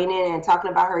explaining and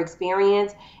talking about her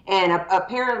experience, and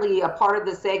apparently a part of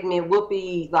the segment,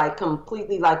 Whoopi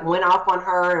completely went off on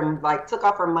her and took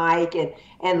off her mic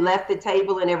and left the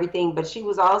table and everything, but she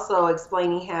was also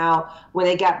explaining how when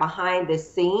they got behind the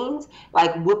scenes,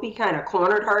 Whoopi kind of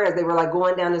cornered her as they were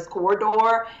going down this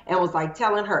corridor and was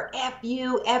telling her, F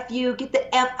you, get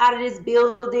the F out of this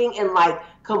building, and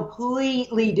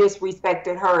completely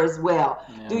disrespected her as well.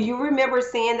 Yeah. Do you remember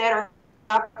saying that or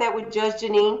about that with Judge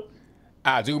Jeanine?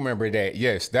 I do remember that.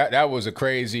 Yes, that was a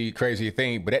crazy, crazy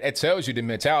thing. But it tells you the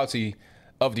mentality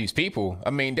of these people. I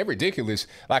mean, they're ridiculous.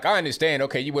 I understand,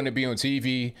 okay, you want to be on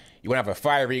TV, you want to have a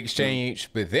fiery exchange,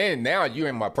 but then now you're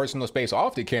in my personal space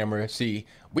off the camera. See,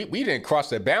 we didn't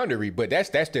cross the boundary, but that's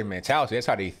their mentality. That's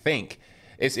how they think.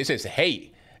 It's just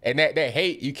hate, and that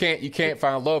hate you can't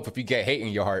find love if you get hate in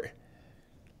your heart.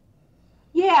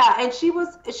 Yeah, and she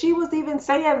was even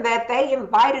saying that they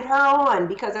invited her on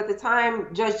because at the time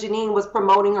Judge Jeanine was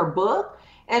promoting her book,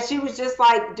 and she was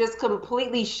just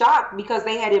completely shocked because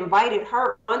they had invited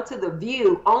her onto The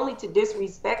View only to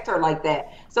disrespect her like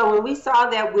that. So when we saw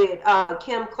that with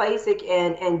Kim Klacik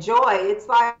and Joy, it's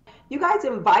like, you guys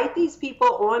invite these people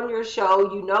on your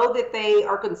show, you know that they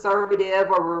are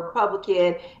conservative or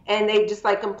Republican, and they just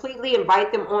like completely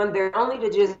invite them on there only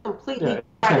to just completely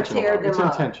try to tear them up.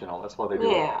 It's intentional. That's why they do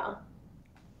it. Yeah.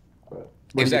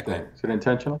 Exactly. Is it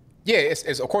intentional? Yeah,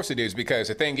 it's of course it is, because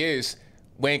the thing is,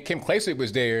 when Kim Klacik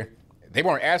was there, they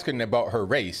weren't asking about her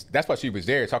race. That's why she was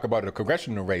there, talking about the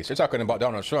congressional race. They're talking about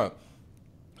Donald Trump.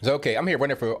 So, okay, I'm here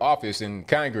running for office in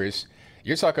Congress.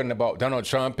 You're talking about Donald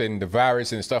Trump and the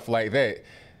virus and stuff like that.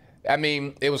 I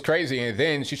mean, it was crazy. And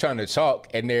then she's trying to talk,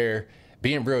 and they're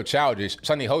being real childish.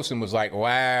 Sunny Hostin was like,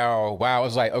 wow. I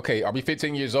was like, okay, are we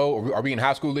 15 years old? Are we in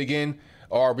high school again?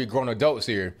 Or are we grown adults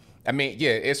here? I mean,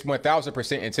 yeah, it's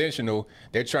 1,000% intentional.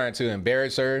 They're trying to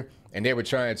embarrass her, and they were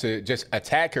trying to just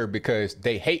attack her because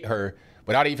they hate her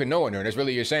without even knowing her. And it's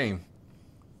really a shame.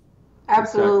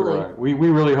 Absolutely. Exactly right. We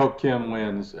really hope Kim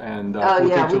wins, and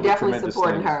we definitely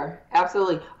supporting her.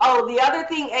 Absolutely. Oh, the other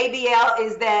thing, ABL,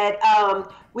 is that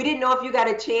we didn't know if you got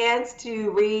a chance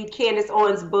to read Candace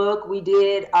Owens' book. We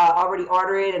did already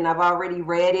order it, and I've already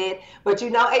read it. But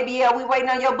ABL, we waiting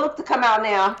on your book to come out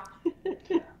now.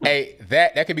 Hey,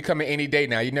 that could be coming any day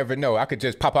now. You never know. I could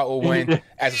just pop out with one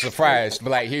as a surprise, but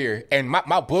like here. And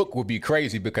my book would be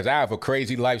crazy because I have a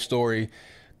crazy life story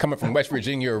coming from West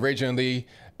Virginia originally.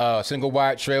 Single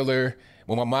wide trailer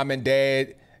with my mom and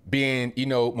dad being,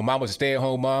 my mom was a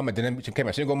stay-at-home mom and then she became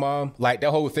a single mom. Like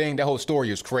that whole story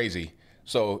is crazy.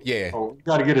 So yeah. Oh, you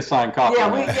got to get a signed copy.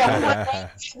 Yeah, we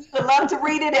would love to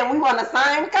read it, and we want a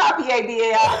signed copy,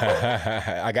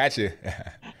 ABL. I got you.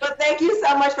 But thank you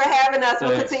so much for having us.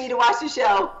 We'll continue to watch the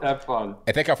show. Have fun.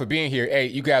 And thank y'all for being here. Hey,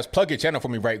 you guys plug your channel for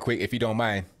me right quick if you don't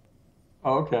mind.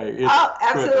 Okay.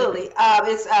 Absolutely.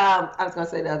 It's I was gonna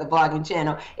say the other blogging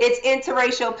channel. It's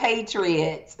Interracial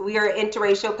Patriots. We are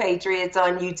Interracial Patriots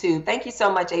on YouTube. Thank you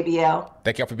so much, ABL.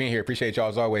 Thank y'all for being here. Appreciate y'all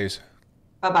as always.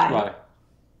 Bye-bye. Bye.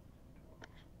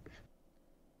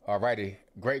 Alrighty.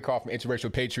 Great call from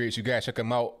Interracial Patriots. You guys check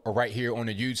them out right here on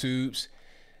the YouTubes.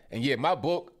 And yeah, my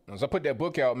book, as I put that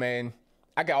book out, man,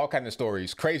 I got all kinds of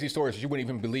stories, crazy stories you wouldn't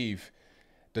even believe.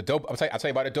 I'll tell you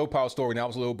about the dope house story when I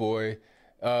was a little boy.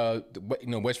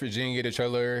 West Virginia, the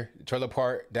trailer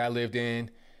park that I lived in.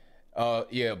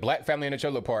 Black family in the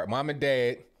trailer park, mom and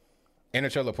dad in the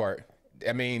trailer park.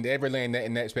 I mean, they ever land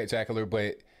in that spectacular,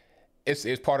 but it's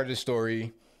part of the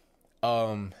story.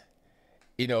 Traveling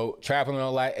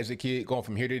a lot as a kid, going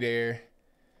from here to there.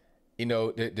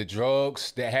 The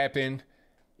drugs that happen.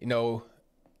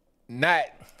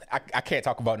 I can't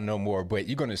talk about it no more, but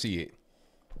you're gonna see it.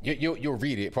 You'll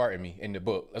read it, pardon me, in the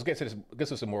book. Let's get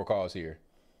to some more calls here.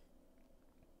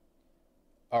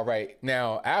 All right,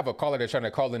 now I have a caller that's trying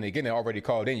to call in again. They already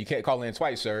called in. You can't call in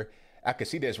twice, sir. I can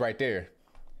see this right there.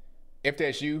 If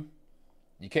that's you,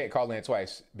 you can't call in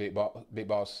twice, big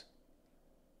boss.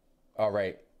 All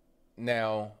right,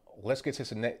 now let's get to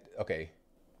some next. Okay,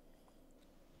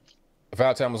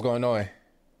 Valentine, what's going on?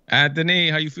 Anthony,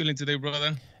 how you feeling today,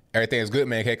 brother? Everything is good,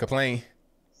 man. Can't complain.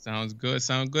 Sounds good.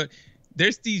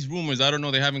 There's these rumors, I don't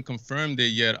know, they haven't confirmed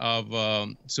it yet,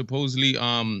 of supposedly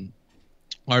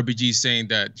RBG saying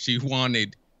that she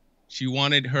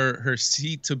wanted her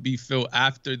seat to be filled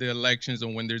after the elections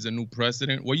and when there's a new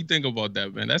president. What do you think about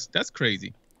that, man? That's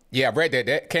crazy. Yeah, I read that.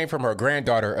 That came from her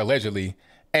granddaughter, allegedly.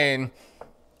 And,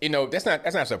 that's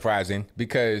not surprising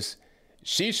because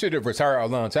she should have retired a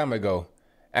long time ago.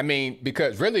 I mean,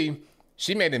 because really,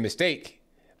 she made a mistake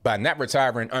by not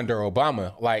retiring under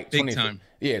Obama. Like big time.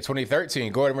 Yeah,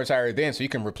 2013. Go ahead and retire then so he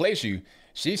can replace you.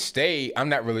 She stayed. I'm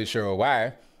not really sure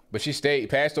why, but she stayed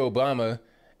past Obama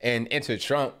and into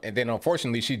Trump. And then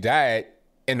unfortunately, she died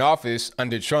in office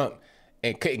under Trump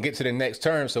and couldn't get to the next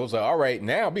term. So it was like, all right,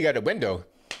 now we got a window.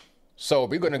 So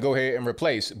we're going to go ahead and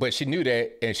replace. But she knew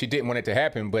that and she didn't want it to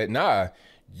happen. But nah,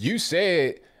 you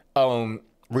said,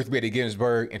 Ruth Bader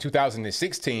Ginsburg in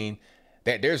 2016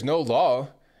 that there's no law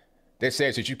that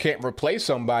says that you can't replace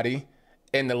somebody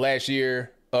in the last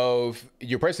year of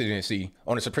your presidency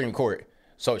on the Supreme Court.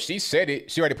 So she said it.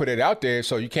 She already put it out there.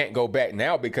 So you can't go back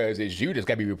now because it's you that's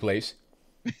got to be replaced.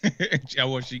 Yeah,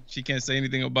 well, she can't say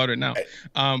anything about it now.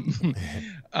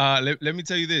 Let me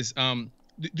tell you this.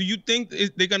 Do you think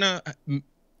they're gonna?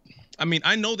 I mean,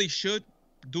 I know they should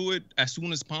do it as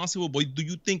soon as possible, but do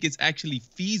you think it's actually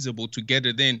feasible to get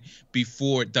it in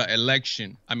before the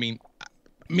election? I mean,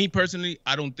 me personally,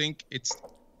 I don't think it's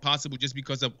possible just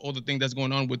because of all the things that's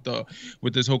going on with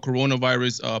this whole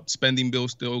coronavirus spending bill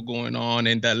still going on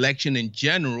and the election in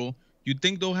general. You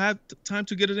think they'll have time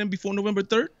to get it in before November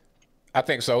 3rd? I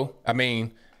think so. I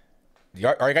mean, you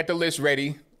already got the list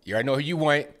ready. You already know who you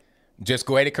want. Just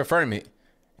go ahead and confirm it.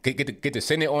 Get the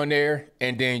Senate on there,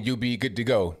 and then you'll be good to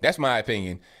go. That's my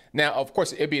opinion. Now, of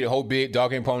course, it'd be the whole big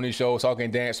dog and pony show,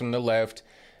 talking dance from the left.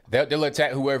 They'll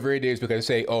attack whoever it is because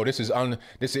they say, "Oh, this is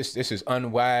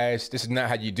unwise. This is not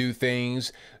how you do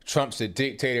things. Trump's a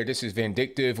dictator. This is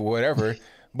vindictive or whatever."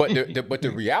 But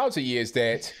the reality is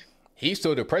that he's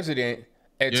still the president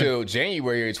until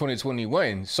January of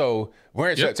 2021. So we're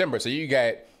in September. So you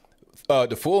got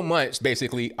the full months,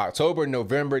 basically October,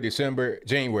 November, December,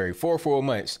 January, 4 full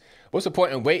months. What's the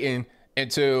point in waiting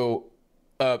until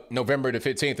November the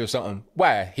 15th or something?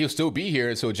 Why? He'll still be here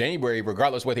until January,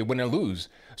 regardless whether they win or lose.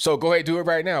 So go ahead, do it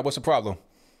right now. What's the problem?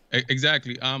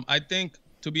 Exactly. I think,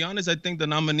 to be honest, I think the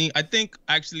nominee, I think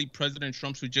actually President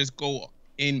Trump should just go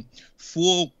in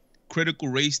full critical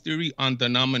race theory on the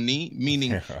nominee,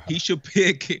 meaning he should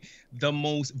pick the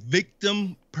most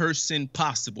victim person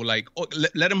possible. Like,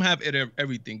 let him have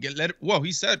everything.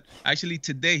 He said, actually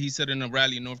today, he said in a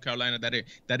rally in North Carolina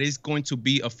that is going to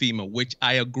be a female, which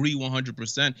I agree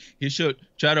 100%. He should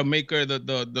try to make her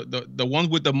the one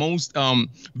with the most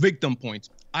victim points.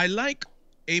 I like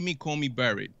Amy Coney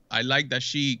Barrett. I like that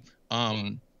she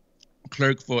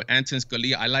clerk for Anton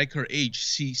Scalia. I like her age.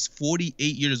 She's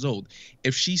 48 years old.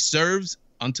 If she serves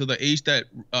until the age that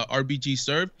RBG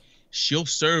served, she'll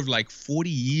serve like 40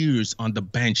 years on the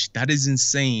bench. That is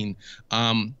insane.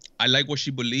 I like what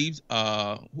she believes.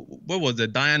 What was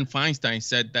it? Dianne Feinstein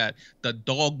said that the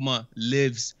dogma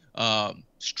lives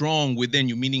strong within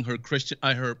you, meaning her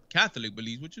Catholic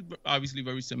beliefs, which is obviously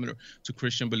very similar to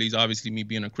Christian beliefs. Obviously, me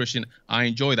being a Christian, I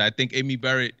enjoy that. I think Amy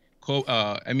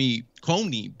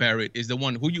Coney Barrett is the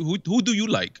one. Who do you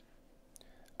like?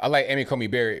 I like Amy Coney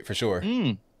Barrett for sure.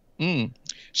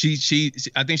 She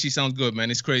I think she sounds good,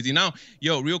 man. It's crazy. Now,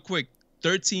 real quick,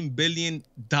 $13 billion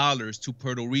to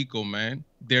Puerto Rico, man.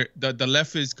 The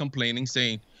left is complaining,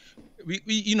 saying,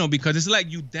 because it's like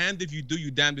you damned if you do,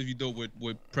 you damned if you don't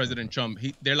with President Trump.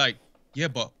 They're like, yeah,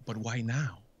 but why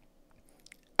now?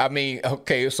 I mean,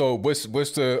 okay, so what's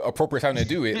the appropriate time to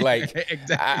do it? Like,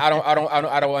 exactly. I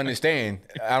don't understand.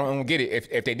 I don't get it.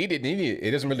 If they need it, they need it. It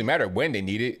doesn't really matter when they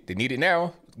need it. They need it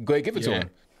now. Go ahead, give it to them.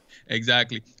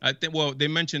 Exactly. I think. Well, they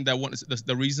mentioned that one.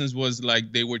 The reasons was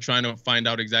like they were trying to find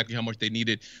out exactly how much they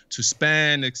needed to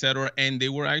spend, etc. And they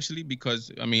were actually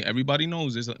because everybody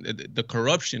knows there's the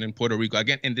corruption in Puerto Rico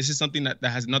again, and this is something that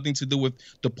has nothing to do with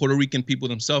the Puerto Rican people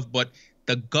themselves, but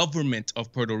the government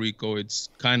of Puerto Rico. It's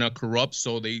kind of corrupt,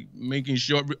 so they making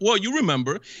sure. Well, you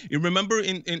remember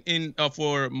in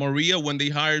for Maria when they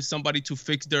hired somebody to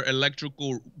fix their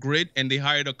electrical grid, and they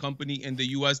hired a company in the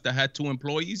U.S. that had 2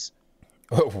 employees.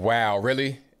 Oh, wow,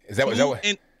 really? Is that what?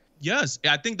 And yes,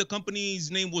 I think the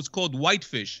company's name was called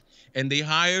Whitefish, and they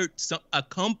hired a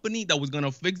company that was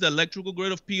gonna fix the electrical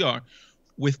grid of PR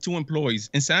with 2 employees.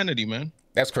 Insanity, man.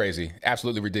 That's crazy.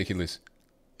 Absolutely ridiculous.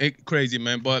 Crazy,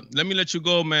 man. But let me let you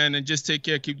go, man, and just take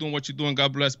care. Keep doing what you're doing.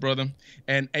 God bless, brother.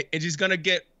 And it's just gonna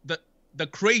get the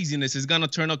craziness is gonna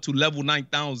turn up to level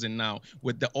 9,000 now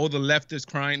with all the leftists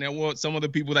crying and some of the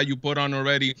people that you put on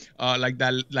already, like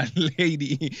that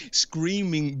lady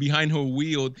screaming behind her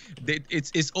wheel.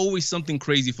 It's always something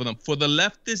crazy for them. For the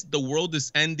leftists, the world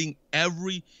is ending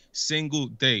every single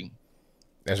day.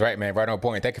 That's right, man. Right on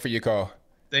point. Thank you for your call.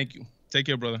 Thank you. Take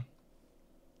care, brother.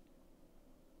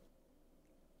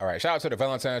 All right, shout out to the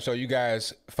Valentine Show. You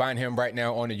guys find him right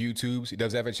now on the YouTubes. He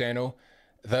does have a channel,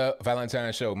 The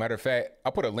Valentine Show. Matter of fact,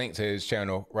 I'll put a link to his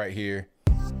channel right here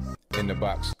in the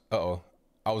box. I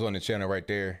was on the channel right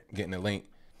there getting the link.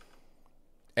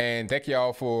 And thank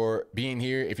y'all for being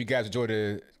here. If you guys enjoy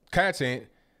the content,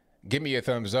 give me a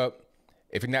thumbs up.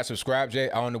 If you're not subscribed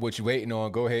yet, I don't know what you're waiting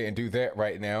on. Go ahead and do that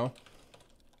right now.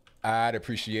 I'd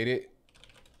appreciate it.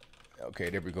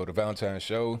 Okay, there we go. The Valentine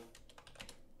Show.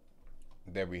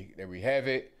 There we have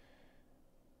it.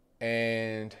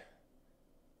 And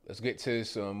let's get to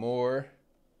some more.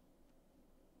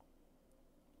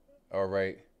 All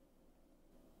right.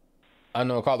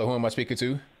 Unknown caller, who am I speaking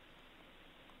to?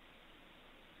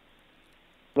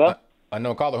 What?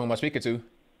 Unknown caller, who am I speaking to?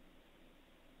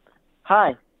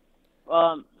 Hi.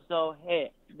 So,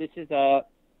 hey, this is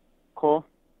Cole.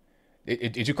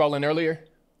 Did you call in earlier?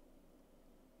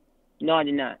 No, I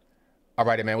did not. All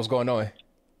righty, man. What's going on?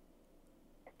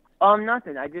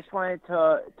 Nothing. I just wanted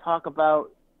to talk about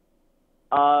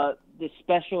the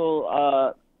special.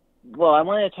 I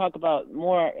wanted to talk about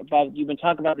more about you've been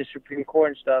talking about the Supreme Court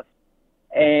and stuff,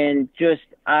 And just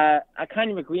I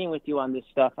kind of agreeing with you on this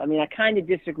stuff. I mean, I kind of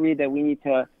disagree that we need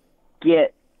to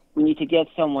get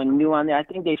someone new on there. I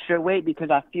think they should wait, because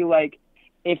I feel like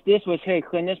if this was Hillary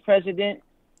Clinton as president,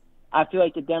 I feel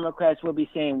like the Democrats will be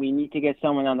saying we need to get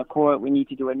someone on the court. We need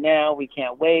to do it now. We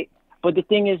can't wait. But the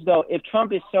thing is, though, if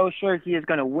Trump is so sure he is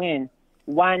going to win,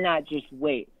 why not just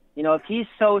wait? You know, if he's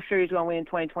so sure he's going to win in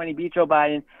 2020, beat Joe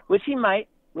Biden, which he might,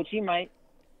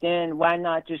 then why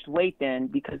not just wait then?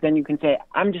 Because then you can say,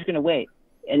 I'm just going to wait,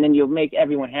 and then you'll make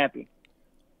everyone happy.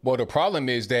 Well, the problem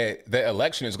is that the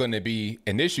election is going to be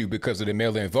an issue because of the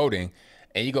mail-in voting,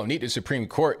 and you're going to need the Supreme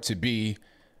Court to be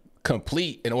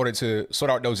complete in order to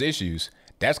sort out those issues.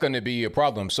 That's going to be a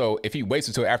problem. So if he waits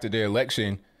until after the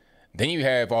election, then you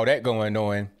have all that going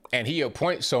on, and he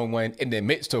appoints someone in the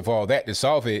midst of all that to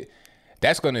solve it.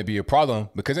 That's going to be a problem,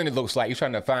 because then it looks like you're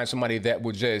trying to find somebody that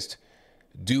will just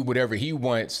do whatever he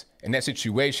wants in that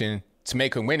situation to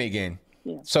make him win again.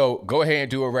 Yeah. So go ahead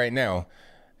and do it right now.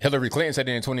 Hillary Clinton said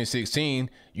in 2016,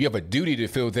 you have a duty to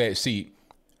fill that seat.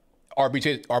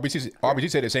 RBG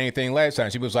said the same thing last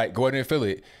time. She was like, go ahead and fill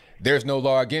it. There's no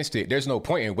law against it. There's no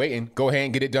point in waiting. Go ahead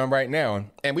and get it done right now.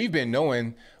 And we've been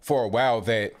knowing for a while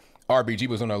that RBG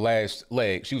was on her last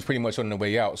leg. She was pretty much on the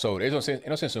way out. So there's no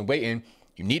sense in waiting.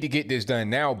 You need to get this done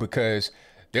now, because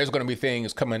there's going to be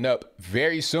things coming up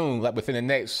very soon, like within the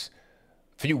next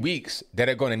few weeks, that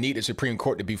are going to need the Supreme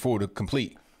Court to be full to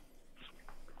complete.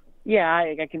 Yeah,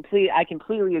 I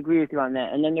completely agree with you on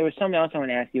that. And then there was something else I want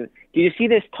to ask you. Do you see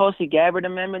this Tulsi Gabbard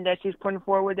amendment that she's putting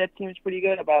forward that seems pretty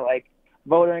good about like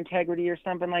voter integrity or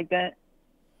something like that?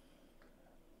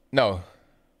 No.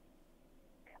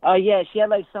 Oh yeah, she had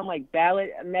like some like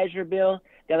ballot measure bill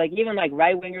that like even like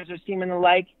right wingers are seeming to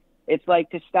like. It's like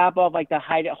to stop off like the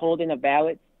holding of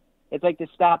ballots. It's like to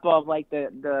stop off like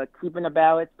the keeping of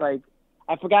ballots. Like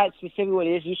I forgot specifically what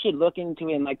it is. You should look into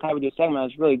it and like probably do a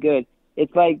segment. It's really good.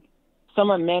 It's like some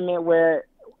amendment where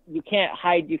you can't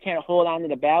hold on to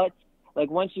the ballots. Like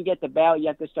once you get the ballot, you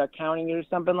have to start counting it or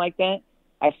something like that.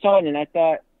 I saw it and I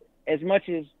thought, as much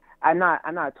as I'm not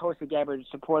a Tulsi Gabbard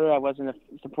supporter, I wasn't a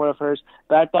supporter of hers,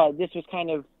 but I thought this was kind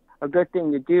of a good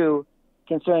thing to do,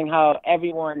 considering how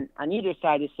everyone on either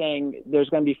side is saying there's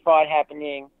going to be fraud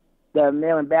happening. The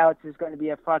mail-in ballots is going to be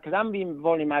a fraud, because I'm being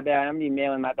voting my ballot. I'm being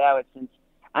mailing my ballot since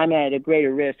I'm at a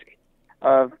greater risk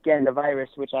of getting the virus,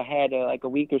 which I had like a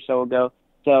week or so ago.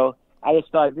 So I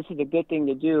just thought this is a good thing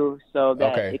to do so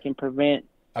that it can prevent.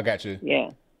 I got you.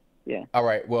 Yeah. All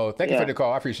right. Well, thank you for the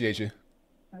call. I appreciate you.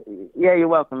 Yeah, you're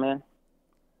welcome, man.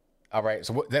 All right.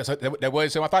 So that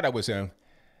was him. I thought that was him.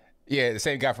 Yeah, the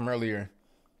same guy from earlier.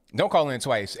 Don't call in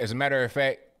twice. As a matter of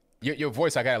fact, your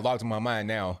voice, I got it logged in my mind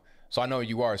now. So I know who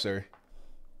you are, sir.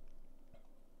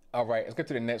 All right. Let's get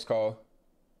to the next call.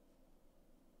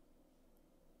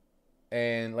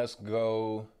 And let's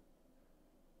go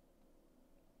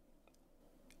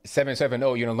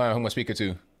 770. You're on the line. Who am I speaking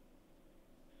to?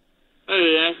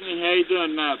 Hey, Anthony. How you doing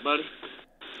tonight, buddy?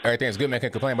 Everything's good, man.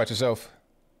 Can't complain about yourself.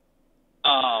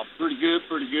 Pretty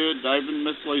good. David and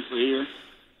Miss Lisa here.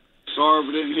 Sorry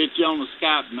we didn't hit you on the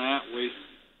Skype tonight. We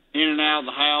in and out of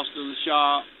the house to the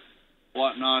shop,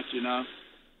 whatnot, you know.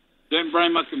 Didn't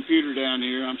bring my computer down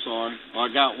here. I'm sorry. Well,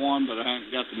 I got one, but I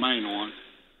haven't got the main one.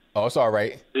 Oh, it's all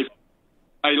right.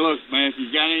 Hey, look, man,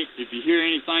 if you hear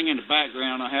anything in the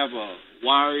background, I have a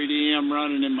wire EDM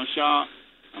running in my shop.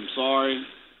 I'm sorry.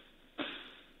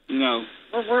 You know.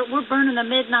 Well, we're burning the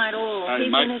midnight oil. Hey,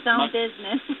 He's in his own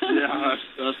business. Yeah,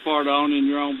 that's part of owning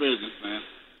your own business, man.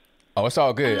 Oh, it's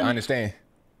all good. I understand.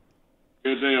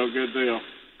 Good deal.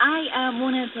 I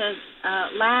wanted to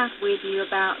laugh with you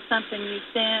about something you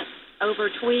sent over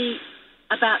tweet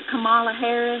about Kamala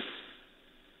Harris.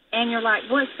 And you're like,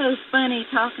 what's so funny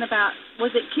talking about,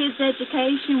 was it kids'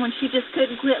 education when she just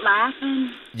couldn't quit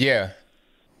laughing? Yeah.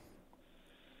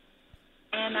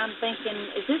 And I'm thinking,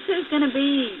 is this who's going to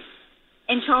be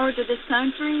in charge of this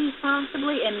country,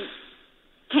 possibly, and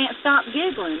can't stop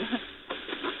giggling?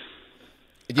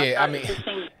 Yeah, I mean,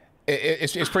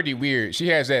 it's pretty weird. She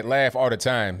has that laugh all the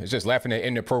time. It's just laughing at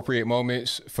inappropriate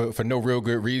moments for no real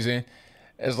good reason.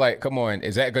 It's like, come on,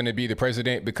 is that going to be the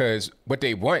president? Because what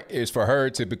they want is for her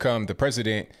to become the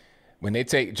president when they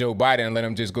take Joe Biden and let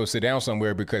him just go sit down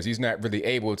somewhere, because he's not really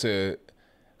able to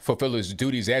fulfill his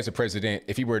duties as a president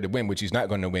if he were to win, which he's not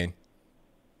going to win.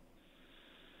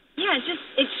 Yeah,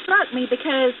 it struck me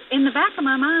because in the back of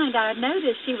my mind, I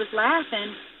noticed she was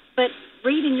laughing, but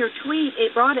reading your tweet,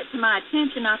 it brought it to my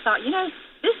attention. I thought,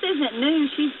 this isn't new.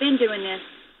 She's been doing this.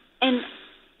 And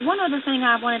one other thing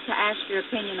I wanted to ask your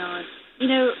opinion on,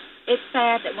 it's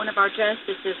sad that one of our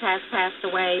justices has passed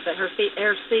away, but her seat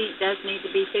does need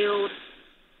to be filled.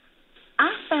 I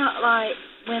felt like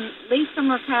when Lisa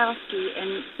Murkowski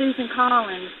and Susan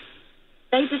Collins,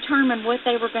 they determined what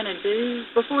they were going to do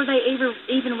before they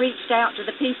even reached out to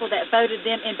the people that voted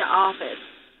them into office.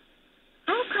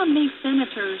 How come these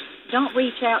senators don't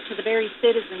reach out to the very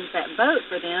citizens that vote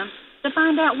for them to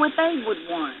find out what they would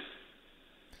want?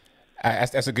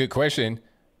 That's a good question.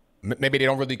 Maybe they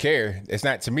don't really care. It's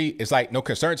not, to me, it's like no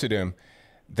concern to them.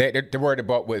 They're worried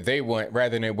about what they want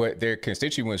rather than what their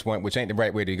constituents want, which ain't the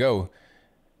right way to go.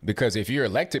 Because if you're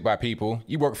elected by people,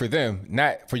 you work for them,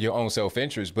 not for your own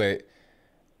self-interest, but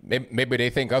maybe they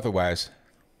think otherwise.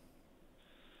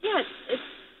 Yes,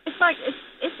 it's like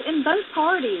it's in both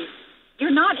parties. You're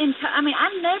not in. I mean,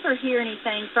 I never hear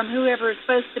anything from whoever is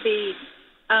supposed to be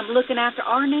looking after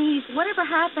our needs. Whatever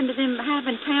happened to them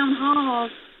having town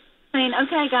halls saying,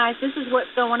 "Okay, guys, this is what's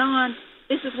going on.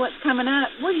 This is what's coming up.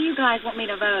 What do you guys want me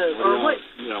to vote?"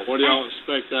 What do y'all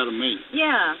expect out of me?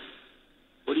 Yeah.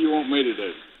 What do you want me to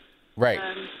do? Right.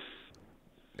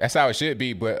 That's how it should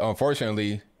be, but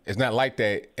unfortunately, it's not like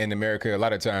that in America. A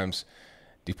lot of times,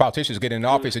 these politicians get in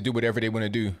office and do whatever they want to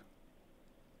do.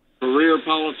 Career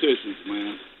politicians,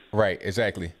 man. Right,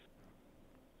 exactly.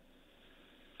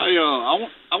 Hey,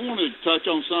 I wanted to touch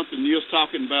on something you was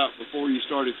talking about before you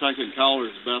started taking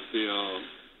callers about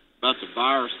the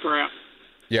virus crap.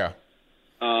 Yeah.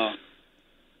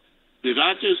 Did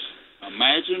I just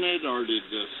imagine it, or did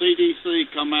the CDC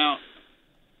come out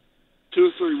 2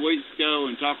 or 3 weeks ago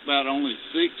and talk about only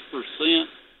 6%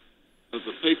 of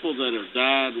the people that have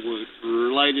died was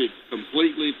related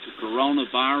completely to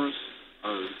coronavirus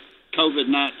or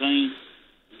COVID-19?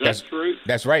 Is that true?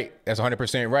 That's right. That's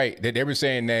 100% right. They were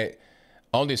saying that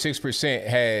only 6%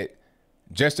 had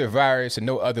just the virus and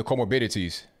no other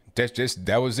comorbidities.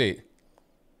 That was it.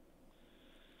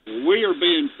 We are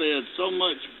being fed so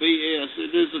much BS,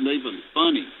 it isn't even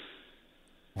funny.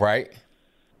 Right.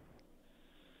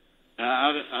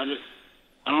 I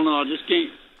don't know. I just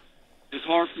can't. It's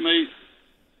hard for me.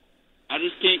 I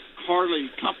just can't hardly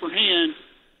comprehend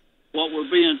what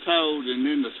we're being told, and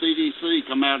then the CDC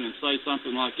come out and say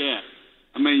something like that.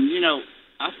 I mean,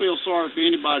 I feel sorry for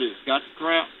anybody that's got the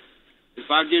crap.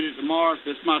 If I get it tomorrow, if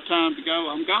it's my time to go,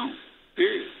 I'm gone.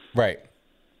 Period. Right.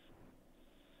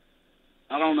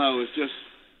 I don't know. It's just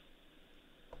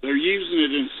they're using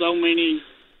it in so many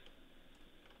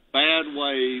bad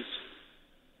ways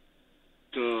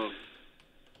to,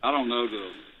 I don't know,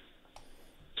 to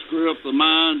screw up the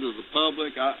mind of the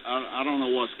public. I don't know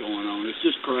what's going on. It's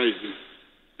just crazy.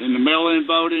 And the mail-in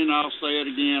voting, I'll say it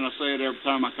again. I say it every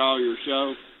time I call your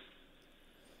show.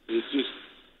 It's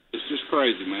just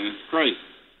crazy, man. It's crazy.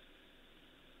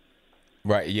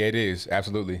 Right. Yeah, it is.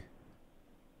 Absolutely.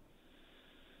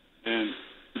 And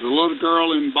the little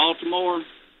girl in Baltimore,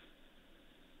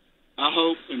 I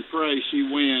hope and pray she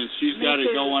wins. She's got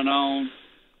it going on.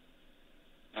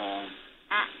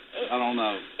 I don't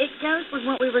know. It goes with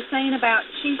what we were saying about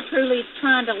she's truly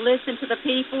trying to listen to the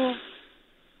people.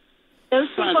 Those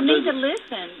people need to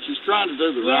listen. She's trying to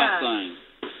do the right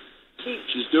thing.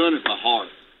 She's doing it by heart.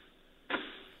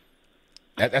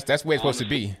 That's the way it's supposed to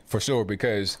be, for sure,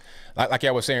 because like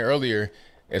I was saying earlier,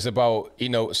 it's about,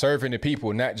 serving the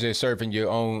people, not just serving your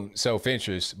own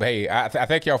self-interest. But hey, I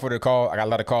thank y'all for the call. I got a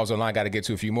lot of calls online. Got to get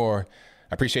to a few more.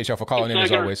 I appreciate y'all for calling in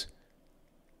as always.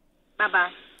 Bye-bye.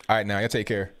 All right, now, y'all take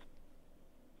care.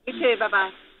 You too.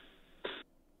 Bye-bye.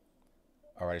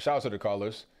 All right, shout out to the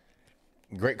callers.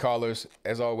 Great callers,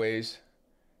 as always.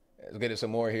 Let's get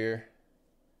some more here.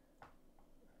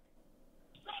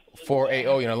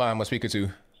 480 on the line. I'm speaking to.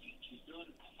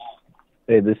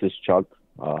 Hey, this is Chuck.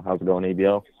 How's it going,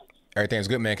 ABL? Everything's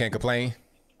good, man. Can't complain.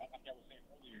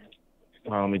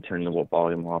 Let me turn the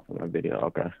volume off of my video.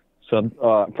 Okay.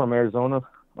 So, from Arizona.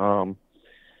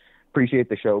 Appreciate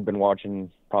the show. Been watching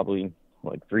probably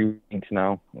like 3 weeks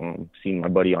now. Seen my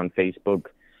buddy on Facebook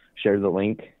share the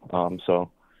link. So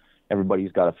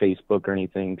everybody's got a Facebook or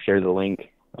anything, share the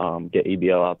link. Get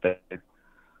ABL out there.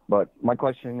 But my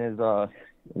question is,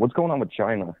 what's going on with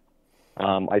China?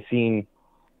 I seen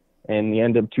in the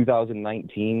end of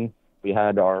 2019, we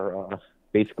had our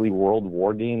basically World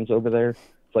War Games over there.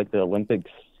 It's like the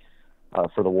Olympics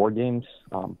for the War Games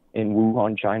in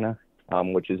Wuhan, China,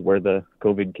 which is where the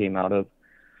COVID came out of.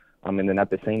 And then at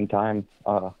the same time,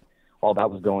 while that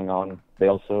was going on, they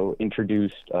also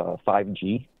introduced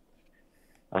 5G.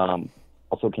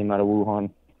 Also came out of Wuhan.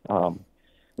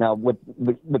 Now, with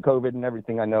the COVID and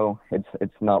everything, I know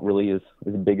it's not really as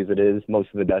big as it is. Most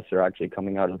of the deaths are actually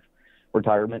coming out of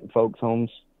retirement folks'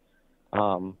 homes.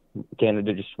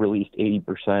 Canada just released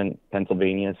 80%,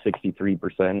 Pennsylvania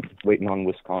 63%, waiting on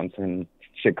Wisconsin,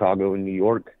 Chicago, and New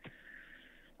York.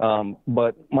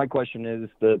 But my question is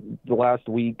the last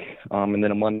week and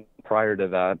then a month prior to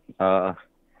that,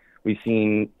 we've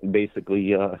seen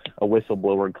basically a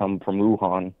whistleblower come from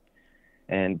Wuhan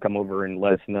and come over and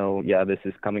let us know, yeah, this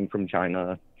is coming from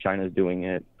China. China's doing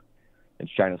it. It's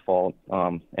China's fault.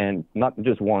 And not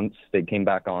just once, they came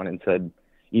back on and said,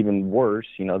 even worse,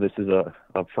 this is a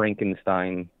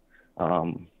Frankenstein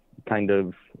kind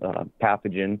of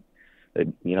pathogen that,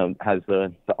 has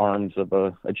the arms of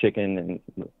a chicken and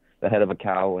the head of a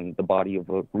cow and the body of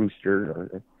a rooster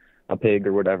or a pig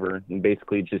or whatever. And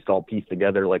basically it's just all pieced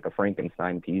together like a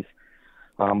Frankenstein piece.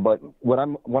 But what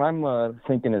I'm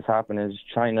thinking has happened is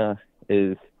China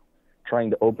is trying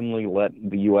to openly let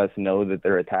the U.S. know that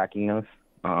they're attacking us,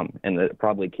 and that it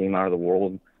probably came out of the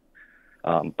World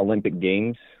Olympic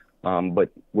Games. But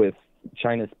with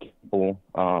China's people,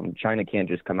 China can't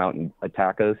just come out and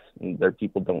attack us, and their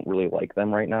people don't really like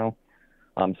them right now.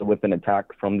 So with an attack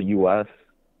from the U.S.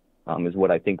 Is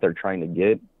what I think they're trying to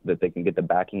get, that they can get the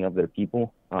backing of their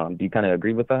people. Do you kind of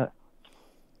agree with that?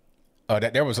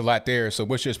 There was a lot there. So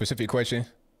what's your specific question?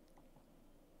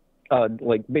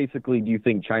 Basically, do you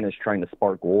think China's trying to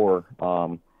spark war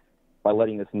by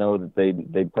letting us know that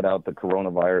they put out the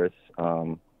coronavirus,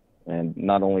 and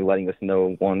not only letting us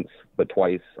know once but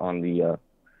twice on the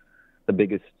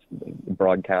biggest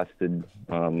broadcasted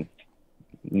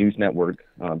news network,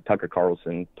 Tucker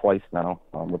Carlson, twice now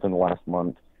within the last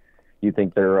month? Do you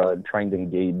think they're trying to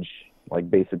engage,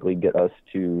 basically get us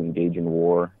to engage in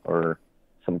war or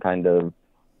some kind of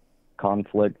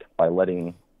conflict by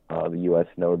letting the U.S.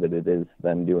 know that it is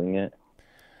them doing it?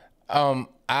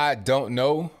 I don't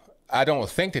know. I don't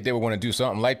think that they would want to do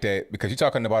something like that, because you're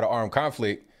talking about an armed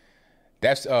conflict.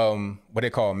 That's what they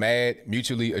call MAD,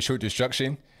 mutually assured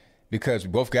destruction, because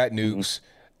we both got nukes.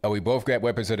 We both got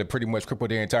weapons that have pretty much crippled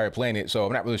their entire planet. So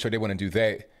I'm not really sure they want to do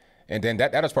that. And then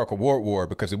that'll spark a war,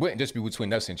 because it wouldn't just be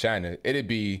between us and China. It'd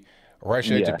be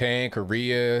Russia, Japan,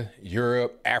 Korea,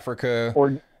 Europe, Africa,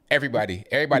 or everybody.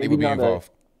 Everybody would be involved.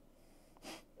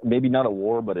 Maybe not a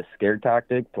war, but a scare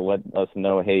tactic to let us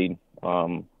know, hey,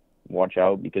 watch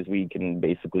out, because we can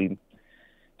basically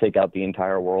take out the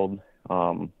entire world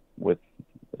with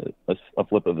a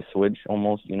flip of the switch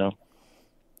almost,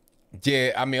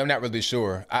 Yeah, I mean, I'm not really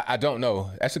sure. I don't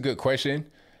know. That's a good question.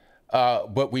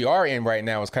 What we are in right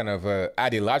now is kind of an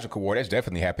ideological war. That's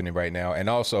definitely happening right now. And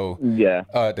also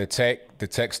the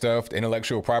tech stuff, the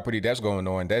intellectual property that's going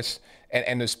on.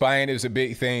 And the spying is a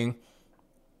big thing.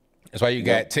 That's why you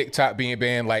got TikTok being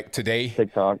banned like today.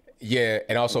 TikTok. Yeah,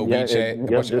 and also WeChat.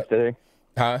 Just today.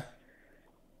 Huh?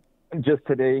 Just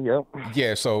today, yep.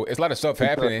 Yeah, so it's a lot of stuff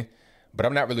happening, but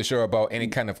I'm not really sure about any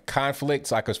kind of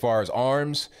conflicts, like as far as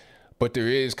arms, but there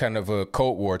is kind of a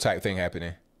Cold War type thing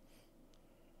happening.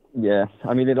 Yeah,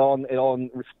 I mean, it all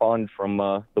responds from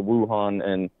the Wuhan,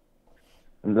 and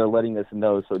they're letting us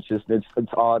know. So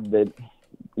it's odd that,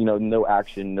 no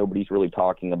action, nobody's really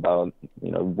talking about,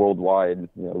 worldwide,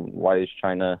 why is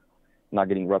China not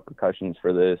getting repercussions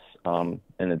for this? And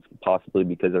it's possibly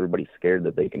because everybody's scared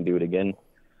that they can do it again.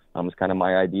 It's kind of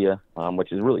my idea,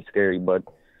 which is really scary, but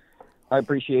I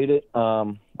appreciate it.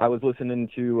 I was listening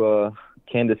to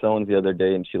Candace Owens the other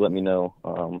day, and she let me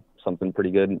know something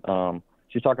pretty good.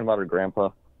 She was talking about her grandpa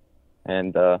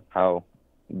and how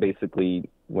basically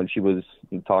when she was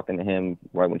talking to him,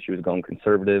 right when she was going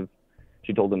conservative,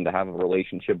 she told him to have a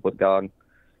relationship with God.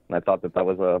 And I thought that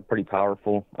was pretty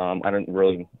powerful. I've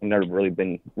never really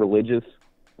been religious,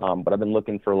 but I've been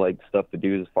looking for stuff to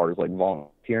do as far as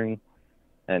volunteering.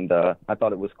 And I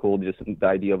thought it was cool, just the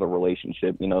idea of a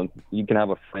relationship. You can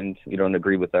have a friend, you don't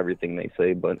agree with everything they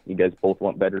say, but you guys both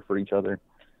want better for each other.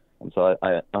 And so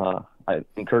I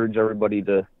encourage everybody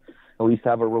to at least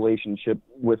have a relationship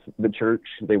with the church.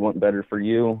 They want better for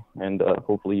you, and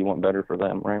hopefully you want better for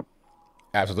them, right?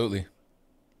 Absolutely.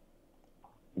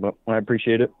 But I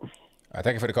appreciate it.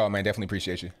 Thank you for the call, man. Definitely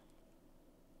appreciate you.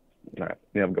 All right.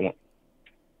 You have a good one.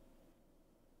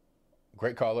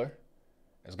 Great caller.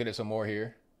 Let's get it some more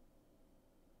here.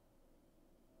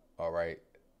 All right.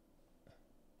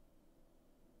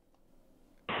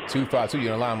 252,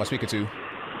 you're on the line. Am I speaking to?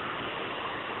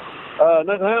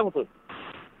 Nathan Hamilton.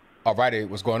 All righty.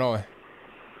 What's going on?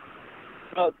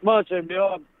 Not much,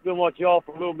 ABL. I've been watching y'all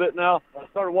for a little bit now. I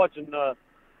started watching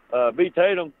B.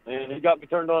 Tatum, and he got me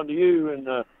turned on to you, and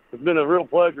it's been a real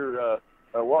pleasure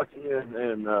watching you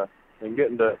and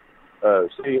getting to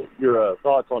see your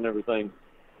thoughts on everything.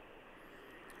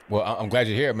 Well, I'm glad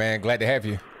you're here, man. Glad to have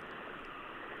you.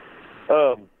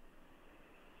 Sorry,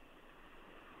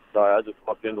 I just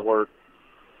walked into work.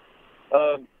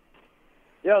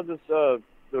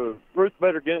 The Ruth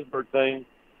Bader Ginsburg thing.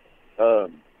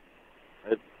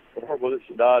 horrible that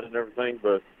she died and everything,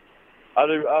 but I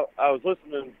was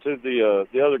listening to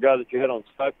the other guy that you had on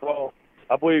Skype call.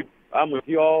 I believe I'm with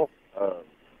you all.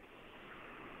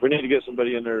 We need to get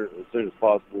somebody in there as soon as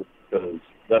possible, because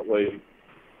that way,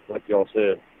 like y'all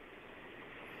said,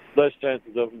 less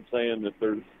chances of them saying that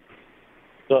there's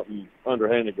something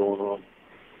underhanded going on.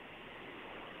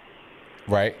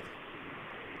 Right.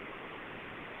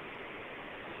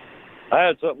 I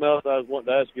had something else I was wanting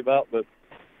to ask you about, but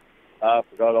I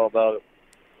forgot all about it.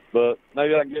 But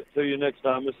maybe I can get to you next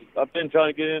time. I've been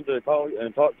trying to get in to call you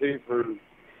and talk to you for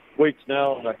weeks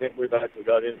now, and I can't believe I actually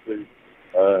got into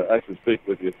actually speak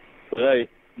with you. But hey,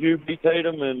 you, B.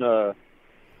 Tatum, and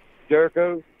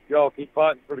Jericho, y'all keep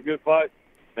fighting for the good fight,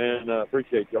 and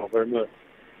appreciate y'all very much.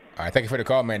 All right, thank you for the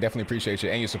call, man. Definitely appreciate you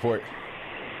and your support.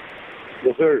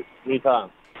 Yes, sir. Anytime.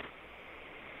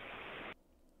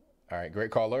 All right,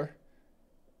 great caller.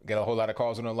 Got a whole lot of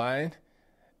calls on the line.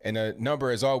 And the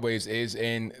number, as always, is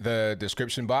in the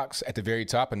description box at the very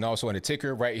top, and also in the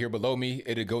ticker right here below me.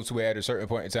 It'll go to it at a certain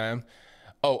point in time.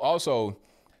 Oh, also,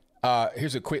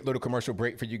 here's a quick little commercial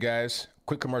break for you guys.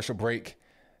 Quick commercial break.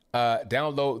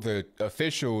 Download the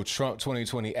official Trump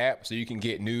 2020 app so you can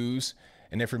get news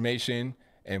and information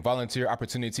and volunteer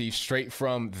opportunities straight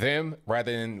from them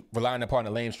rather than relying upon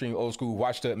the lamestream, old school,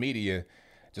 washed up media.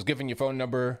 Just give them your phone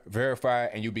number, verify,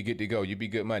 and you'll be good to go. You'll be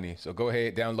good money. So go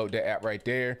ahead, download that app right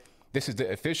there. This is the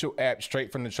official app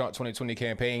straight from the Trump 2020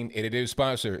 campaign, and it is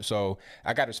sponsored. So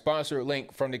I got a sponsor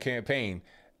link from the campaign.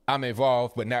 I'm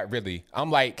involved, but not really.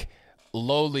 I'm like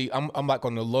lowly. I'm like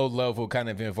on the low level kind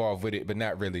of involved with it, but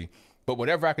not really. But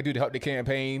whatever I could do to help the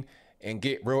campaign and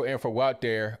get real info out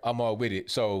there, I'm all with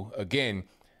it. So again,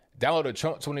 download the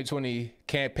Trump 2020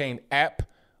 campaign app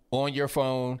on your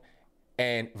phone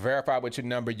and verify with your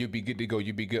number. You'll be good to go.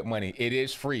 You'll be good money. It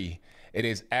is free. It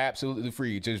is absolutely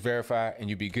free. Just verify and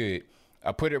you'll be good.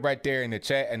 I put it right there in the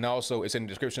chat, and also it's in the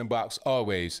description box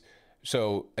always.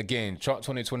 So again, Trump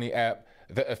 2020 app,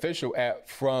 the official app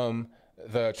from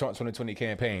the Trump 2020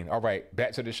 campaign. All right,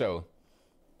 back to the show.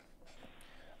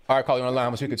 All right, calling online.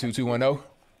 I'm speaking to 210.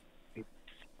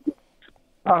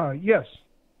 Yes.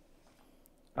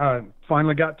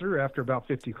 Finally got through after about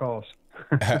 50 calls.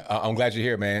 I'm glad you're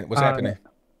here, man. What's happening?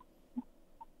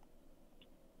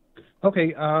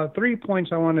 Okay, 3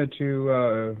 points I wanted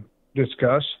to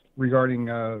discuss regarding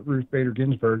Ruth Bader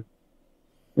Ginsburg.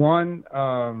 One,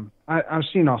 I've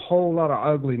seen a whole lot of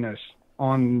ugliness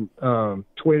on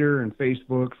Twitter and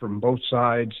Facebook from both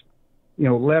sides. You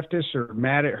know, leftists are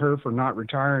mad at her for not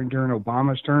retiring during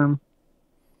Obama's term.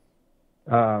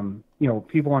 You know,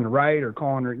 people on the right are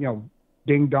calling her, you know,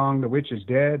 ding dong, the witch is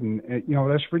dead. And, you know,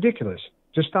 that's ridiculous.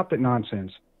 Just stop that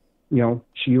nonsense. You know,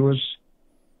 she was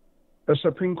a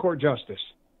Supreme Court justice,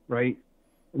 right?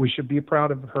 We should be proud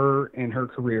of her and her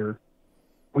career.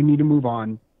 We need to move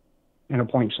on and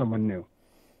appoint someone new,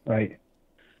 right?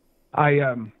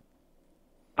 I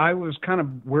was kind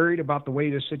of worried about the way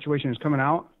this situation is coming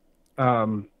out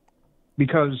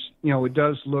because, you know, it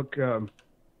does look a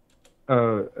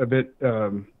bit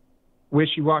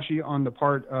wishy-washy on the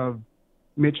part of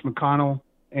Mitch McConnell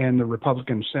and the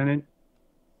Republican Senate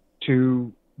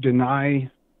to deny,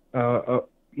 you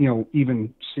know,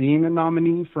 even seeing a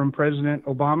nominee from President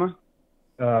Obama.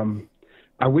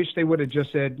 I wish they would have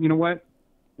just said, you know what,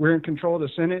 we're in control of the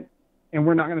Senate and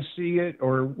we're not going to see it,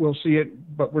 or we'll see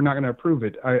it, but we're not going to approve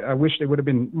it. I wish they would have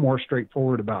been more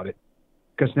straightforward about it,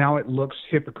 because now it looks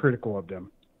hypocritical of them.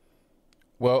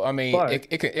 Well, I mean, but,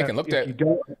 it can look at.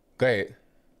 Go ahead.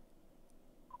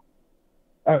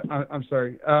 I'm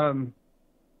sorry.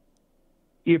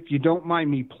 If you don't mind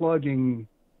me plugging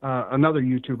another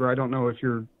YouTuber, I don't know if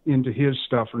you're into his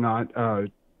stuff or not,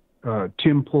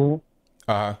 Tim Pool.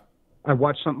 I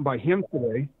watched something by him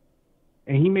today,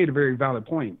 and he made a very valid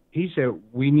point. He said,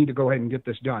 we need to go ahead and get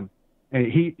this done.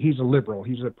 And he's a liberal.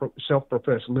 He's a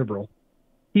self-professed liberal.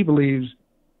 He believes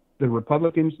the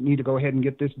Republicans need to go ahead and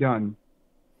get this done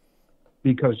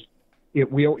because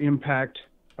it will impact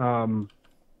how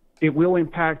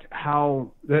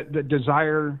the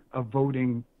desire of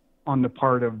voting on the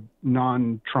part of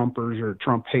non-Trumpers or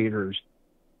Trump haters.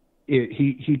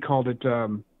 He called it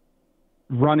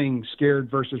running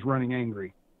scared versus running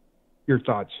angry. Your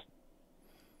thoughts?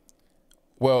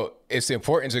 Well, it's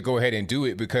important to go ahead and do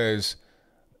it because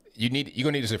you're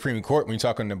gonna need a Supreme Court when you're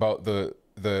talking about the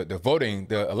voting,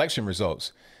 the election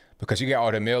results, because you got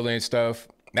all the mail-in stuff.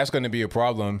 That's going to be a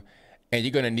problem. And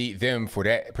you're going to need them for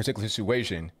that particular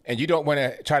situation. And you don't want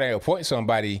to try to appoint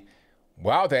somebody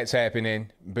while that's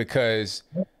happening, because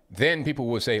then people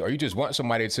will say, or you just want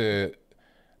somebody to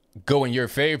go in your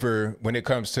favor when it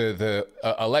comes to the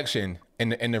election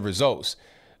and the results.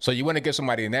 So you want to get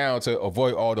somebody now to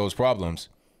avoid all those problems.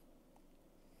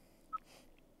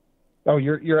 Oh,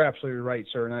 you're absolutely right,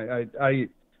 sir. And I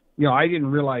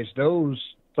didn't realize those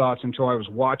thoughts until I was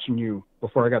watching you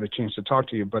before I got a chance to talk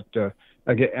to you. But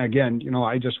again,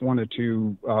 I just wanted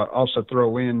to also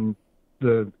throw into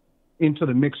the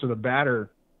mix of the batter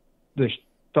the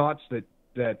thoughts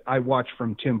that I watched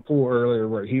from Tim Pool earlier,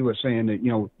 where he was saying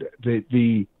that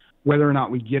the whether or not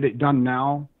we get it done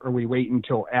now or we wait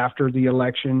until after the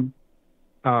election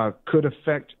could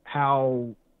affect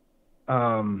how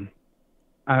I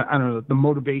don't know, the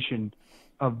motivation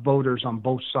of voters on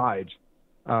both sides.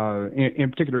 In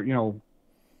particular, you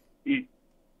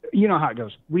know how it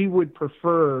goes. We would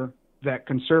prefer that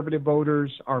conservative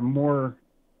voters are more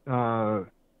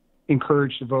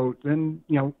encouraged to vote than,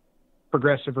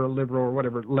 progressive or liberal or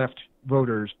whatever left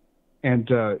voters. And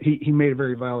he made a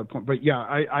very valid point. But yeah,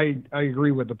 I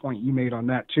agree with the point you made on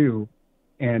that too.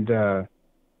 And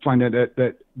find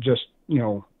that just,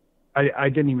 I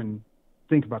didn't even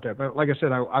think about that. But like I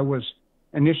said, I was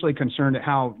initially concerned at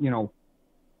how,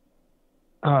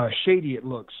 shady it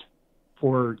looks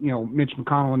for, Mitch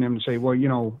McConnell and them to say,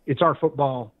 well, it's our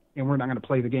football and we're not going to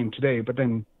play the game today. But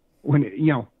then when,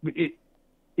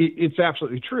 it's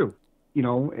absolutely true,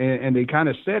 and they kind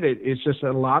of said it. It's just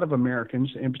a lot of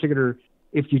Americans, in particular,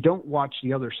 if you don't watch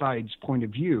the other side's point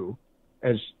of view,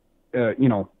 as,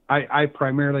 I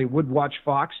primarily would watch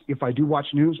Fox. If I do watch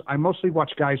news, I mostly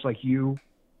watch guys like you,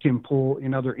 Tim Pool,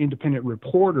 and other independent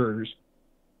reporters,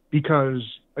 because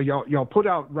y'all put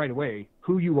out right away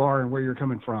who you are and where you're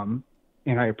coming from.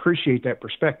 And I appreciate that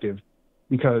perspective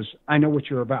because I know what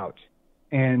you're about.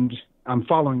 And I'm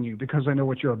following you because I know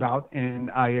what you're about and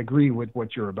I agree with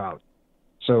what you're about.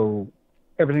 So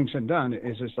everything said and done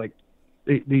is just like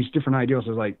these different ideals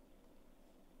is like,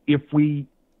 if we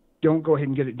don't go ahead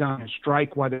and get it done and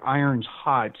strike while the iron's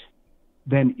hot,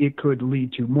 then it could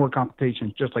lead to more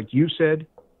complications. Just like you said,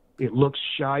 it looks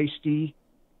shysty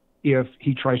if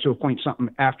he tries to appoint something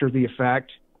after the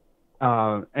effect.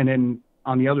 And then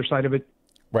on the other side of it,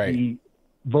 right, the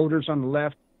voters on the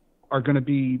left are going to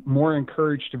be more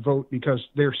encouraged to vote because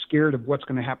they're scared of what's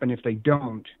going to happen if they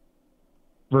don't,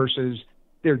 versus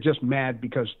they're just mad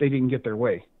because they didn't get their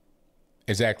way.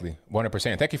 Exactly.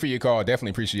 100%. Thank you for your call.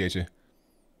 Definitely appreciate you.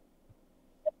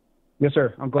 Yes,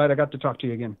 sir. I'm glad I got to talk to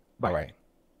you again. Bye. All right.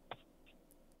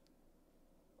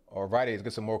 All righty. Let's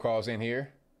get some more calls in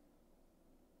here.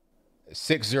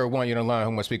 601, you're on the line.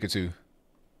 Who am I speaking to?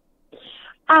 Hey,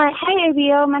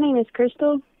 ABO. My name is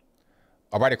Crystal.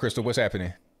 All righty, Crystal. What's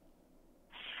happening?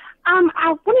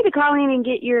 I wanted to call in and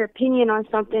get your opinion on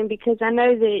something because I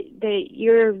know that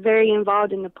you're very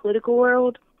involved in the political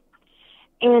world.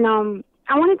 And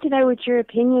I wanted to know what your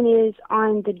opinion is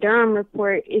on the Durham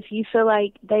report, if you feel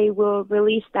like they will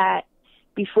release that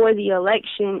before the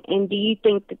election, and do you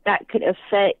think that could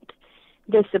affect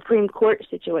the Supreme Court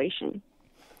situation?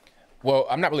 Well,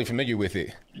 I'm not really familiar with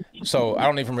it, so I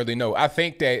don't even really know. I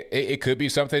think that it could be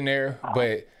something there,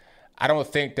 but I don't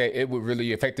think that it would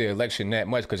really affect the election that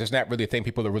much because it's not really a thing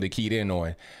people are really keyed in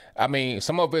on. I mean,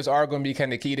 some of us are going to be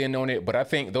kind of keyed in on it, but I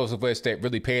think those of us that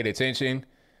really paid attention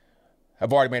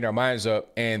have already made our minds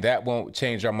up, and that won't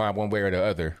change our mind one way or the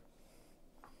other.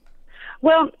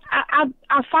 Well,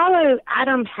 I follow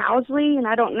Adam Housley, and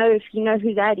I don't know if you know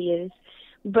who that is.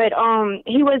 But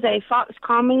he was a Fox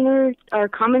commentator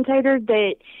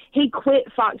that he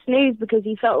quit Fox News because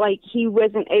he felt like he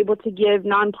wasn't able to give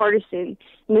nonpartisan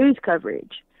news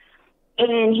coverage.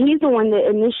 And he's the one that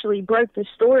initially broke the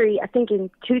story, I think,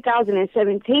 in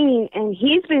 2017. And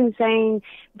he's been saying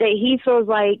that he feels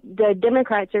like the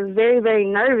Democrats are very, very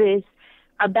nervous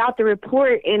about the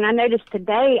report. And I noticed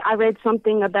today I read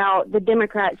something about the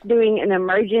Democrats doing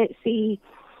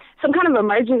some kind of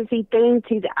emergency thing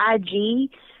to the IG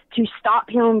to stop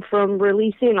him from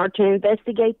releasing or to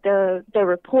investigate the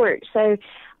report. So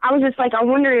I was just like, I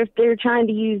wonder if they're trying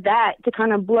to use that to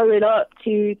kind of blow it up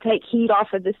to take heat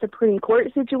off of the Supreme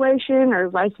Court situation or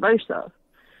vice versa.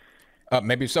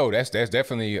 Maybe so. That's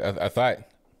definitely a thought.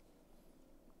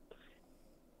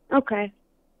 Okay.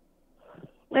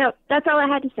 Well, that's all I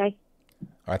had to say.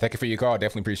 All right. Thank you for your call.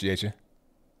 Definitely appreciate you.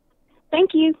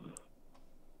 Thank you.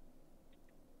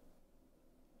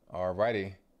 All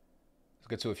righty. Let's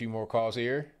get to a few more calls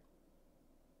here.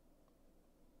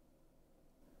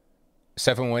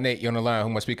 718, you're on the line. Who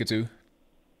am I speaking to?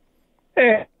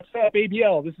 Hey, what's up,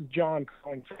 ABL? This is John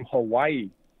calling from Hawaii.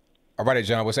 All righty,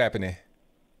 John. What's happening?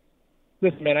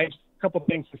 Listen, man, I have a couple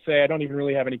things to say. I don't even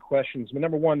really have any questions. But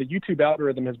number one, the YouTube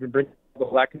algorithm has been bringing the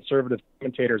black conservative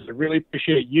commentators. I really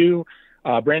appreciate you,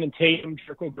 Brandon Tatum,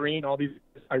 Jericho Green, all these.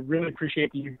 I really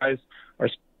appreciate that you guys are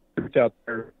out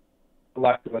there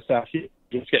left of us out here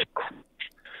just get.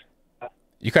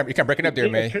 You kind of breaking up there,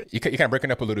 man. You kind of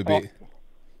breaking up a little bit.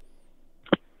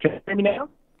 Can you hear me now?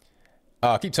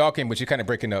 Keep talking, but you're kind of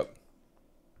breaking up.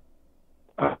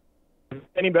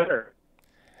 Any better?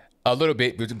 A little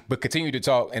bit, but continue to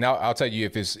talk, and I'll tell you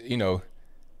if it's, you know.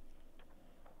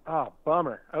 Oh,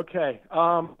 bummer. Okay.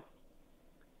 I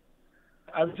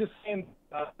was just saying,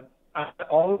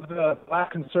 all of the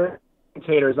black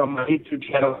conservators on my YouTube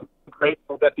channel, I'm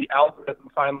grateful that the algorithm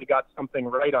finally got something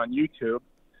right on YouTube,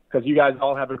 because you guys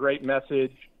all have a great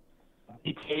message.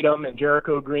 Pete Tatum and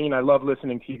Jericho Green, I love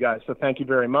listening to you guys, so thank you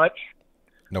very much.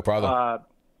 No problem.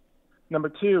 Number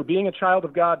 2, being a child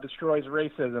of God destroys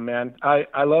racism, man.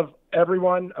 I love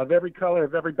everyone of every color,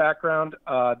 of every background.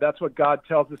 That's what God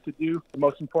tells us to do. The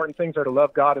most important things are to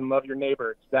love God and love your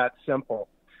neighbor. It's that simple.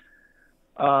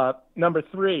 Number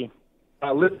 3,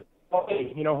 listen to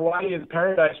Hawaii. You know, Hawaii is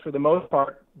paradise for the most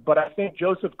part, but I think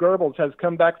Joseph Goebbels has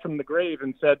come back from the grave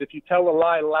and said, if you tell a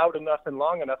lie loud enough and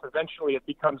long enough, eventually it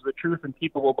becomes the truth and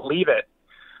people will believe it.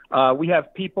 We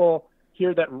have people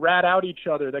here that rat out each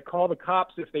other, that call the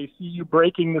cops if they see you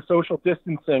breaking the social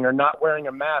distancing or not wearing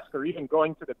a mask or even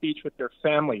going to the beach with your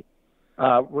family.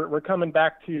 We're coming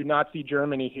back to Nazi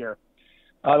Germany here.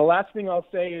 The last thing I'll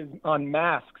say is on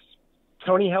masks.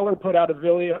 Tony Heller put out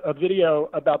a video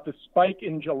about the spike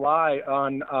in July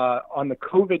on the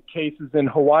COVID cases in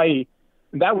Hawaii.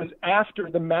 And that was after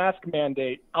the mask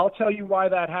mandate. I'll tell you why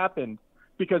that happened.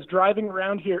 Because driving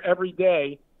around here every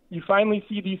day, you finally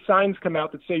see these signs come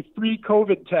out that say free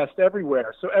COVID test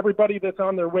everywhere. So everybody that's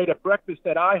on their way to breakfast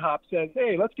at IHOP says,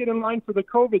 hey, let's get in line for the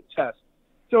COVID test.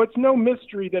 So it's no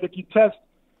mystery that if you test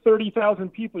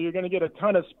 30,000 people, you're going to get a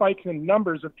ton of spikes in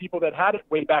numbers of people that had it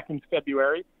way back in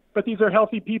February. But these are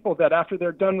healthy people that after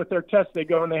they're done with their test, they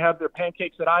go and they have their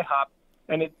pancakes at IHOP,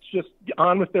 and it's just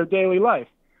on with their daily life.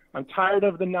 I'm tired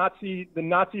of the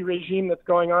Nazi regime that's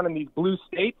going on in these blue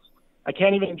states. I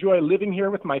can't even enjoy living here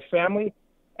with my family.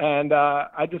 And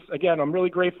I'm really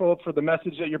grateful for the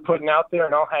message that you're putting out there,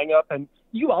 and I'll hang up and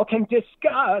you all can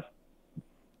discuss.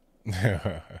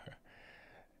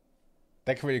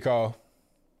 Thank you for your call.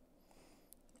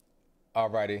 All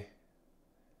righty.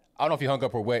 I don't know if you hung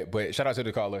up or what, but shout out to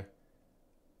the caller.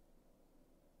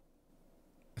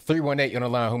 318 on the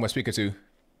line. Who am I speaking to?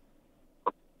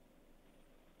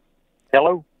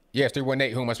 Hello? Yes,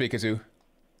 318. Who am I speaking to?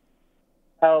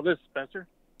 Oh, this is Spencer.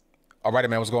 All right,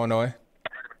 man. What's going on?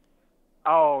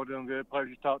 Oh, doing good.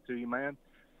 Pleasure to talk to you, man.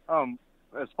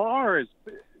 As far as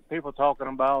people talking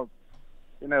about,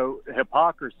 you know,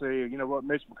 hypocrisy, you know, what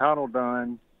Mitch McConnell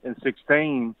done in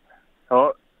 2016,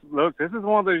 look, this is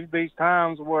one of these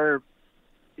times where,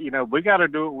 you know, we got to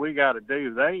do what we got to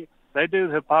do. They do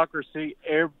the hypocrisy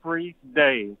every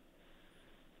day.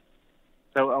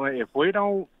 So, I mean, if we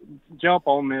don't jump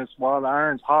on this while the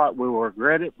iron's hot, we will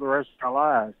regret it for the rest of our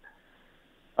lives.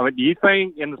 I mean, do you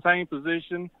think in the same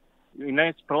position,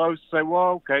 Nancy Pelosi say,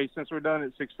 well, okay, since we're done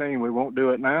at 16, we won't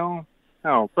do it now? I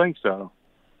don't think so.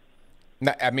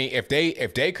 No, I mean, if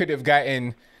they could have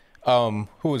gotten, who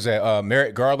was that,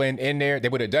 Merrick Garland in there, they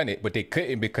would have done it, but they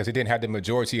couldn't because they didn't have the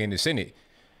majority in the Senate.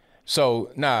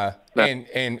 So,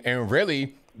 and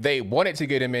really, they wanted to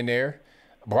get him in there.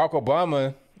 Barack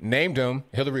Obama named him.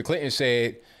 Hillary Clinton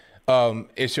said,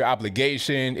 it's your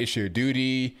obligation, it's your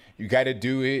duty, you got to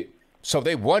do it. So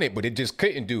they won it, but they just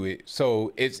couldn't do it.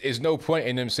 So it's no point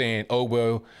in them saying, oh,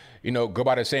 well, you know, go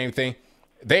by the same thing.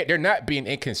 They're not being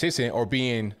inconsistent or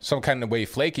being some kind of way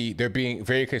flaky. They're being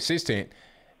very consistent.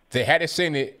 They had a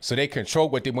Senate, so they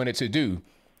controlled what they wanted to do.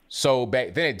 So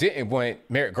back then it didn't want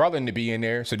Merrick Garland to be in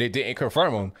there, so they didn't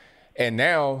confirm him. And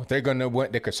now they're going to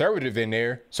want the conservative in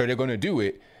there, so they're going to do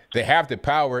it. They have the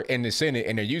power in the Senate,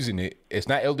 and they're using it. It's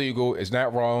not illegal. It's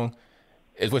not wrong.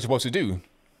 It's what you're supposed to do.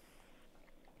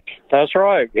 That's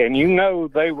right, and you know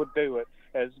they would do it.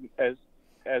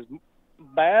 As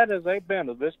bad as they've been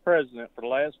to this president for the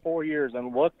last 4 years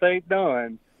and what they've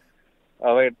done,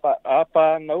 I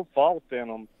find no fault in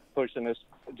them pushing this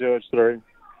judge through.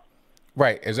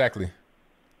 Right, exactly.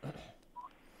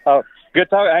 Good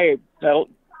talk. Hey,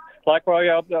 like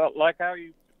how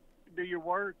you do your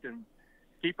work, and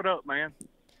keep it up, man.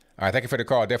 All right, thank you for the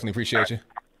call. Definitely appreciate you.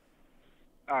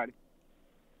 All right.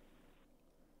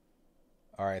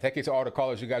 All right, thank you to all the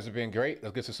callers. You guys have been great.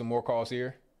 Let's get to some more calls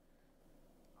here.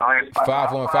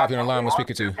 515, you're on the line. We're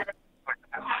speaking to.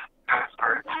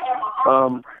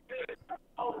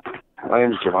 My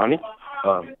name is Giovanni.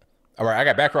 All right, I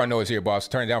got background noise here, boss.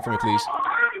 Turn it down for me, please.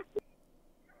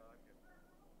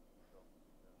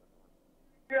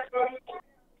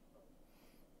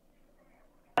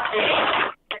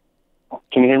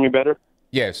 Can you hear me better?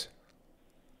 Yes.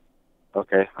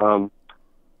 Okay.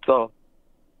 So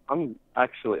I'm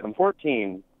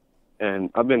 14, and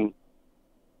I've been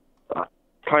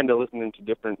kind of listening to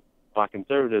different Black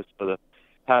conservatives for the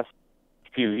past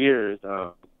few years.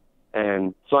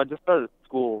 And so I just started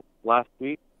school last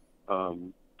week,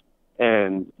 and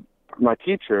my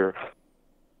teacher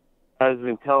has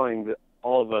been telling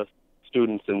all of us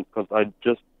students, and because I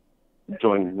just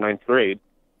joined 9th grade,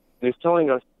 he's telling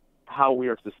us how we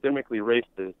are systemically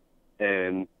racist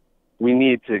and we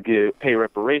need to pay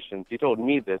reparations. He told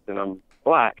me this, and I'm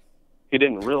Black. He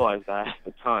didn't realize that at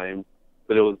the time,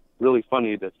 but it was really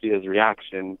funny to see his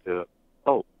reaction to,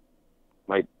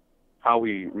 how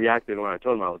we reacted when I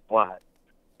told him I was Black.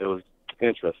 It was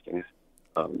interesting.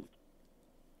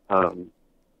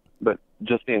 But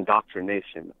just the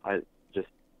indoctrination, just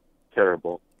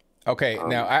terrible. Okay,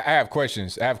 now I have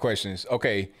questions.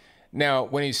 Okay, now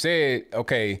when he said,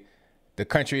 the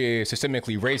country is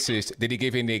systemically racist, did he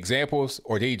give any examples,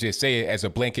 or did he just say it as a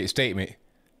blanket statement?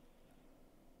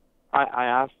 I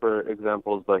asked for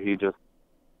examples, but he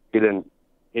didn't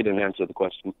answer the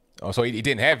question. Oh, so he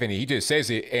didn't have any. He just says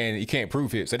it, and he can't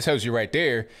prove it. So that tells you right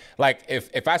there. Like,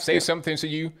 if I say something to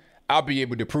you, I'll be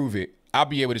able to prove it. I'll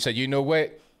be able to say, you know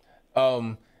what?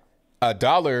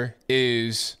 $1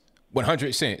 is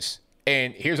 100 cents.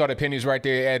 And here's all the pennies right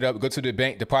there. Add up, go to the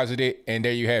bank, deposit it, and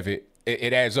there you have it.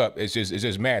 It adds up. It's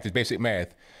just math. It's basic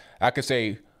math. I could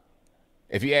say,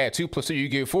 if you add 2 + 2, you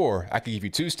get 4. I could give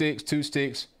you 2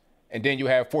 sticks, and then you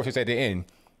have 4 sticks at the end.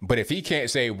 But if he can't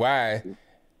say why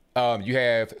you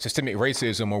have systemic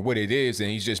racism or what it is, then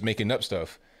he's just making up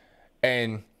stuff.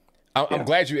 And I'm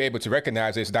glad you're able to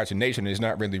recognize this indoctrination is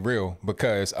not really real,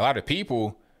 because a lot of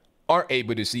people aren't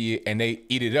able to see it and they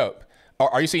eat it up.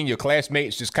 Are you seeing your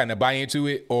classmates just kind of buy into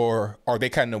it, or are they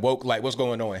kind of woke? Like, what's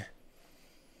going on?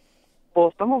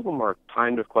 Well, some of them are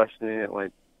kind of questioning it,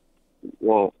 like,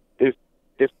 well, if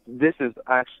this is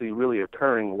actually really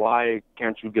occurring, why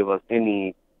can't you give us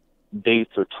any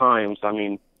dates or times? I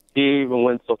mean, he even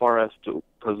went so far as to,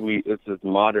 because it's this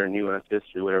modern U.S.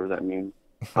 history, whatever that means.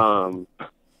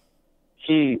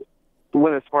 He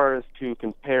went as far as to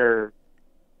compare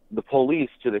the police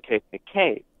to the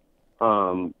KKK.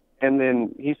 And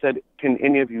then he said, can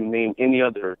any of you name any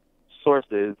other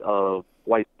sources of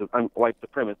white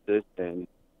supremacists and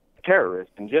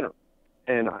terrorists in general?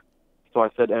 And so I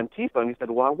said Antifa, and he said,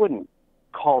 well, I wouldn't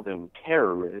call them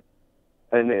terrorists.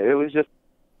 And it was just,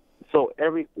 so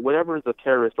whatever is a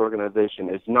terrorist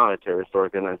organization is not a terrorist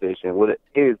organization. What it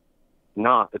is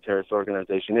not a terrorist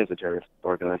organization is a terrorist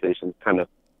organization. It's kind of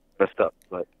messed up,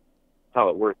 but that's how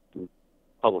it works in the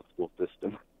public school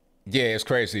system. Yeah, it's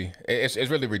crazy. It's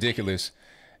really ridiculous.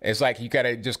 It's like you got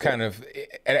to just kind of,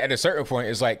 at a certain point,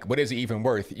 it's like, what is it even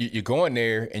worth? You're going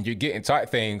there and you're getting taught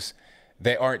things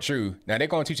that aren't true. Now, they're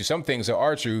going to teach you some things that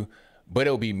are true, but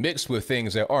it'll be mixed with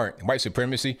things that aren't. White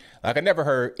supremacy. Like, I never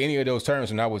heard any of those terms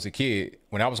when I was a kid.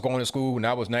 When I was going to school, when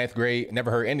I was 9th grade, I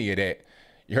never heard any of that.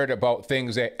 You heard about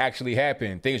things that actually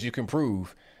happened, things you can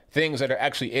prove, things that are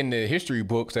actually in the history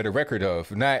books that are record of,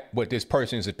 not what this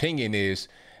person's opinion is.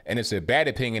 And it's a bad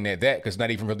opinion at that, because it's not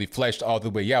even really fleshed all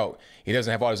the way out. He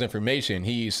doesn't have all this information.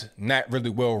 He's not really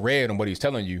well read on what he's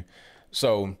telling you.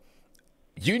 So,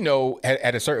 you know,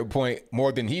 at a certain point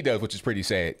more than he does, which is pretty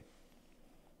sad.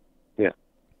 Yeah.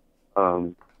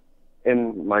 And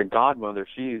my godmother,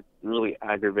 she's really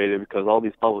aggravated because all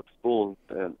these public schools,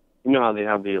 you know how they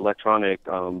have the electronic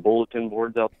bulletin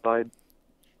boards outside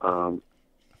of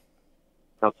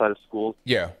schools?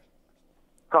 Yeah.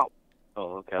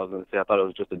 Oh, okay. I was going to say, I thought it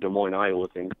was just a Des Moines, Iowa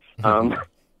thing.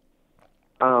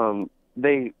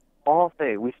 They all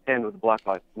say we stand with Black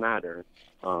Lives Matter,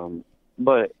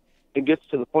 but it gets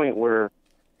to the point where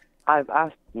I've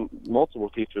asked multiple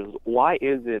teachers, why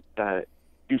is it that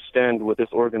you stand with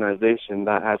this organization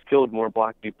that has killed more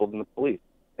Black people than the police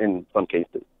in some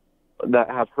cases, that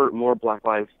have hurt more Black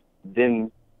lives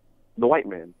than the white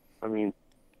man? I mean,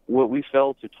 what we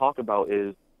fail to talk about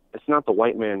is, it's not the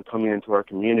white man coming into our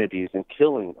communities and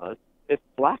killing us. It's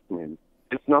Black men.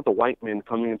 It's not the white men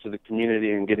coming into the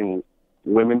community and getting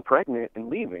women pregnant and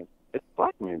leaving. It's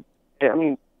Black men. I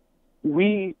mean,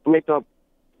 we make up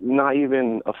not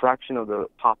even a fraction of the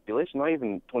population, not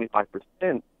even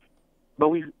 25%, but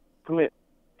we commit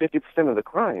 50% of the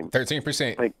crime.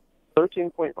 13%. Like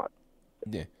 13.5.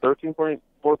 Yeah.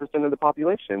 13.4% of the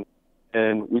population,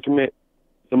 and we commit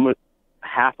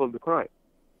half of the crime.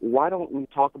 Why don't we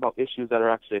talk about issues that are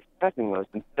actually affecting us?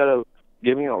 Instead of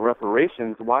giving out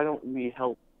reparations, why don't we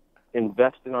help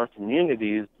invest in our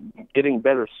communities, getting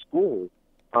better schools,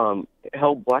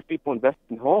 help Black people invest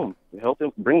in homes, help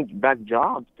them bring back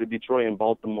jobs to Detroit and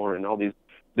Baltimore and all these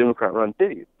Democrat-run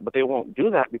cities? But they won't do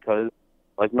that because,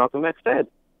 like Malcolm X said,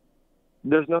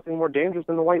 there's nothing more dangerous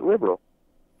than the white liberal.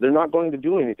 They're not going to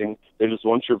do anything. They just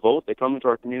want your vote. They come into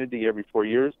our community every 4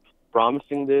 years,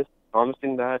 promising this,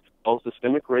 promising that, all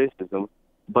systemic racism,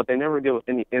 but they never give us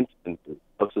any instances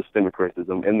of systemic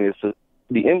racism. And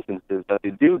the instances that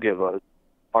they do give us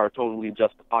are totally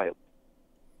justifiable.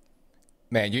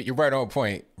 Man, you're right on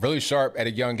point. Really sharp at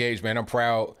a young age, man. I'm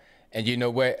proud. And you know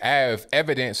what? I have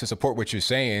evidence to support what you're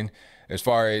saying as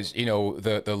far as, you know,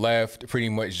 the left pretty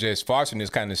much just fostering this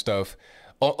kind of stuff.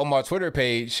 On my Twitter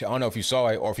page, I don't know if you saw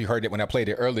it or if you heard it when I played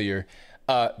it earlier,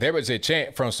 there was a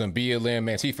chant from some BLM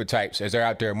Antifa types as they're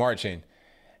out there marching.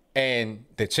 And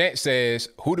the chant says,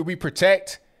 "Who do we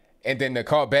protect?" And then the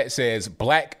call back says,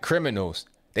 "Black criminals."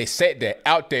 They said that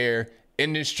out there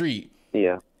in the street.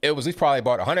 Yeah. It was at least probably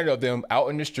about 100 of them out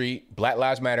in the street. Black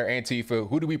Lives Matter, Antifa.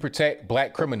 Who do we protect?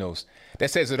 Black criminals. That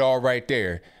says it all right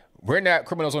there. We're not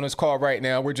criminals on this call right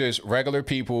now. We're just regular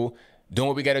people doing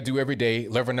what we got to do every day,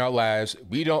 living our lives.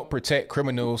 We don't protect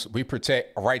criminals. We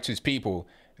protect righteous people.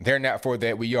 They're not for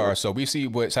that. We are. So we see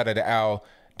what side of the aisle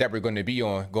that we're going to be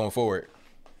on going forward.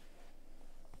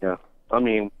 Yeah. I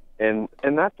mean, and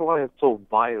that's why it's so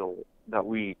vital that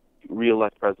we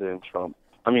reelect President Trump.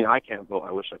 I mean, I can't vote.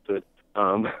 I wish I could.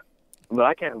 But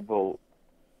I can't vote.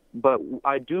 But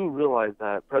I do realize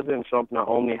that President Trump not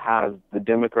only has the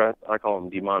Democrats, I call them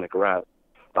demonic rats,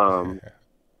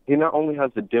 he not only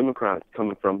has the Democrats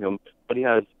coming from him, but he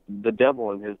has the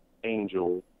devil and his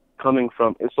angels coming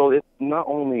from. So it's not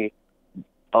only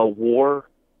a war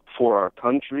for our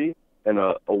country and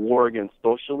a war against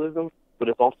socialism, but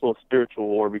it's also a spiritual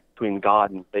war between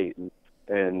God and Satan.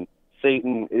 And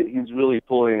Satan, he's really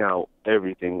pulling out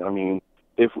everything. I mean,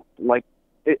 it's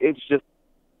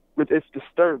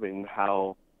disturbing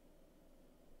how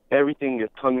everything is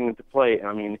coming into play.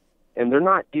 I mean, and they're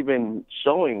not even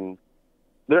showing.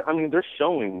 They're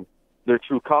showing their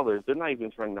true colors. They're not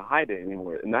even trying to hide it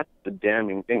anymore, and that's the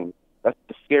damning thing. That's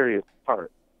the scariest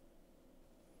part.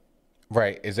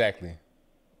 Right, exactly.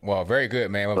 Well, very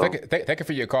good, man. Well, thank you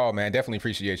for your call, man. Definitely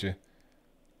appreciate you.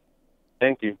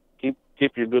 Thank you.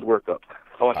 Keep your good work up.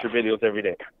 I watch your videos every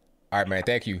day. All right, man.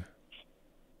 Thank you.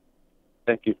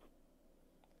 Thank you.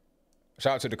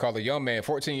 Shout out to the caller. Young man,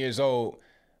 14 years old,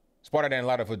 smarter than a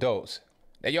lot of adults.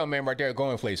 That young man right there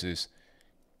going places.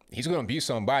 He's going to be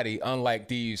somebody, unlike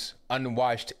these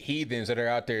unwashed heathens that are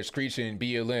out there screeching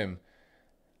BLM.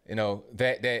 You know,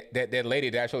 that lady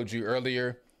that I showed you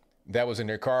earlier that was in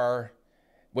their car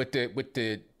with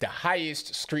the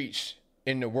highest screech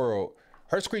in the world.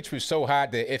 Her screech was so high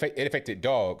that it affected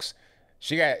dogs.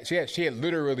 She had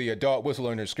literally a dog whistle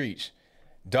on her screech.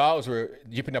 Dogs were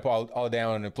yipping up all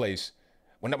down in the place.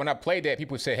 When I played that,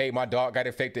 people said, "Hey, my dog got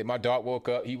affected. My dog woke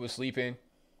up. He was sleeping."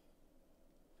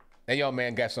 That young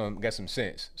man got some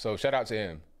sense. So shout out to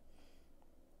him.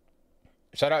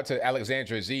 Shout out to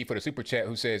Alexandra Z for the super chat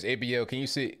who says, "ABL,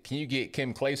 can you get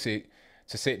Kim Klacik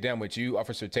to sit down with you,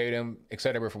 Officer Tatum,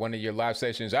 etc. for one of your live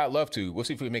sessions?" I'd love to. We'll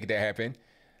see if we can make that happen.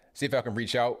 See if I can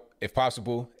reach out, if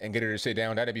possible, and get her to sit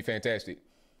down. That'd be fantastic.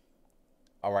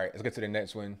 All right, let's get to the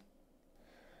next one.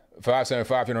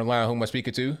 575, you're on the line. Who am I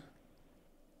speaking to?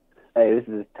 Hey, this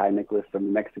is Ty Nicholas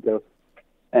from Mexico.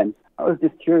 And I was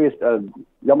just curious,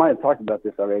 y'all might have talked about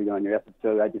this already on your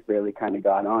episode. I just barely kind of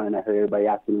got on, and I heard everybody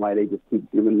asking why they just keep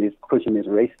pushing this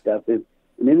race stuff. And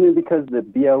isn't it because the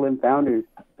BLM founders,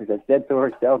 because I said so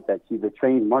herself, that she's a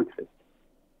trained Marxist,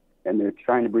 and they're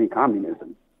trying to bring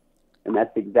communism. And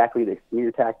that's exactly the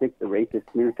smear tactics, the racist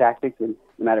smear tactics. And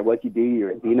no matter what you do,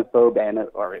 you're a xenophobe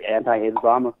or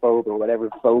anti-Islamophobe or whatever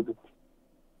phobe.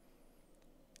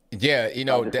 Yeah, you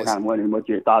know, that's kind of wondering what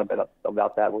your thought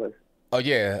about that was. Oh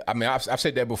yeah, I mean, I've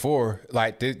said that before.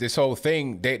 Like this whole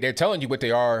thing, they're telling you what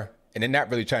they are, and they're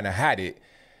not really trying to hide it.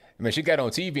 I mean, she got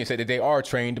on TV and said that they are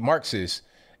trained Marxists,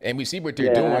 and we see what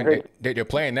they're doing. They're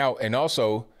playing out, and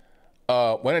also.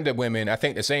 One of the women, I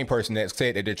think the same person that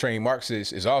said that they're trained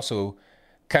Marxists, is also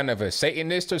kind of a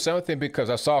Satanist or something, because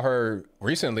I saw her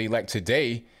recently, like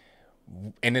today,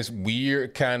 in this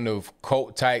weird kind of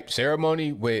cult type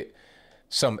ceremony with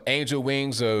some angel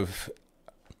wings of,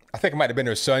 I think it might have been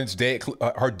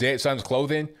her dead son's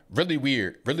clothing. Really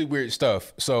weird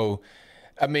stuff. So,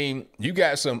 I mean, you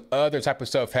got some other type of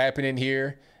stuff happening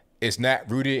here. It's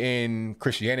not rooted in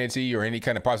Christianity or any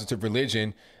kind of positive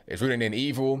religion. It's rooted in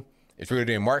evil. It's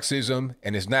rooted in Marxism,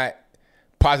 and it's not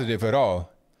positive at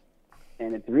all.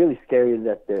 And it's really scary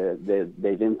that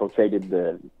they've infiltrated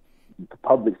the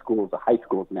public schools, the high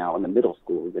schools now, and the middle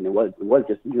schools, and it was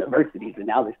just universities, and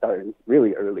now they're starting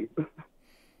really early.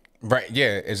 Right?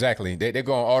 Yeah, exactly. They're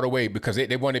going all the way because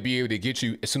they want to be able to get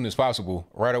you as soon as possible,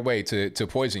 right away, to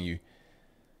poison you.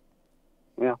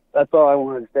 Yeah, that's all I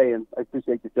wanted to say, and I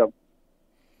appreciate the show.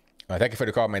 Thank you for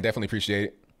the call, man. Definitely appreciate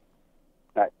it.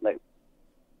 All right, later.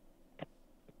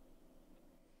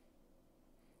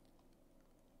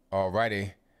 All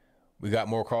righty. We got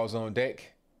more calls on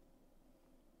deck.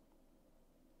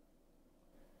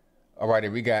 All righty.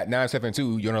 We got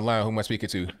 972. You're on the line. Who am I speaking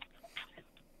to?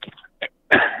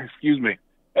 Excuse me.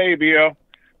 Hey, BL.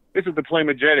 This is the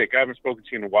Playmagetic. I haven't spoken to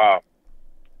you in a while.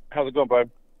 How's it going, bud?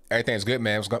 Everything's good,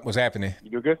 man. What's happening?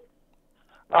 You do good?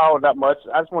 Oh, not much.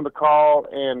 I just wanted to call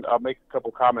and make a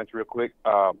couple comments real quick.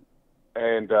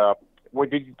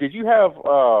 Did you have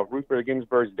Ruth Bader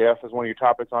Ginsburg's death as one of your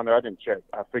topics on there? I didn't check.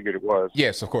 I figured it was.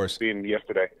 Yes, of course. Being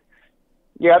yesterday.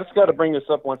 Yeah, I just got to bring this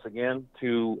up once again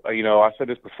to, I said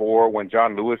this before when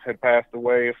John Lewis had passed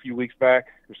away a few weeks back,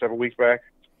 or several weeks back.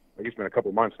 I guess it's been a couple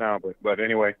of months now, but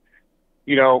anyway,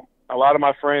 a lot of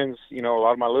my friends, a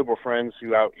lot of my liberal friends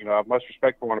who I have much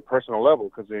respect for on a personal level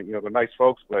because they're nice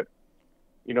folks, but,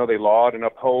 they laud and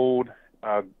uphold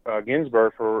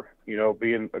Ginsburg for,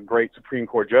 being a great Supreme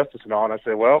Court justice and all. And I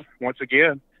said, well, once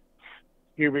again,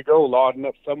 here we go, lauding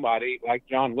up somebody like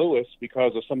John Lewis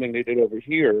because of something they did over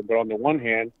here. But on the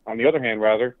other hand,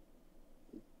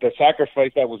 the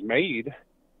sacrifice that was made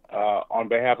on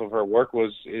behalf of her work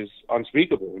is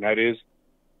unspeakable. And that is,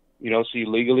 she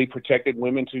legally protected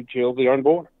women to kill the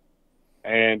unborn.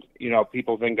 And,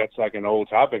 people think that's like an old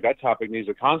topic. That topic needs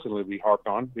to constantly be harped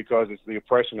on because it's the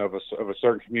oppression of a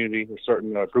certain community, a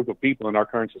certain group of people in our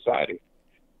current society.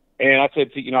 And I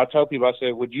said, I tell people, I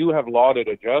said, would you have lauded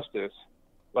a justice,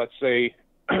 let's say,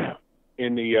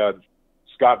 in the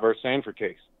Scott versus Sanford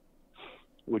case?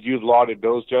 Would you have lauded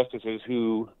those justices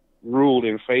who ruled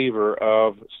in favor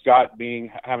of Scott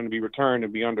having to be returned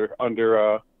and be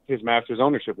under his master's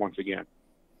ownership once again?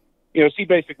 She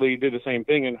basically did the same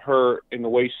thing in the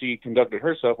way she conducted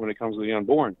herself when it comes to the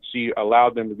unborn. She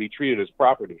allowed them to be treated as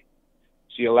property.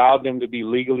 She allowed them to be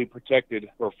legally protected,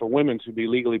 or for women to be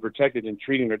legally protected in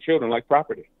treating their children like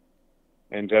property.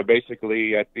 And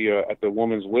basically at the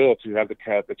woman's will to have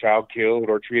the child killed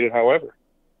or treated however.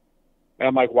 And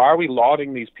I'm like, why are we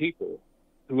lauding these people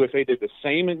who, if they did the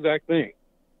same exact thing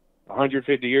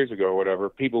 150 years ago or whatever,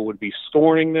 people would be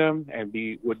scorning them and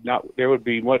there would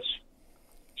be much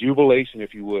jubilation,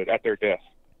 if you would, at their death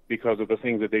because of the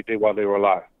things that they did while they were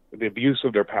alive, the abuse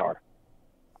of their power.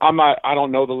 I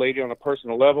don't know the lady on a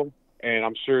personal level, and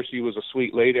I'm sure she was a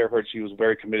sweet lady. I heard she was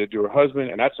very committed to her husband,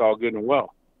 and that's all good and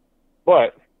well.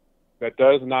 But that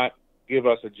does not give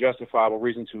us a justifiable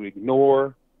reason to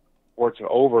ignore or to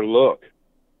overlook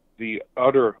the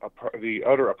utter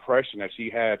oppression that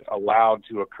she had allowed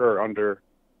to occur under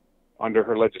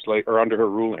her under her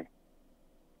ruling.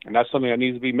 And that's something that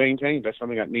needs to be maintained. That's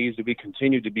something that needs to be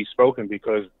continued to be spoken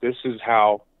because this is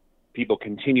how people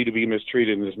continue to be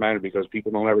mistreated in this manner because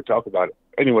people don't ever talk about it.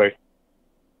 Anyway,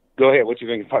 go ahead. What you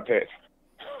think about that?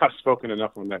 I've spoken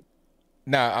enough on that.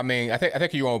 Nah, I mean, I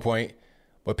think you're on point.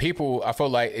 But people, I feel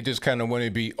like it just kind of want to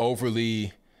be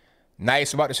overly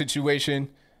nice about the situation,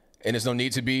 and there's no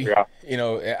need to be.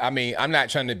 Yeah. I mean, I'm not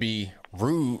trying to be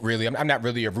rude, really. I'm not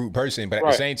really a rude person, but at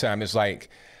the same time, it's like,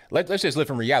 let's just live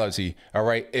in reality, all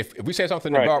right? If we say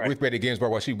something about Ruth Bader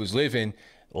Ginsburg while she was living,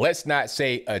 let's not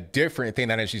say a different thing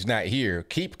now that she's not here.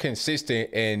 Keep consistent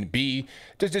and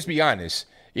just be honest.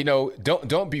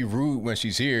 Don't be rude when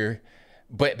she's here,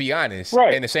 but be honest.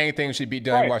 Right. And the same thing should be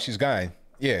done while she's gone.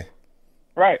 Yeah.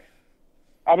 Right.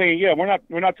 I mean, yeah, we're not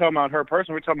talking about her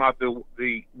person. We're talking about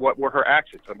what were her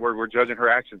actions. We're judging her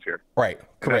actions here. Right.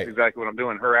 Correct. That's exactly what I'm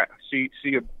doing. She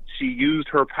used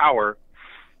her power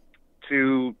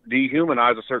to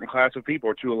dehumanize a certain class of people,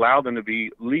 or to allow them to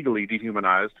be legally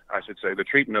dehumanized, I should say, the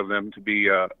treatment of them to be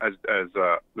the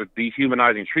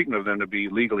dehumanizing treatment of them to be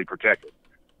legally protected.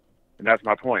 And that's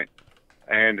my point.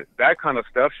 And that kind of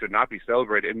stuff should not be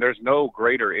celebrated. And there's no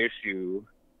greater issue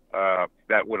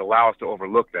that would allow us to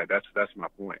overlook that. That's my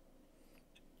point.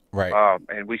 Right.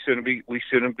 And we shouldn't be,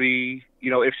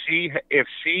 if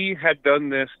she had done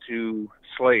this to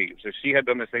slaves, if she had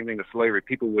done the same thing to slavery,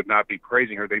 people would not be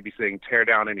praising her. They'd be saying, tear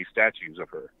down any statues of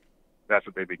her. That's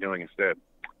what they'd be doing instead.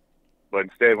 But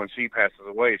instead, when she passes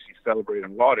away, she's celebrated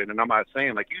and lauded. And I'm not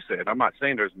saying, like you said, I'm not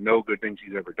saying there's no good thing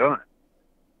she's ever done.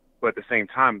 But at the same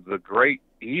time, the great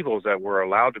evils that were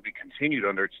allowed to be continued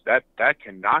under, that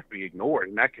cannot be ignored,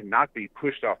 and that cannot be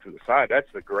pushed off to the side.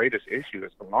 That's the greatest issue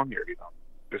that's going on here,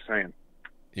 Just saying.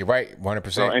 You're right,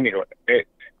 100%. So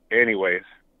anyways,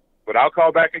 but I'll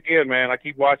call back again, man. I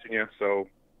keep watching you, so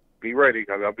be ready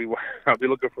because I'll be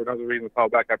looking for another reason to call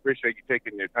back. I appreciate you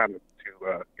taking your time to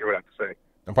hear what I have to say.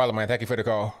 No problem, man. Thank you for the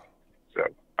call. So,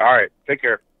 all right, take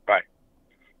care. Bye.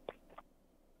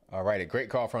 All right, a great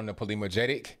call from the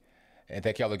Playmagetic. And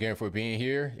thank y'all again for being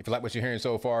here. If you like what you're hearing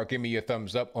so far, give me a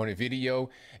thumbs up on the video.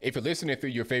 If you're listening through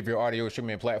your favorite audio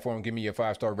streaming platform, give me a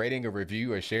 5-star rating, a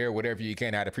review, a share, whatever you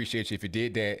can. I'd appreciate you if you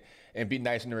did that. And be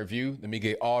nice in the review. Let me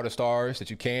get all the stars that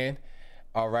you can.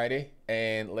 Alrighty.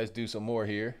 And let's do some more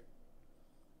here.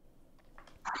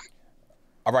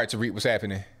 All right, Tariq, what's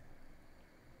happening?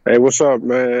 Hey, what's up,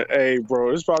 man? Hey, bro,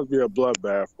 it's about to be a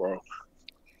bloodbath, bro.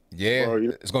 Yeah, bro,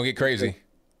 it's going to get crazy.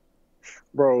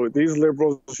 Bro, these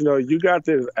liberals, you got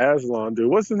this Aslan dude.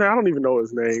 What's his name? I don't even know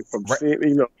his name.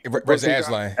 Reza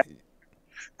Aslan.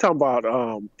 Talking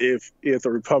about if the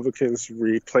Republicans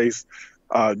replace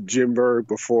Jim Berg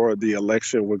before the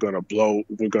election, we're gonna burn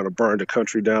the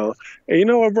country down. And you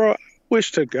know what, bro? I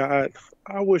wish to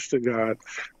God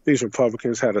these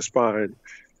Republicans had a spine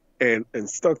and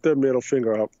stuck their middle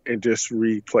finger up and just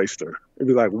replaced her. It'd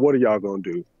be like, what are y'all gonna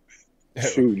do?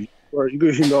 Shoot. Or, you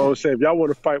know what I'm saying? If y'all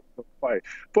want to fight, we'll fight.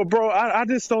 But, bro, I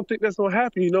just don't think that's going to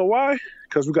happen. You know why?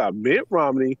 Because we got Mitt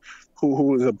Romney,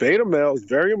 who is a beta male, is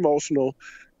very emotional.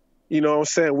 You know what I'm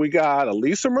saying? We got a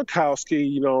Lisa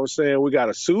Murkowski. You know what I'm saying? We got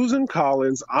a Susan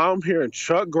Collins. I'm hearing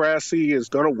Chuck Grassley is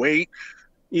going to wait.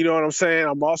 You know what I'm saying?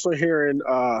 I'm also hearing,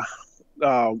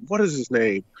 what is his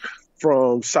name?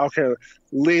 From South Carolina,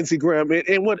 Lindsey Graham.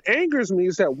 And what angers me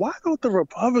is that why don't the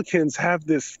Republicans have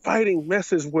this fighting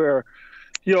message where,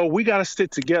 we got to stick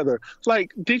together?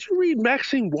 Like, did you read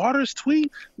Maxine Waters'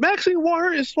 tweet? Maxine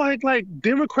Waters is like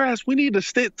Democrats, we need to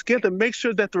stick together, make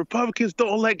sure that the Republicans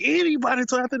don't elect anybody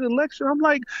until after the election. I'm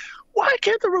like, why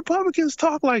can't the Republicans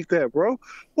talk like that, bro?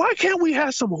 Why can't we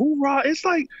have some hoorah? It's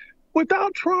like,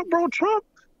 without Trump, bro,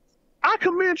 I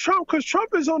commend Trump because Trump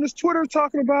is on his Twitter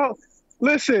talking about,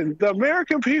 listen, the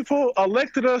American people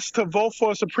elected us to vote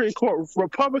for a Supreme Court.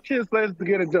 Republicans, let's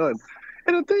get it done.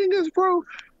 And the thing is, bro,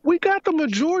 we got the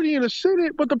majority in the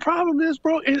Senate, but the problem is,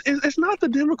 bro, it's not the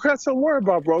Democrats I'm worried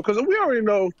about, bro, because we already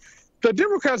know the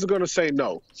Democrats are going to say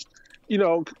no,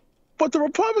 but the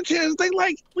Republicans, they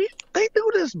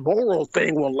do this moral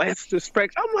thing. Well, let's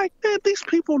respect. I'm like, man, these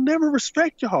people never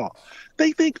respect y'all.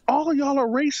 They think all of y'all are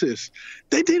racist.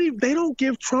 They don't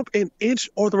give Trump an inch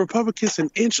or the Republicans an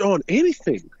inch on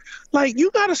anything. Like, you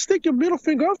got to stick your middle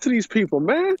finger up to these people,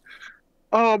 man.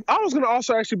 I was going to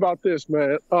also ask you about this,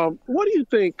 man. What do you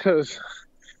think? Because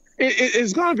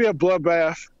it's going to be a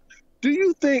bloodbath. Do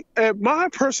you think, in my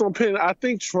personal opinion, I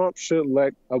think Trump should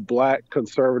elect a black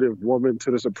conservative woman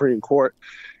to the Supreme Court.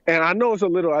 And I know it's a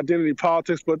little identity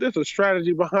politics, but there's a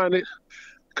strategy behind it.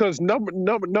 Because number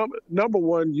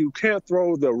one, you can't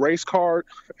throw the race card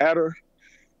at her.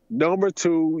 Number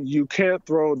two, you can't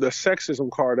throw the sexism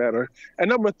card at her. And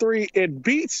number three, it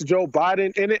beats Joe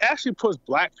Biden, and it actually puts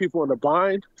black people in the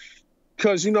bind.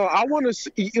 Because, I want to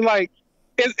see,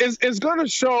 it's going to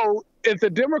show, if the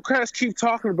Democrats keep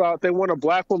talking about they want a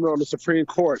black woman on the Supreme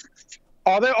Court,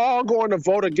 are they all going to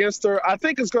vote against her? I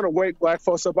think it's going to wake black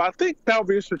folks up. I think that'll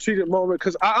be a strategic moment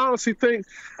because I honestly think,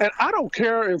 and I don't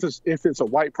care if it's a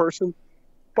white person,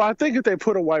 but I think if they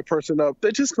put a white person up,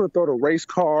 they're just going to throw the race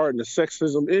card and the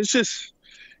sexism. It's just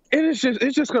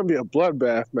going to be a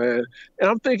bloodbath, man. And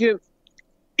I'm thinking,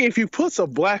 if you put a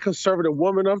black conservative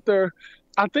woman up there,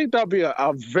 I think that'll be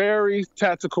a very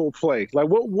tactical play. Like,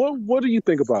 what do you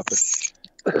think about this?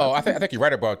 Oh, I think you're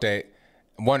right about that,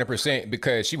 100%,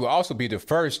 because she will also be the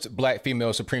first black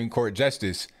female Supreme Court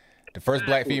justice, the first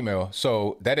black female.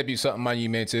 So that'd be something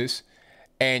monumentous.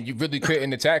 And you really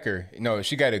couldn't attack her.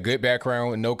 She got a good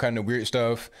background, no kind of weird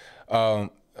stuff.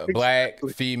 Black,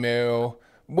 female.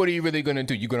 What are you really going to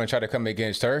do? You're going to try to come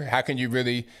against her? How can you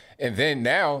really? And then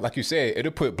now, like you said,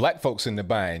 it'll put black folks in the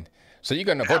bind. So you're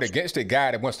going to vote against the guy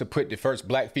that wants to put the first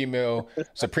black female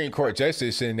Supreme Court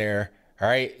justice in there, all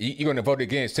right? You're going to vote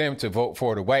against him to vote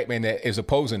for the white man that is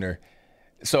opposing her.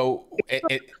 So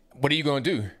what are you going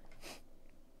to do?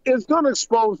 It's going to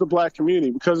expose the black community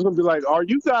because it's going to be like,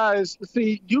 you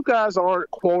guys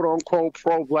aren't quote unquote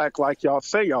pro-black like y'all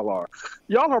say y'all are.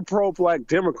 Y'all are pro-black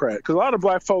Democrat. Because a lot of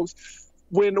black folks,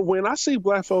 when I see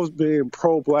black folks being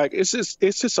pro-black, it's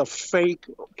just a fake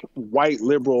white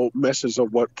liberal message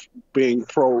of what being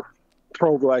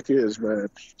pro-black is, man.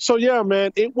 So yeah,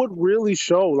 man, it would really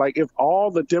show, like, if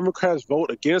all the Democrats vote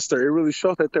against her, it really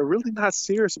shows that they're really not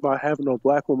serious about having no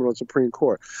black woman on the Supreme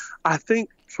Court. I think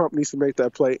Trump needs to make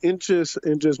that play. And just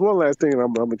one last thing, and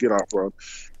I'm gonna get off, bro.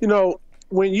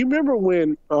 When you remember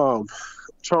when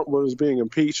Trump was being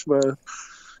impeached, man,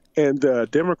 and the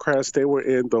Democrats, they were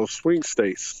in those swing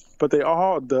states, but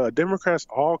the Democrats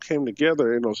all came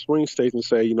together in those swing states and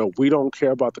say, we don't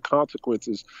care about the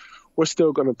consequences. We're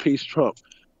still going to impeach Trump.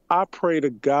 I pray to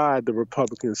God the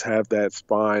Republicans have that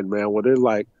spine, man, where they're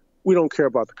like, we don't care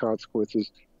about the consequences.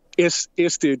 it's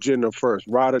the agenda first,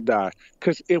 ride or die.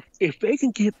 Because if they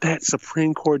can get that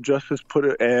Supreme Court justice put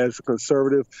it as a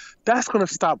conservative, that's going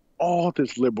to stop all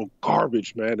this liberal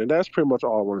garbage, man. And that's pretty much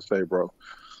all I want to say, bro. All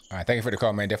right, thank you for the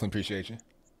call, man. Definitely appreciate you.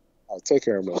 All right, take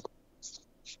care, man.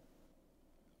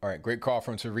 All right, great call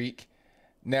from Tariq.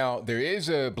 Now, there is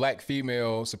a black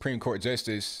female Supreme Court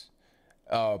justice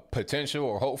potential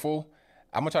or hopeful.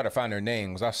 I'm going to try to find her name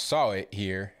because I saw it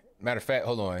here. Matter of fact,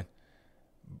 hold on.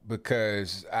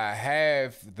 Because I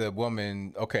have the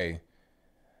woman. Okay.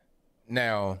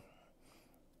 Now,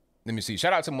 let me see.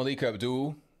 Shout out to Malik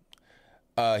Abdul.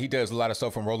 He does a lot of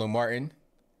stuff from Roland Martin.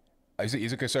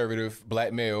 He's a conservative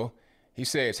black male. He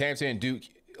says Hampton Duke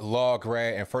law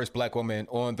grad and first black woman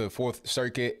on the Fourth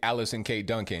Circuit, Allison K.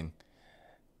 Duncan.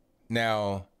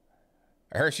 Now,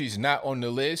 I heard she's not on the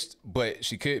list, but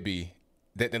she could be.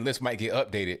 That the list might get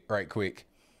updated right quick.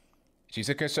 She's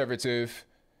a conservative.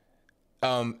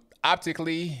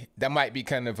 Optically, that might be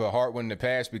kind of a hard one to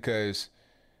pass because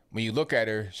when you look at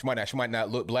her, she might not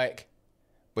look black,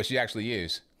 but she actually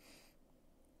is.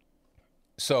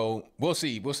 So we'll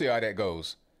see. We'll see how that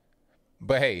goes.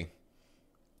 But hey,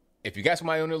 if you got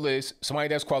somebody on the list, somebody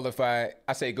that's qualified,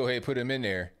 I say go ahead and put them in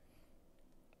there.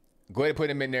 Go ahead and put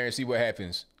them in there and see what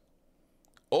happens.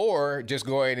 Or just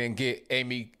go ahead and get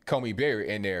Amy Coney Barrett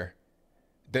in there.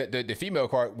 The female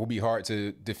card will be hard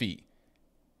to defeat.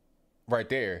 Right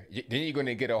there. Then you're going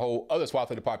to get a whole other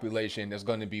swath of the population that's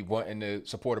going to be wanting to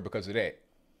support her because of that.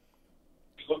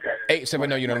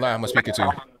 870, you're on the line. I'm speaking to.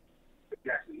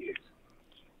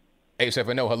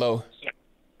 870, hello.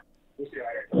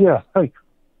 Yeah, hey.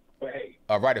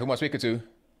 All right, who am I speaking to?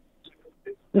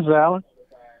 This is Alan.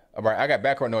 All right, I got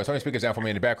background noise. Turn the speakers down for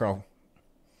me in the background.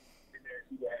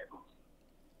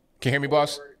 Can you hear me,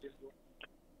 boss?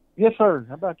 Yes, sir.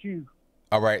 How about you?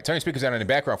 All right, turn the speakers down in the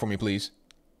background for me, please.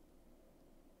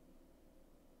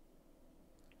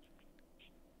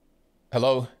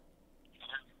 Hello?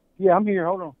 Yeah, I'm here.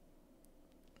 Hold on.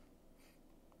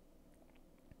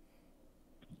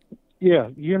 Yeah,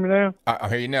 you hear me now? I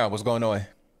hear you now. What's going on?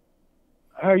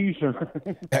 How are you, sir?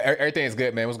 Everything's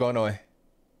good, man. What's going on?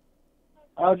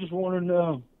 I just want to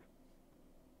know,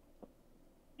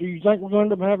 do you think we're going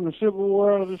to end up having a civil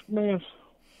war out of this mess?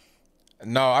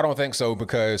 No, I don't think so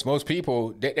because most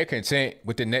people, they're content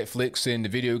with the Netflix and the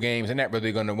video games. They're not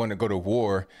really going to want to go to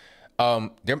war.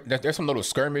 There's some little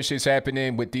skirmishes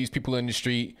happening with these people in the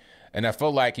street. And I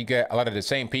feel like you get a lot of the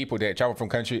same people that travel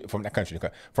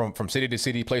from city to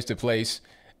city, place to place.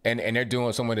 And they're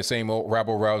doing some of the same old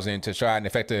rabble rousing to try and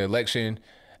affect the election.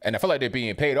 And I feel like they're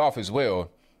being paid off as well.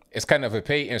 It's kind of a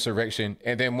paid insurrection.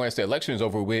 And then once the election is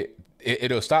over with,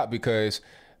 it'll stop because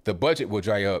the budget will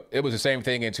dry up. It was the same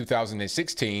thing in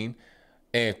 2016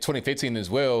 and 2015 as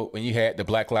well, when you had the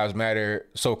Black Lives Matter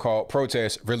so-called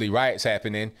protests, really riots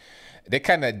happening. They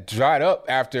kind of dried up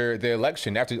after the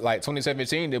election. After like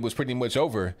 2017, it was pretty much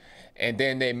over. And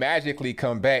then they magically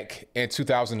come back in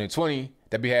 2020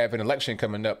 that we have an election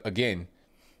coming up again.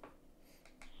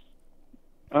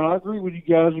 I agree with you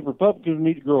guys. The Republicans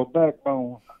need to grow a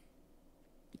backbone.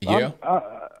 Yeah.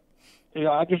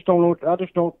 I just don't know. I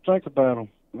just don't think about them.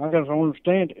 I just don't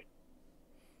understand it.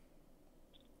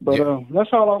 But that's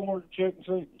all I wanted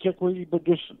to check with you. But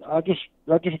I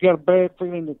just got a bad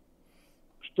feeling that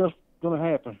stuff's gonna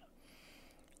happen.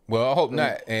 Well, I hope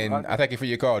not. And I thank you for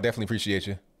your call. Definitely appreciate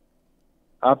you.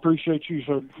 I appreciate you.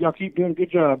 So y'all keep doing a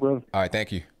good job, brother. All right,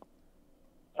 thank you.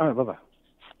 All right, bye-bye.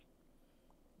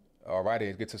 All righty,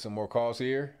 let's get to some more calls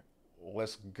here.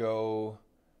 Let's go.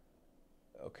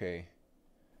 Okay.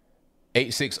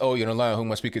 860, you're on the line. Who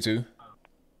am I speaking to?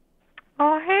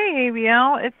 Oh, hey,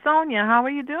 ABL. It's Sonia. How are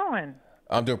you doing?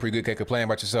 I'm doing pretty good. Can't complain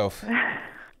about yourself.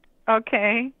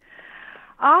 Okay.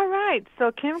 All right.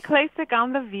 So Kim Klacik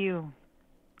on The View.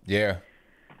 Yeah.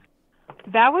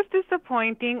 That was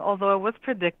disappointing, although it was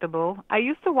predictable. I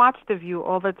used to watch The View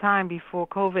all the time before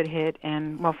COVID hit,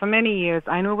 and, well, for many years,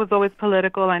 I knew it was always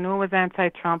political. I knew it was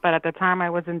anti-Trump, but at the time I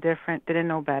was indifferent, didn't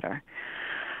know better.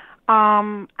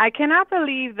 I cannot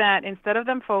believe that instead of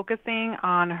them focusing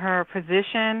on her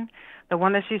position, the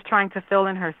one that she's trying to fill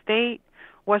in her state,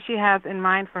 what she has in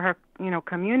mind for her,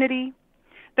 community,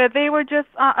 that they were just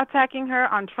attacking her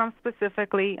on Trump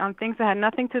specifically, on things that had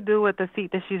nothing to do with the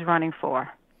seat that she's running for.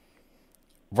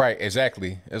 Right,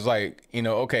 exactly. It's like,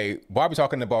 okay, why are we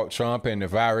talking about Trump and the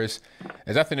virus? It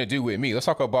has nothing to do with me. Let's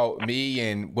talk about me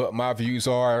and what my views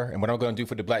are and what I'm going to do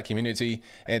for the black community.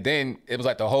 And then it was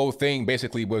like the whole thing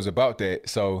basically was about that.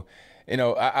 So,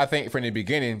 I think from the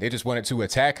beginning, they just wanted to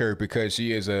attack her because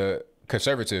she is a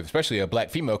conservative, especially a black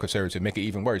female conservative, make it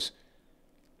even worse.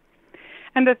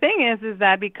 And the thing is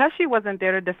that because she wasn't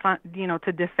there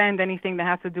to defend anything that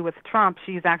has to do with Trump,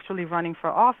 she's actually running for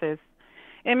office.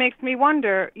 It makes me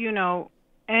wonder,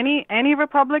 any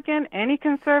Republican, any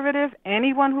conservative,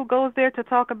 anyone who goes there to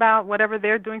talk about whatever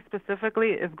they're doing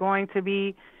specifically is going to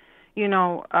be,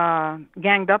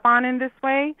 ganged up on in this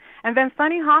way. And then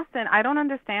Sunny Hostin, I don't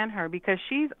understand her because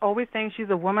she's always saying she's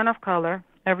a woman of color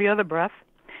every other breath.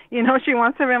 She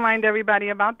wants to remind everybody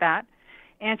about that.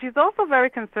 And she's also very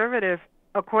conservative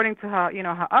according to her,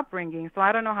 her upbringing. So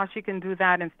I don't know how she can do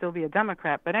that and still be a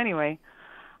Democrat. But anyway,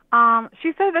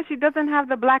 she said that she doesn't have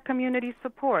the black community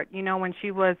support. When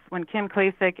Kim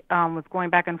Klacik was going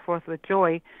back and forth with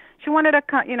Joy, she wanted to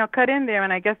cut in there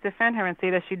and I guess defend her and say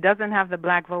that she doesn't have the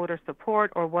black voter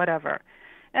support or whatever.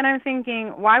 And I'm thinking,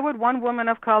 why would one woman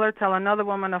of color tell another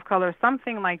woman of color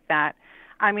something like that?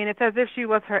 I mean, it's as if she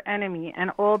was her enemy,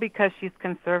 and all because she's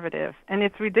conservative. And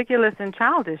it's ridiculous and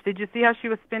childish. Did you see how she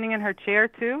was spinning in her chair,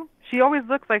 too? She always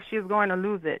looks like she's going to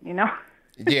lose it,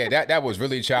 Yeah, that was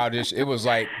really childish. It was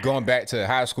like going back to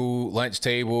high school lunch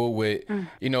table with,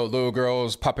 little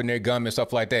girls popping their gum and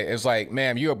stuff like that. It's like,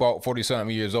 ma'am, you're about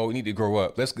 40-something years old. You need to grow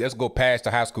up. Let's go past the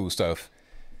high school stuff.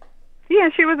 Yeah,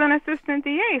 she was an assistant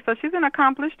DA, so she's an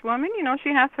accomplished woman. She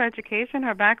has her education,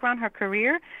 her background, her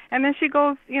career, and then she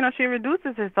goes, she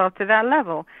reduces herself to that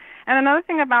level. And another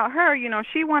thing about her,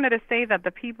 she wanted to say that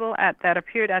the people that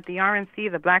appeared at the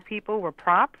RNC, the black people, were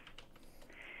props.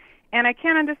 And I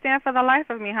can't understand for the life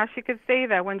of me how she could say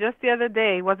that when just the other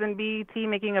day wasn't BET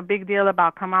making a big deal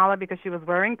about Kamala because she was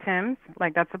wearing Timbs,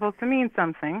 like that's supposed to mean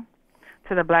something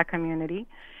to the black community.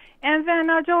 And then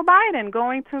Joe Biden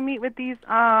going to meet with these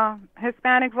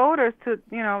Hispanic voters to,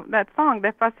 that song,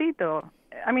 Despacito.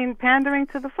 I mean, pandering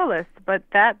to the fullest, but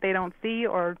that they don't see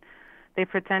or they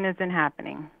pretend isn't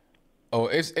happening. Oh,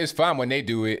 it's fine when they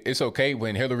do it. It's okay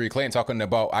when Hillary Clinton talking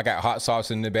about I got hot sauce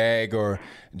in the bag or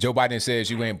Joe Biden says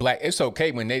you ain't black. It's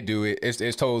okay when they do it.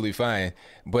 It's totally fine.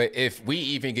 But if we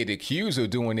even get accused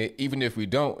of doing it, even if we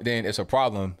don't, then it's a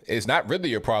problem. It's not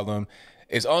really a problem.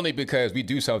 It's only because we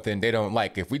do something they don't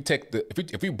like. If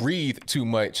we breathe too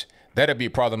much, that'll be a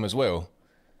problem as well.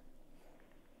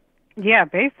 Yeah,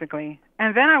 basically.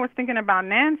 And then I was thinking about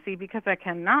Nancy because I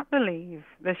cannot believe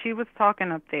that she was talking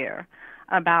up there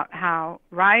about how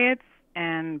riots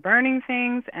and burning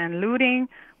things and looting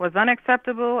was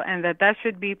unacceptable and that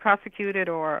should be prosecuted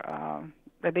or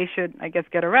that they should, I guess,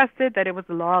 get arrested, that it was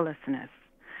lawlessness.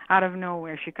 Out of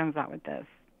nowhere, she comes out with this.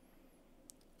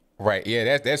 Right.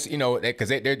 Yeah, that's because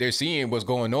they're seeing what's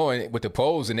going on with the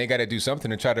polls and they got to do something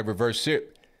to try to reverse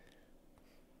shit.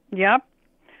 Yep,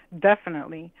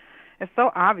 definitely. It's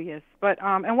so obvious. But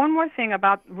and one more thing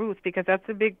about Ruth, because that's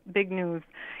a big news.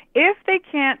 If they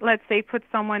can't, let's say, put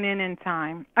someone in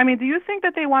time, I mean, do you think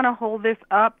that they want to hold this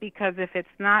up because if it's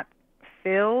not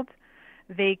filled,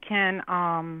 they can,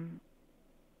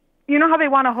 you know how they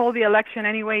want to hold the election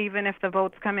anyway, even if the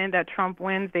votes come in that Trump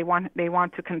wins, they want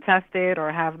to contest it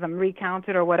or have them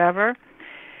recounted or whatever.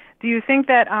 Do you think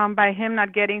that by him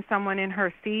not getting someone in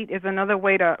her seat is another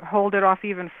way to hold it off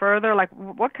even further? Like,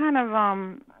 what kind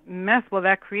of mess will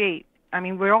that create? I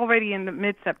mean, we're already in the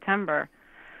mid-September.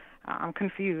 I'm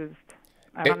confused.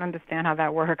 I don't understand how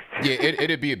that works. Yeah,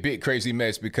 it'd be a big crazy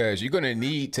mess because you're going to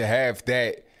need to have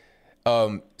that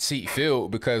seat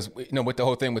filled because with the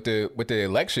whole thing with the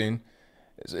election,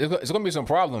 it's going to be some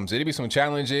problems. It'll be some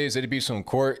challenges. It'll be some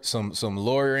court, some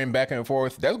lawyering back and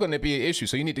forth. That's going to be an issue.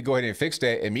 So you need to go ahead and fix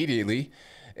that immediately.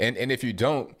 And if you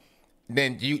don't,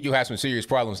 then you have some serious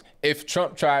problems. If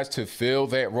Trump tries to fill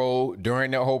that role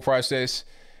during that whole process,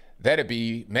 that'd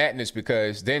be madness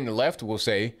because then the left will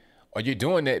say, are you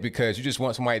doing that because you just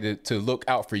want somebody to look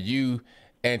out for you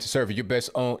and to serve your best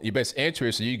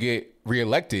interest so you get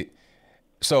reelected?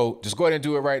 So just go ahead and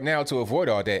do it right now to avoid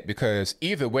all that because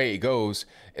either way it goes,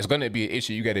 it's going to be an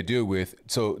issue you got to deal with.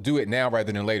 So do it now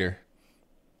rather than later.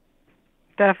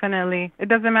 Definitely. It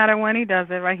doesn't matter when he does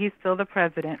it, right? He's still the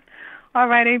president. All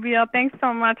right, ABL, thanks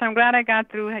so much. I'm glad I got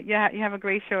through. Yeah, you have a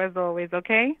great show as always,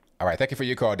 okay? All right. Thank you for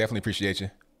your call. Definitely appreciate you.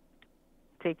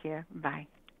 Take care. Bye.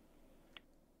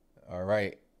 All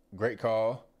right. Great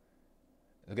call.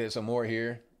 Let's get some more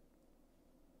here.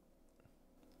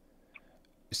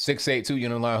 682,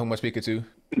 you're on the line. Who am I speaking to?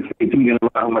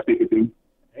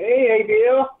 Hey,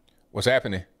 ABL. What's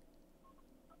happening?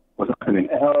 Oh,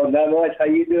 not much. How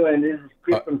you doing? This is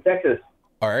Chris from Texas.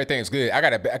 All right, everything's good. I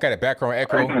got a background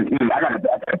echo.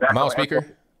 Am I on speaker?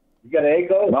 You got an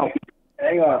echo? No.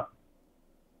 Hang on.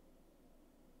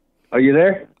 Are you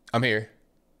there? I'm here.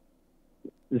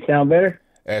 Does it sound better?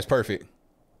 That's perfect.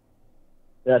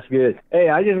 That's good. Hey,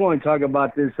 I just want to talk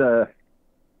about this, the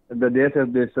death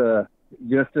of this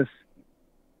Justice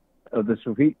of the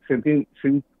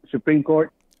Supreme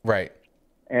Court. Right.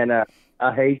 And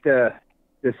I hate to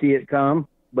see it come,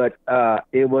 but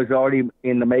it was already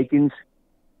in the makings.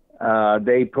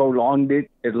 They prolonged it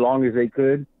as long as they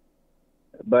could.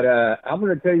 But I'm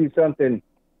going to tell you something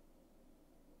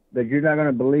that you're not going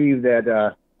to believe,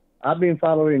 that I've been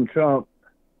following Trump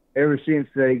ever since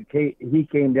he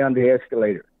came down the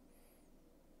escalator.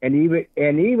 And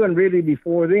even really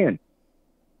before then,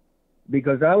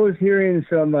 because I was hearing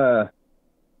some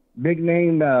big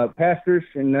name pastors,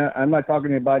 and I'm not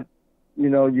talking about,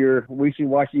 your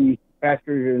wishy-washy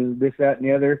pastors and this, that, and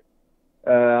the other.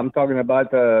 I'm talking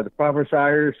about the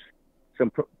prophesiers,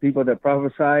 some people that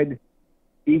prophesied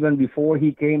even before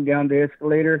he came down the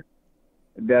escalator,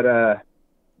 that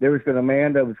there was a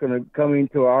man that was going to come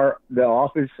into the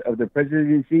office of the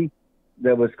presidency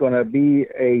that was going to be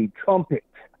a trumpet.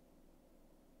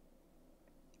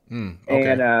 Okay.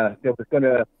 And that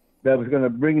was going to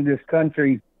bring this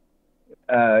country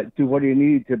to what it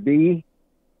needed to be.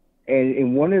 And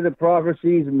in one of the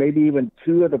prophecies, maybe even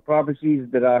two of the prophecies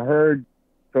that I heard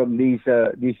from these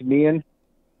men,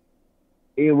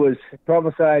 it was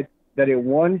prophesied that at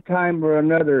one time or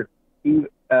another,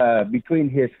 between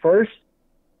his first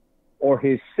or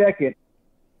his second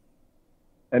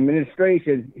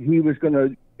administration, he was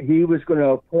going to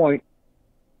appoint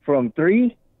from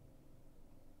 3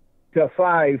 to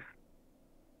 5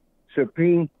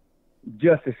 Supreme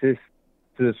Justices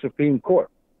to the Supreme Court.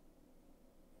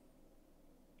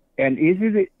 And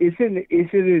isn't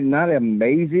it not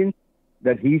amazing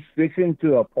that he's fixing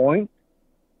to appoint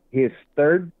his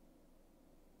third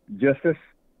justice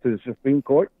to the Supreme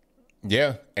Court?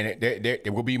 Yeah, and there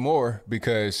will be more,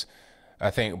 because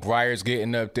I think Breyer's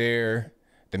getting up there.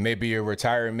 There may be a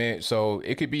retirement, so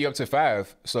it could be up to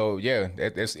 5. So yeah,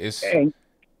 it's. And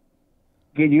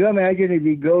can you imagine if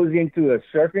he goes into a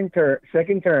second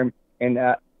term? And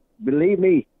believe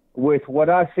me, with what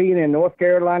I've seen in North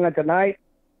Carolina tonight,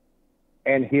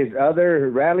 and his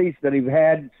other rallies that he's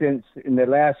had since in the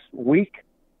last week,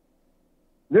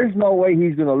 there's no way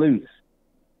he's going to lose.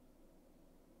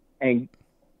 And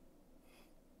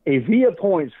if he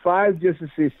appoints 5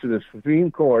 justices to the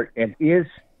Supreme Court and his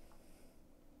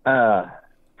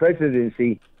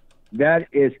presidency, that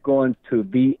is going to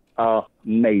be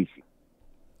amazing.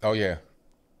 Oh, yeah.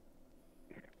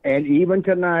 And even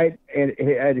tonight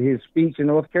at his speech in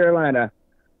North Carolina,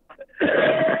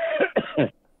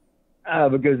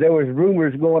 because there was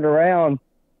rumors going around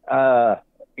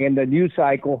in the news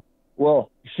cycle, well,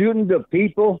 shouldn't the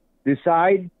people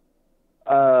decide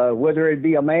whether it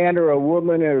be a man or a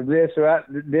woman or this, that,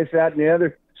 and the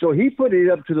other? So he put it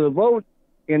up to the vote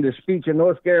in the speech in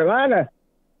North Carolina,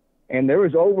 and there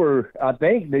was over, I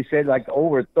think they said like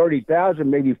over 30,000,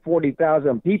 maybe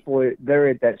 40,000 people there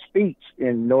at that speech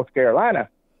in North Carolina.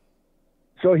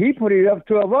 So he put it up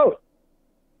to a vote.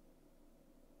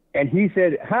 And he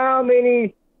said, how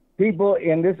many people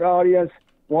in this audience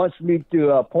wants me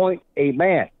to appoint a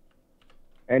man?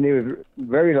 And it was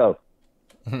very low.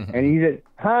 And he said,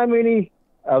 how many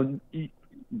of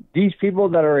these people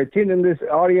that are attending this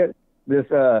audience, this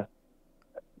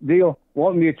deal,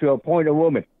 want me to appoint a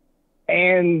woman?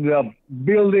 And the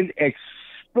building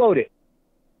exploded.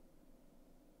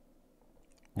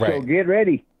 Right. So get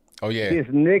ready. Oh, yeah. His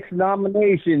next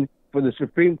nomination for the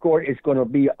Supreme Court is going to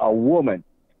be a woman.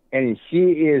 And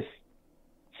she's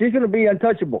going to be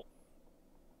untouchable.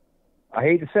 I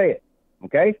hate to say it,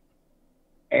 okay?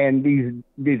 And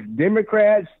these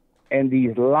Democrats and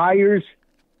these liars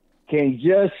can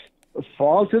just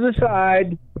fall to the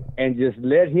side and just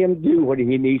let him do what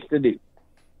he needs to do.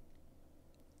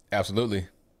 Absolutely.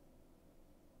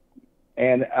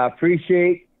 And I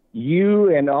appreciate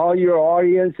you and all your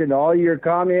audience and all your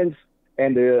comments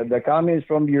and the comments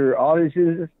from your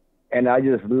audiences. And I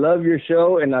just love your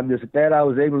show, and I'm just glad I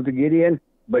was able to get in.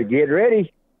 But get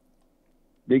ready,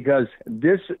 because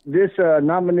this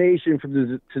nomination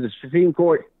to the Supreme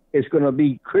Court is going to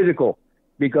be critical,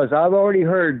 because I've already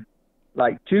heard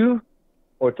like 2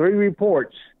 or 3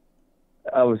 reports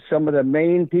of some of the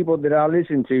main people that I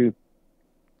listen to,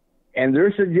 and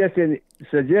their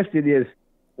suggested is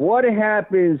what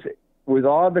happens with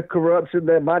all the corruption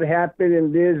that might happen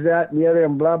and this, that, and the other,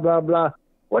 and blah, blah, blah.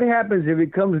 What happens if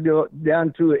it comes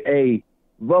down to a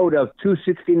vote of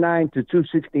 269 to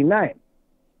 269?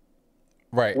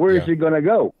 Right. Where is it going to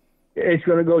go? It's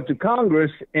going to go to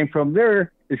Congress, and from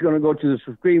there, it's going to go to the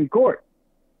Supreme Court,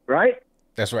 right?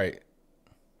 That's right.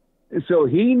 So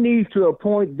he needs to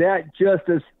appoint that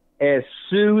justice as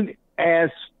soon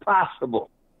as possible.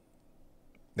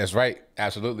 That's right.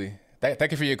 Absolutely.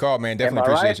 Thank you for your call, man.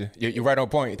 Definitely appreciate you. You're right on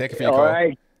point. Thank you for your call. All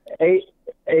right. Hey,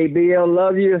 ABL,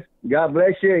 love you. God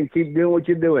bless you, and keep doing what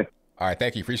you're doing. All right,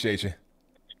 thank you. Appreciate you.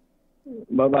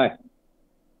 Bye-bye.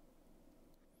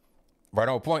 Right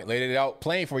on point. Laid it out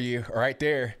plain for you. Right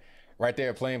there,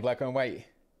 plain black and white.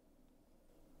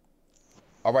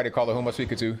 All right, caller, who am I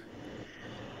speaking to?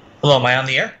 Hello, am I on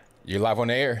the air? You're live on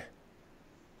the air.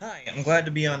 Hi, I'm glad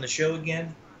to be on the show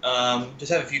again.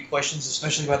 Just have a few questions,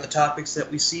 especially about the topics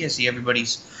that we see. I see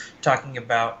everybody's talking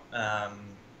about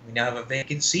we now have a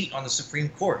vacant seat on the Supreme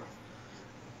Court.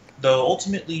 Though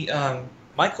ultimately,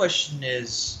 my question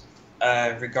is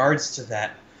regards to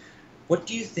that. What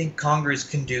do you think Congress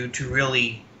can do to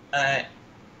really, I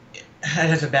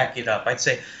have to back it up. I'd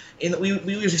say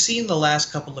we've seen the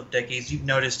last couple of decades, you've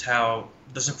noticed how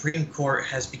the Supreme Court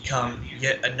has become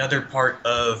yet another part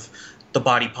of the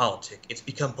body politic. It's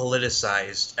become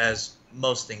politicized, as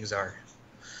most things are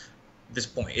at this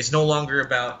point. It's no longer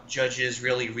about judges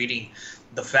really reading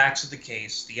the facts of the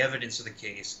case, the evidence of the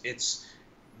case. It's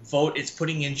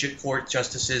putting in court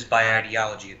justices by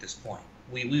ideology at this point.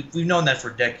 We've known that for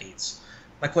decades.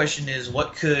 My question is,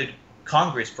 what could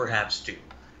Congress perhaps do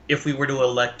if we were to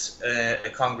elect a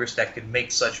Congress that could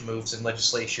make such moves in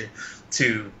legislature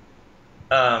to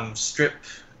strip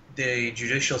the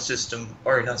judicial system,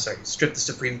 strip the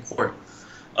Supreme Court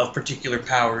of particular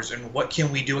powers? And what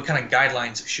can we do? What kind of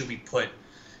guidelines should we put,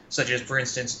 such as, for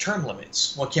instance, term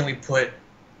limits? What can we put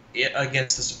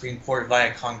against the Supreme Court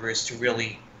via Congress to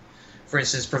really, for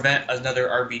instance, prevent another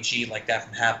RBG like that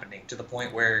from happening, to the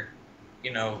point where,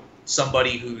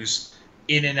 somebody who's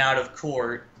in and out of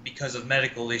court because of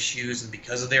medical issues and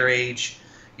because of their age,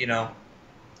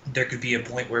 there could be a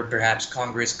point where perhaps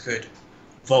Congress could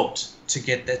vote to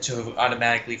get that to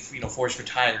automatically, force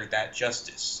retire that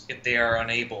justice if they are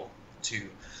unable to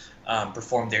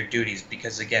perform their duties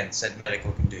because, again, said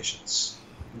medical conditions.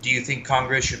 Do you think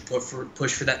Congress should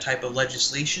push for that type of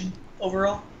legislation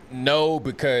overall? No,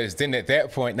 because then at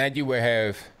that point, now you would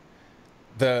have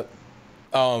the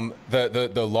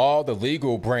law, the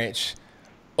legal branch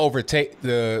overtake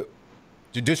the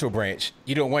judicial branch.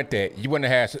 You don't want that. You want to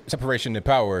have separation of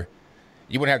power.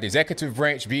 You want to have the executive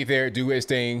branch be there, do its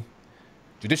thing.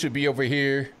 Judicial be over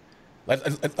here.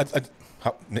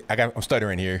 I'm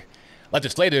stuttering here.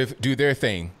 Legislative do their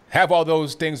thing. Have all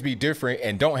those things be different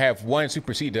and don't have one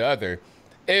supersede the other.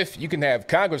 If you can have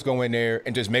Congress go in there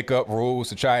and just make up rules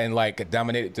to try and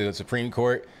dominate the Supreme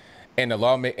Court and the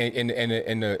law and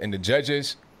the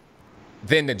judges,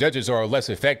 then the judges are less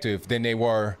effective than they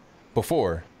were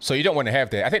before. So you don't want to have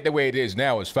that. I think the way it is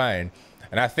now is fine.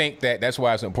 And I think that's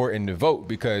why it's important to vote,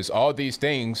 because all these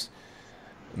things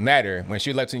matter. When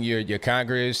you're electing your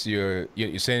Congress, your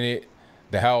Senate,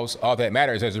 the House, all that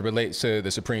matters as it relates to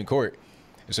the Supreme Court.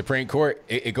 The Supreme Court,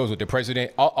 it goes with the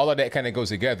president. All of that kind of goes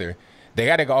together. They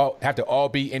have to all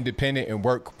be independent and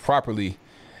work properly.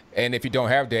 And if you don't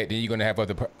have that, then you're going to have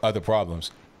other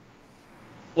problems.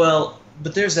 Well,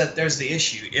 but there's the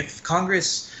issue. If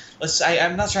Congress,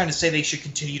 I'm not trying to say they should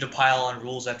continue to pile on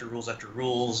rules after rules after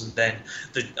rules, and then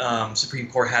the Supreme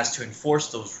Court has to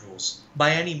enforce those rules.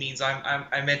 By any means,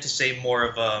 I meant to say more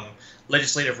of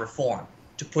legislative reform,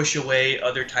 to push away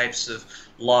other types of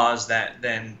laws that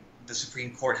then the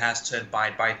Supreme Court has to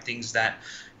abide by, things that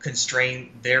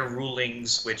constrain their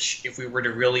rulings, which if we were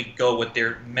to really go what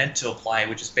they're meant to apply,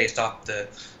 which is based off the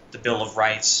Bill of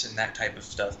Rights and that type of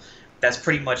stuff, that's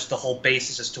pretty much the whole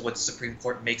basis as to what the Supreme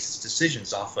Court makes its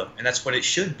decisions off of, and that's what it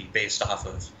should be based off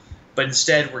of. But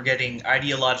instead, we're getting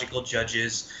ideological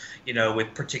judges,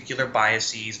 with particular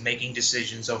biases, making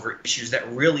decisions over issues that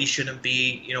really shouldn't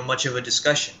be, much of a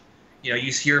discussion. You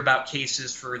hear about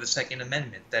cases for the Second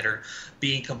Amendment that are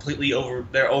being completely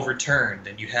overturned,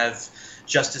 and you have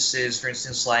justices, for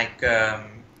instance, like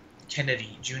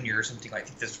Kennedy Jr. or something like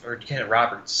this, or Kenneth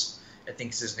Roberts, I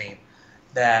think is his name,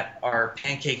 that are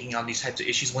pancaking on these types of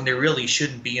issues when there really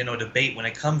shouldn't be no debate when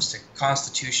it comes to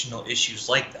constitutional issues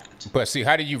like that. But see,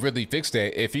 how do you really fix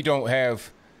that if you don't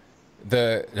have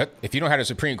the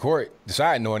Supreme Court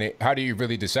deciding on it? How do you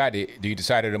really decide it? Do you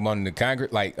decide it among the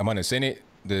Congress, among the Senate,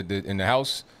 in the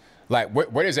House?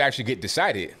 Where does it actually get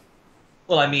decided?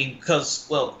 Well, I mean,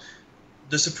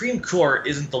 the Supreme Court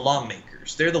isn't the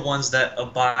lawmakers. They're the ones that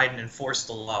abide and enforce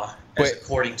the law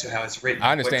according to how it's written.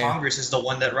 I understand. But Congress is the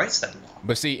one that writes that law.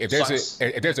 But see, if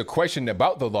there's a question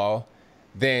about the law,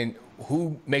 then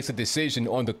who makes a decision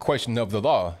on the question of the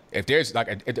law? If there's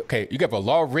you have a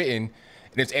law written and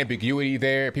there's ambiguity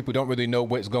there, people don't really know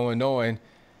what's going on,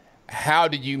 how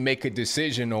do you make a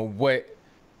decision on what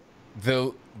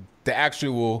the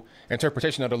actual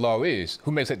interpretation of the law is?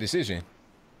 Who makes that decision?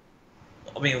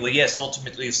 I mean, well, yes,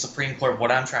 ultimately the Supreme Court.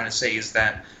 What I'm trying to say is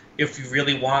that if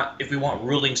we want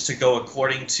rulings to go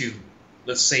according to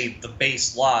let's say, the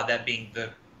base law, that being the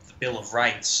Bill of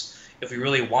Rights, if we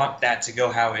really want that to go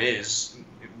how it is,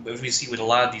 as we see with a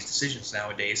lot of these decisions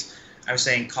nowadays, I'm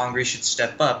saying Congress should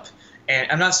step up.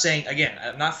 And I'm not saying, again,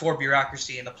 I'm not for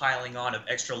bureaucracy and the piling on of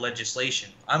extra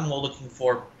legislation. I'm more looking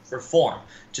for reform,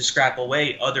 to scrap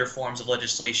away other forms of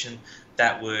legislation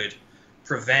that would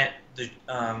prevent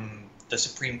the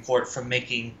Supreme Court from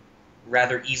making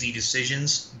rather easy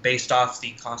decisions based off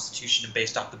the Constitution and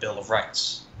based off the Bill of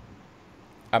Rights.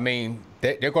 I mean,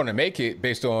 they're going to make it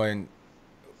based on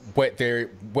what their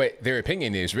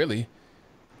opinion is, really.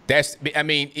 That's, I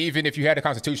mean, even if you had a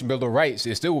Constitution, Bill of Rights,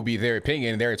 it still will be their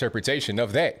opinion and their interpretation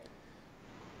of that.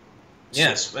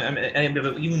 Yes, I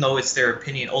mean, even though it's their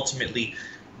opinion, ultimately,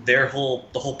 the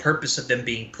whole purpose of them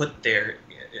being put there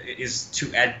is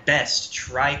to, at best,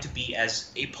 try to be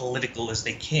as apolitical as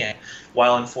they can,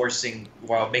 while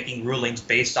making rulings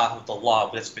based off of the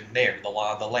law that's been there, the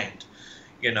law of the land.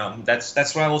 You know, that's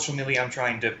what ultimately I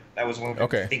was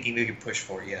thinking they could push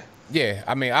for. Yeah. Yeah,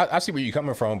 I mean, I see where you're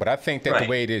coming from, but I think that the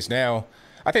way it is now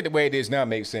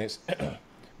makes sense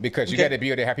because you got to be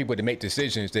able to have people to make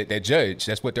decisions that judge.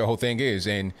 That's what their whole thing is,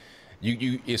 and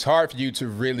it's hard for you to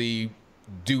really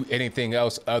do anything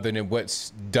else other than what's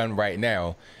done right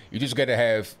now. You just got to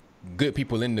have good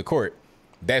people in the court.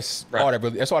 That's all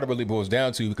that really boils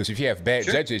down to, because if you have bad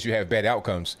judges, you have bad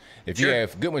outcomes. If you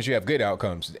have good ones, you have good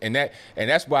outcomes. And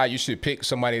that's why you should pick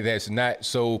somebody that's not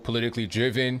so politically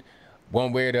driven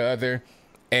one way or the other,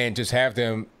 and just have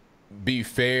them be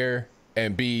fair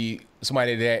and be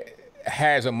somebody that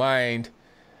has a mind.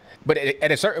 But at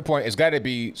a certain point, it's got to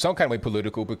be some kind of way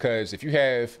political, because if you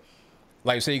have,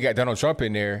 like, say you got Donald Trump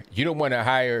in there, you don't want to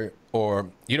hire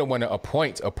or you don't want to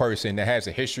appoint a person that has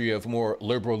a history of more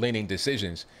liberal-leaning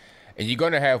decisions. And you're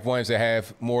going to have ones that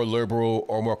have more liberal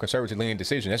or more conservative-leaning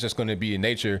decisions. That's just going to be the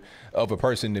nature of a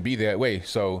person to be that way.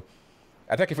 So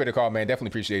I thank you for the call, man.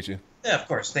 Definitely appreciate you. Yeah, of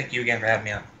course. Thank you again for having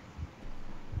me on.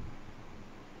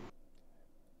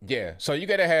 Yeah, so you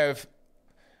got to have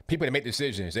people that make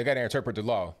decisions. They got to interpret the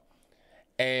law.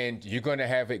 And you're going to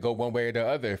have it go one way or the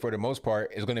other. For the most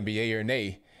part, it's going to be yay or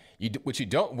nay. What you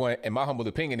don't want, in my humble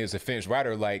opinion, is a finished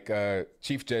rider like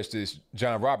Chief Justice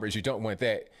John Roberts. You don't want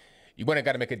that. You want to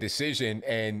got to make a decision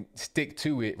and stick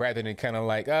to it, rather than kind of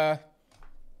like,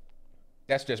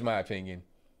 that's just my opinion.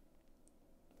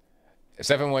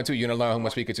 712, you know who am I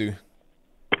speaking to?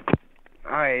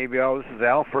 Hi, ABL. This is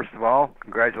Al. First of all,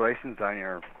 congratulations on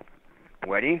your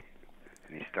wedding.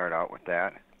 Can you start out with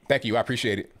that? Thank you. I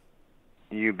appreciate it.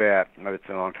 You bet. It's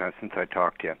been a long time since I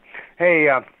talked to you. Hey,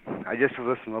 I just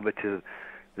listened a little bit to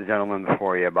the gentleman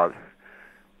before you about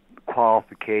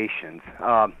qualifications.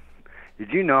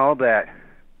 Did you know that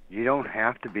you don't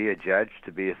have to be a judge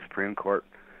to be a Supreme Court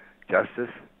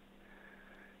justice?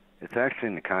 It's actually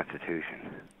in the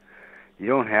Constitution. You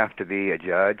don't have to be a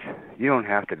judge. You don't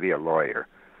have to be a lawyer.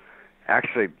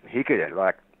 Actually, he could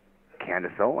elect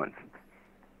Candace Owens.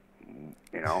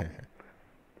 You know.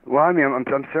 Well, I mean,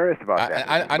 I'm serious about that.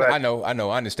 I know,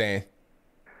 I understand.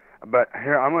 But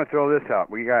here, I'm going to throw this out.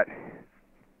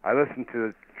 I listened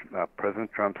to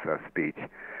President Trump's speech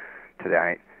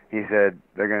tonight. He said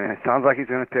it sounds like he's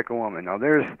going to pick a woman. Now,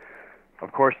 there's,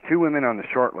 of course, 2 women on the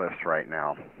short list right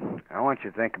now. I want you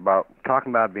to think about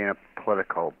talking about being a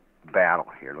political battle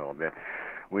here a little bit.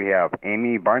 We have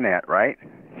Amy Barnett, right?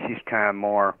 She's kind of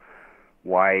more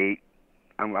white.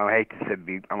 I hate to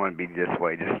say I want to be this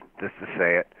way, just to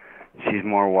say it. She's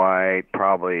more white,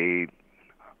 probably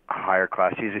higher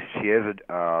class. She is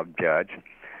a judge.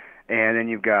 And then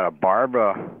you've got a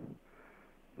Barbara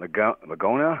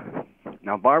Lagona.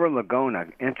 Now, Barbara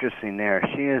Lagona, interesting there.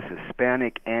 She is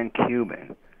Hispanic and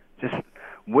Cuban. Just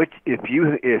if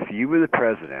you were the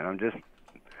president,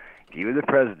 if you were the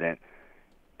president,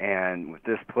 and with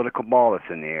this political ball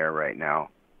that's in the air right now,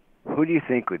 who do you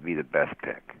think would be the best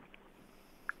pick?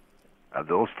 Of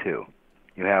those 2,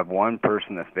 you have one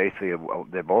person that's basically,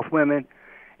 they're both women,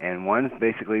 and one's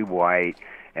basically white,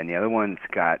 and the other one's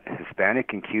got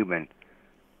Hispanic and Cuban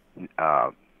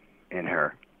in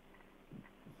her.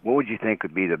 What would you think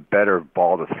would be the better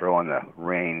ball to throw in the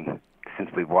ring since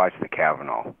we've watched the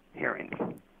Kavanaugh hearings?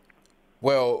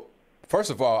 Well, first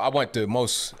of all, I want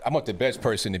the best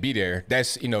person to be there.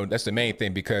 That's the main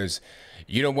thing, because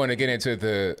you don't want to get into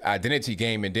the identity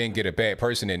game and then get a bad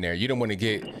person in there. You don't want to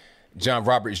get John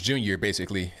Roberts Jr.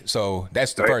 basically. So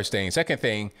that's the first thing. Second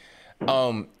thing,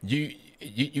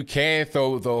 you can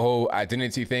throw the whole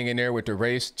identity thing in there with the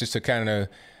race, just to kind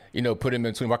of, put him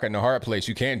between rock and the hard place.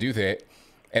 You can do that.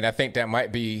 And I think that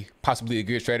might be possibly a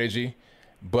good strategy,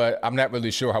 but I'm not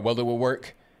really sure how well it will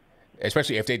work,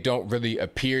 especially if they don't really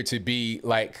appear to be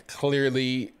like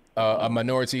clearly a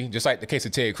minority, just like the case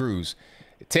of Ted Cruz.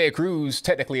 Ted Cruz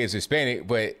technically is Hispanic,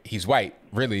 but he's white,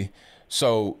 really.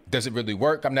 So does it really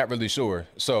work? I'm not really sure.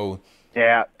 So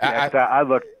yeah, I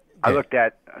looked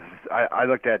at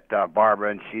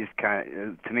Barbara, and she's kind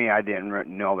of, to me, I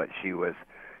didn't know that she was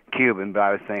Cuban, but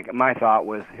I was thinking,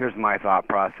 here's my thought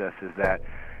process is that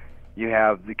you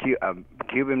have the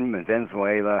Cuban and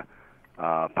Venezuela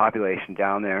population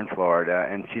down there in Florida,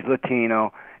 and she's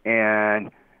Latino,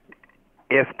 and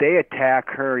if they attack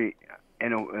her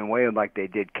in a way like they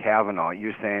did Kavanaugh,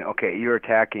 you're saying, okay, you're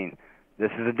attacking,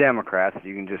 this is a Democrat, so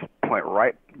you can just point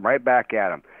right back at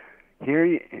them.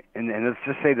 Here, and let's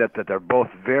just say that they're both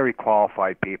very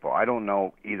qualified people. I don't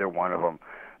know either one of them,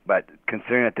 but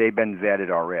considering that they've been vetted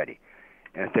already,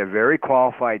 and if they're very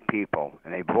qualified people,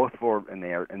 and they both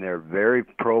they're very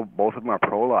pro, both of them are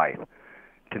pro-life.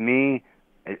 To me,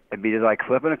 it'd be like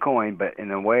flipping a coin, but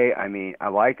in a way, I mean, I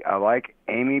like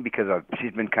Amy because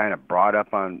she's been kind of brought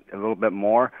up on a little bit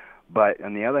more. But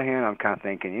on the other hand, I'm kind of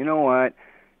thinking, you know what?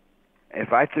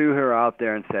 If I threw her out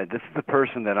there and said, this is the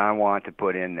person that I want to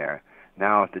put in there.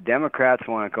 Now, if the Democrats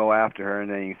want to go after her, and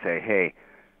then you say, hey,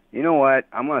 you know what?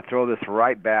 I'm going to throw this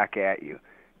right back at you.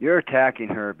 You're attacking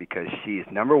her because she's,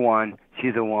 number one,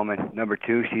 she's a woman. Number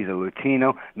two, she's a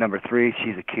Latino. Number three,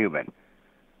 she's a Cuban.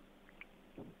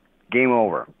 Game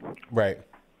over. Right.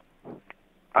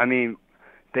 I mean,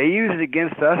 they use it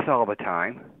against us all the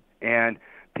time. And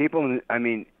people, I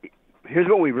mean, here's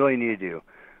what we really need to do.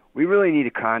 We really need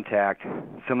to contact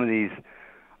some of these,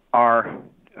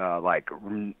 like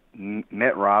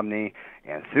Mitt Romney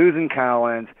and Susan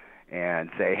Collins, and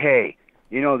say, hey,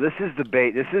 you know, this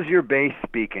is your base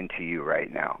speaking to you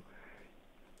right now.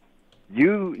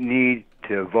 You need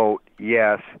to vote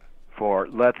yes for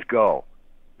let's go.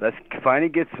 Let's finally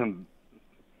get some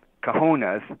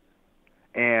cojones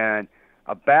and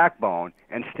a backbone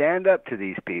and stand up to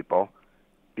these people,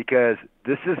 because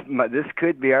this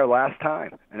could be our last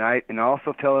time. And I'm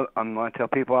going to tell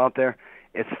people out there,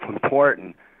 it's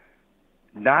important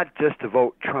not just to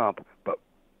vote Trump, but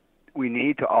we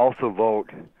need to also vote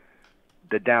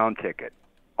the down ticket,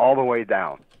 all the way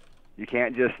down. You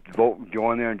can't just go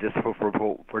in there and just vote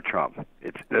for Trump.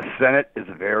 The Senate is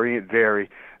very, very,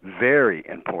 very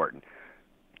important.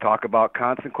 Talk about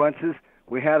consequences.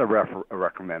 We had a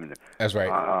referendum. That's right.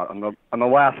 On the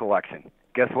last election.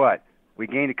 Guess what? We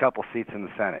gained a couple seats in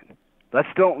the Senate. Let's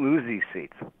don't lose these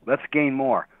seats. Let's gain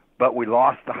more. But we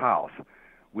lost the House.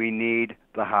 We need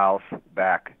the House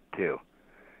back too,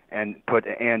 and put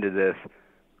an end to this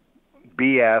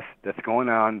BS that's going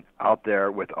on out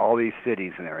there with all these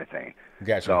cities and everything.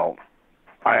 Gotcha. So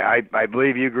I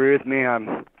believe you agree with me.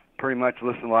 I'm pretty much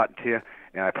listening a lot to you,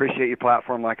 and I appreciate your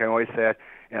platform, like I always said,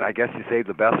 and I guess you saved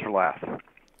the best for last.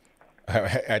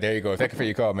 There you go. Thank you for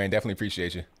your call, man. Definitely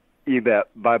appreciate you. You bet.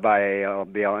 Bye-bye,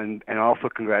 Bill. And also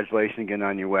congratulations again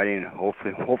on your wedding.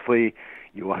 Hopefully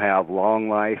you will have long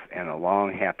life and a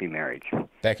long, happy marriage.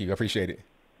 Thank you. I appreciate it.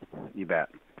 You bet.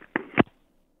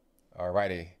 All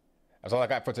righty. That's all I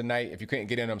got for tonight. If you couldn't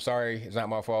get in, I'm sorry. It's not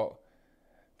my fault.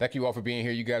 Thank you all for being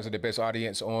here. You guys are the best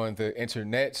audience on the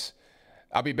internet.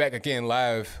 I'll be back again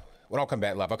live. Well, I'll come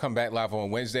back live. I'll come back live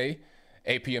on Wednesday,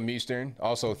 8 p.m. Eastern.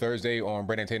 Also Thursday on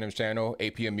Brandon Tatum's channel,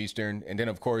 8 p.m. Eastern. And then,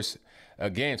 of course,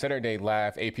 again, Saturday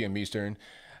live, 8 p.m. Eastern.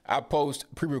 I post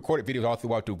pre-recorded videos all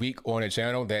throughout the week on the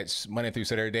channel. That's Monday through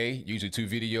Saturday, usually 2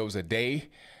 videos a day.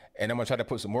 And I'm going to try to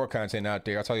put some more content out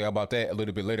there. I'll tell you about that a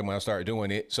little bit later when I start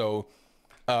doing it. So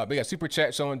we got super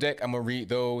chats on deck. I'm going to read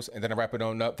those and then I'll wrap it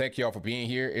on up. Thank you all for being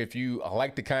here. If you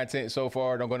like the content so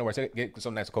far, don't go nowhere. Get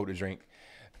some nice cold to drink.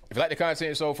 If you like the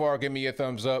content so far, give me a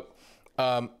thumbs up.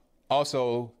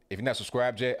 Also, if you're not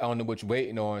subscribed yet, I don't know what you're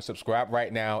waiting on. Subscribe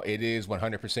right now. It is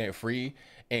 100% free.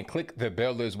 And click the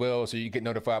bell as well so you get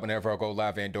notified whenever I go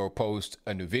live and or post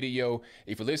a new video.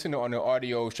 If you're listening on the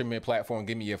audio streaming platform,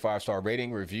 give me a 5-star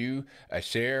rating, review, a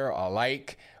share, a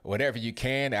like, whatever you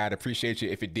can. I'd appreciate you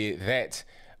if you did that.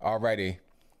 Alrighty.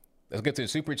 Let's get to the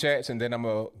super chats and then I'm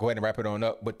going to go ahead and wrap it on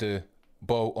up with the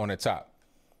bow on the top.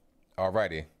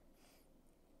 Alrighty.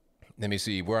 Let me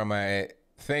see. Where am I at?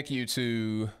 Thank you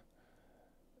to...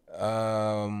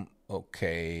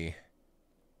 Okay.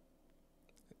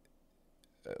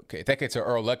 Thank you to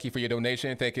Earl Lucky for your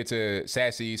donation. Thank you to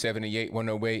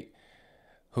Sassy78108,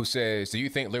 who says, do you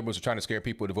think liberals are trying to scare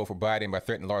people to vote for Biden by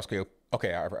threatening large scale?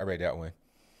 Okay, I read that one.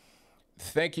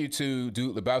 Thank you to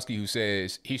Dude Lebowski, who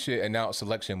says he should announce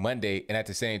election Monday and at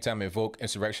the same time invoke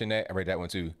Insurrection Act. I read that one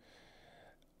too.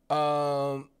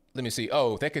 Let me see.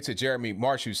 Oh, thank you to Jeremy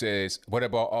Marsh, who says, what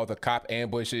about all the cop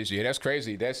ambushes? Yeah, that's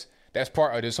crazy. That's That's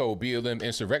part of this whole BLM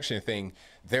insurrection thing.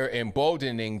 They're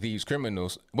emboldening these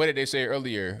criminals. What did they say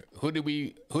earlier? Who do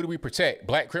we protect?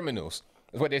 Black criminals.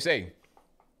 That's what they say.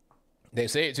 They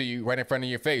say it to you right in front of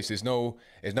your face. There's no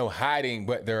hiding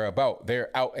what they're about. They're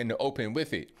out in the open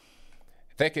with it.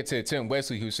 Thank you to Tim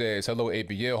Wesley, who says, hello,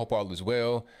 ABL. Hope all is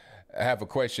well. I have a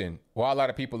question. While a lot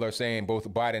of people are saying both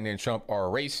Biden and Trump are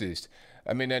racist,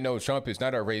 I mean, I know Trump is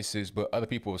not a racist, but other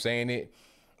people are saying it.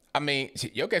 I mean,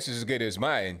 your guess is as good as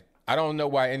mine. I don't know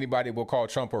why anybody will call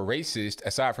Trump a racist,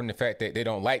 aside from the fact that they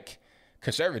don't like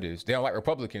conservatives. They don't like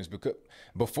Republicans. Because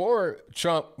before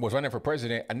Trump was running for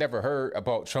president, I never heard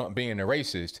about Trump being a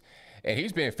racist. And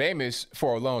he's been famous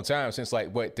for a long time, since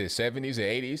like, what, the 70s or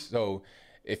 80s? So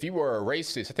if you were a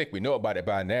racist, I think we know about it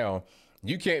by now.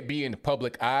 You can't be in the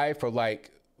public eye for like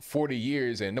 40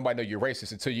 years and nobody know you're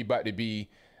racist until you're about to be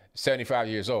 75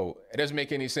 years old. It doesn't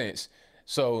make any sense.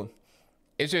 So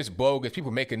it's just bogus. People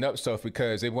making up stuff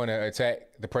because they want to attack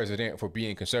the president for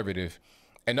being conservative,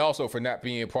 and also for not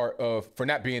being for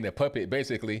not being a puppet,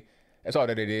 basically. That's all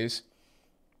that it is.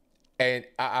 And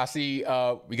I see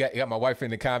you got my wife in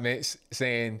the comments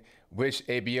saying, wish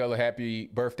ABL a happy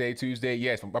birthday Tuesday.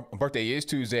 Yes, my birthday is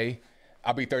Tuesday.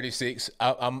 I'll be 36.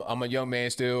 I'm a young man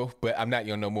still, but I'm not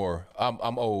young no more.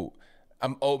 I'm old.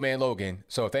 I'm old man Logan.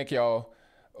 So thank y'all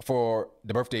for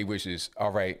the birthday wishes.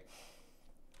 All right.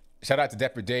 Shout out to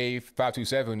Dapper Dave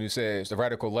 527, who says the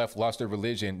radical left lost their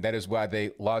religion. That is why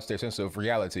they lost their sense of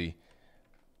reality.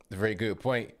 A very good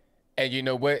point. And you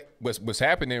know what's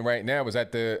happening right now is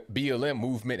that the BLM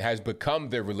movement has become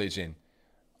their religion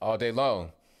all day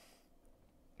long.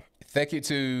 Thank you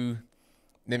to,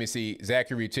 let me see,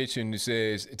 Zachary Titchen, who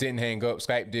says didn't hang up.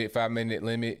 Skype did 5-minute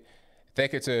limit.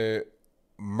 Thank you to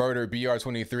Murder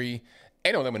BR23.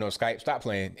 Ain't no limit on Skype. Stop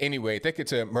playing. Anyway, thank you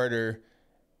to Murder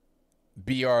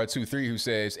BR23, who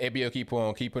says, ABL, keep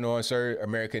on keeping on, sir.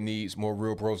 America needs more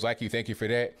real bros like you. Thank you for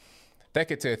that. Thank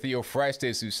you to Theo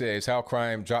Fristis, who says, how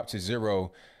crime dropped to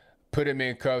zero. Put him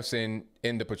in cuffs in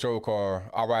the patrol car.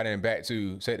 I'll ride him back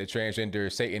to, said the transgender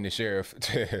Satan the sheriff.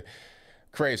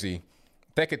 Crazy.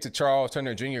 Thank you to Charles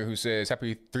Turner Jr., who says,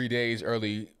 happy 3 days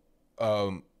early.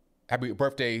 Happy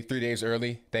birthday 3 days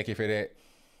early. Thank you for that.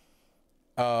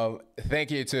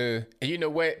 Thank you to, and you know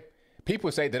what? People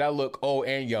say that I look old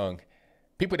and young.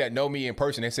 People that know me in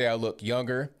person, they say I look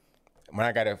younger when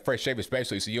I got a fresh shave,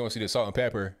 especially, so you don't see the salt and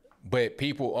pepper. But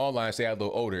people online say I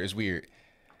look older. It's weird.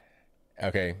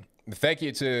 Okay. Thank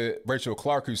you to Rachel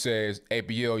Clark, who says,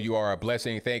 ABL, you are a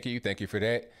blessing. Thank you. Thank you for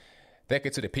that. Thank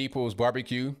you to the People's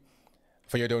Barbecue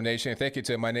for your donation. Thank you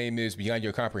to My Name Is Beyond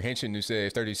Your Comprehension, who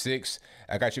says 36.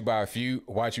 I got you by a few.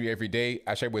 Watch you every day.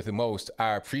 I share with the most.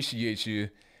 I appreciate you.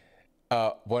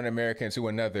 One American to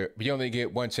another. We only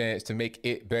get one chance to make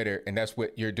it better, and that's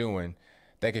what you're doing.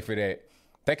 Thank you for that.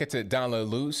 Thank you to Donna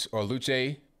Luce or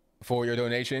Luce for your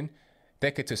donation.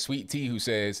 Thank you to Sweet Tea, who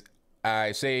says,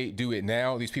 I say do it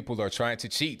now. These people are trying to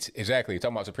cheat. Exactly.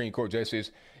 Talking about Supreme Court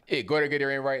Justice. Go to get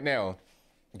her in right now.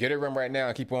 Get her in right now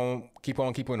and keep on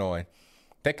keeping on.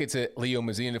 Thank you to Leo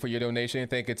Mazzina for your donation.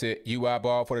 Thank you to UI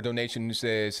Ball for the donation, who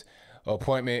says,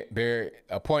 appoint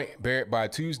Barrett by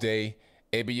Tuesday,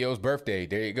 ABO's birthday.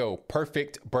 There you go.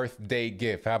 Perfect birthday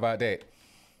gift. How about that?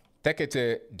 Thank you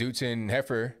to Dutton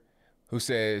Heifer, who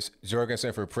says,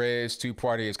 Jorgensen for Prez,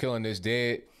 two-party is killing this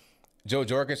dead. Joe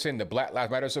Jorgensen, the Black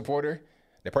Lives Matter supporter,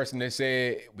 the person that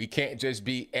said we can't just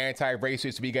be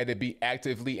anti-racist, we got to be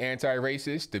actively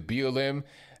anti-racist. The BLM,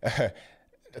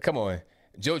 come on.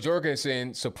 Joe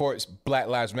Jorgensen supports Black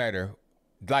Lives Matter.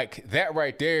 Like, that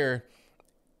right there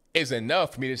is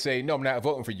enough for me to say, no, I'm not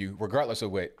voting for you, regardless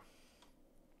of what.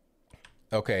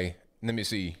 Okay, let me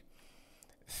see.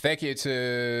 Thank you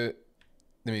to,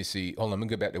 let me see. Hold on, let me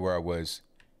go back to where I was.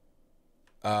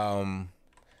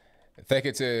 Thank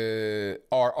you to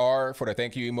RR for the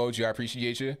thank you emoji. I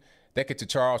appreciate you. Thank you to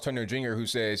Charles Turner Jr., who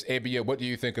says, ABL, what do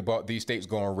you think about these states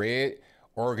going red?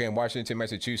 Oregon, Washington,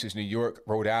 Massachusetts, New York,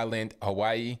 Rhode Island,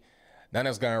 Hawaii. None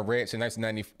has gone red since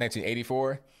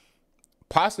 1984.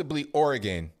 Possibly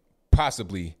Oregon.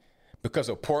 Possibly. Because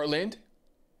of Portland.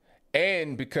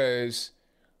 And because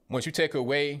once you take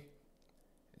away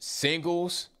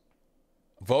singles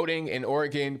voting in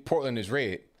Oregon, Portland is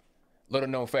red. Little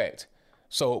known fact.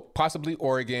 So possibly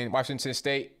Oregon, Washington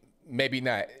State, maybe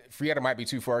not. Florida might be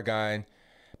too far gone.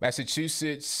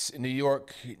 Massachusetts, New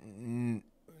York,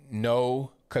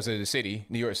 no, because of the city,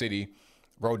 New York City.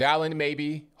 Rhode Island,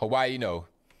 maybe. Hawaii, no.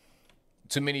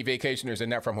 Too many vacationers are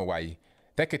not from Hawaii.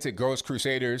 Thank you to Girls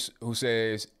Crusaders, who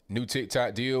says, new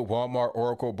TikTok deal, Walmart,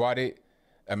 Oracle bought it.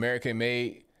 American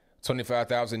made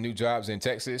 25,000 new jobs in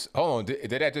Texas. Hold on, did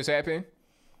that just happen?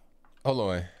 Hold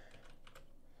on.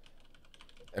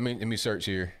 Let me search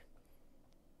here.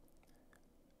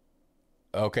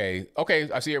 Okay,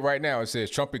 I see it right now. It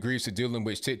says Trump agrees to deal in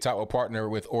which TikTok will partner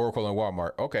with Oracle and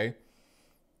Walmart. Okay.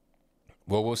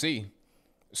 Well, we'll see.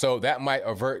 So that might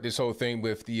avert this whole thing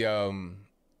with the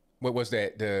what was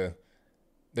that?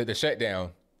 The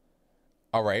shutdown.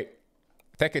 All right.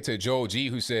 Thank you to Joel G,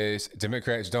 who says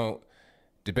Democrats don't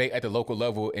debate at the local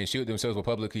level and shield themselves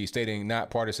publicly, stating not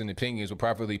partisan opinions, but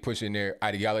properly pushing their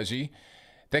ideology.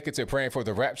 Thank you to Praying for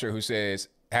the Rapture, who says,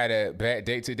 had a bad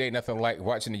day today. Nothing like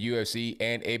watching the UFC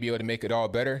and ABO to make it all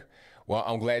better. Well,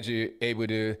 I'm glad you're able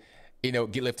to,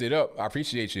 get lifted up. I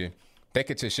appreciate you. Thank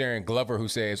you to Sharon Glover, who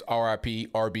says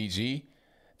RIP RBG.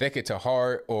 Thank you to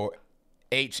Hard or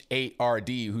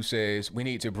H8RD, who says we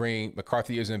need to bring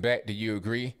McCarthyism back. Do you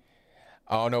agree?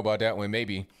 I don't know about that one,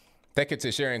 maybe. Thank you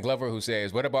to Sharon Glover, who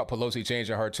says, what about Pelosi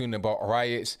changing her tune about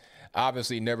riots?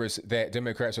 Obviously nervous that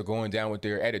Democrats are going down with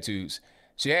their attitudes.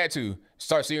 She had to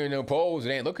start seeing them polls.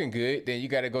 It ain't looking good. Then you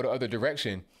got to go the other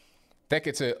direction. Thank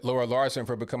you to Laura Larson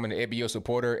for becoming an ABO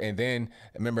supporter and then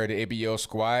a member of the ABO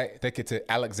squad. Thank you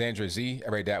to Alexandra Z. I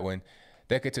read that one.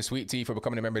 Thank you to Sweet Tea for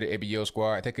becoming a member of the ABO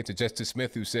squad. Thank you to Justice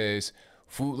Smith, who says,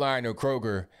 Food Line or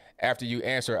Kroger? After you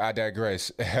answer, I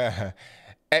digress.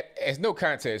 It's no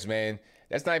contest, man.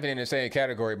 That's not even in the same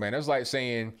category, man. That's like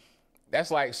saying,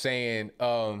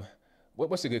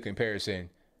 what's a good comparison?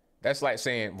 That's like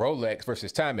saying Rolex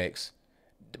versus Timex.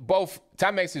 Both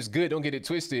Timex is good, don't get it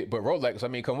twisted, but Rolex, I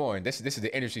mean, come on, this is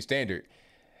the industry standard.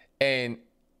 And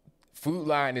Food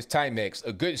Line is Timex,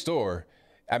 a good store.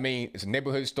 I mean, it's a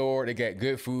neighborhood store. They got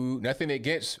good food. Nothing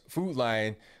against Food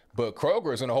Line, but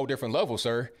Kroger is on a whole different level,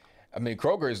 sir. I mean,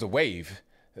 Kroger is the wave.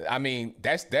 I mean,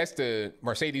 that's the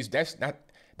Mercedes. That's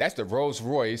the Rolls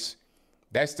Royce.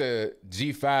 That's the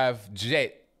G5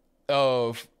 jet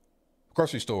of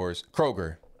grocery stores.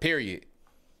 Kroger. Period.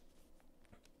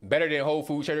 Better than Whole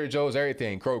Foods, Trader Joe's,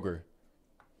 everything. Kroger.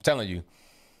 I'm telling you.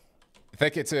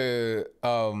 Thank you to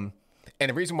and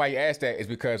the reason why you asked that is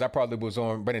because I probably was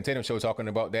on Brennan Tatum show talking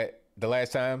about that the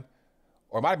last time,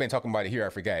 or I might have been talking about it here. I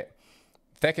forgot.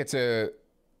 Thank you to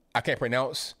I can't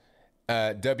pronounce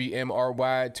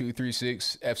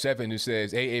WMRY236F7 who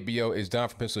says AABO is Don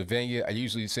from Pennsylvania. I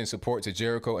usually send support to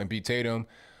Jericho and B Tatum.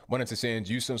 Wanted to send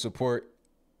you some support.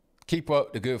 Keep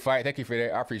up the good fight. Thank you for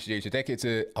that. I appreciate you. Thank you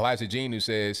to Eliza Jean, who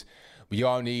says, we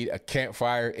all need a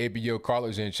campfire. ABO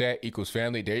callers in chat equals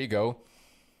family. There you go.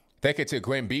 Thank you to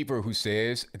Gwen Bieber, who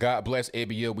says, God bless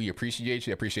ABO. We appreciate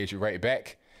you. I appreciate you right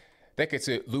back. Thank you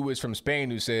to Louis from Spain,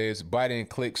 who says, Biden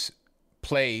clicks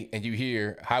play and you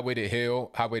hear highway to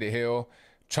hell, highway to hell.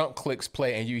 Trump clicks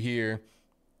play and you hear,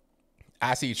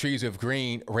 I see trees of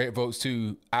green, red votes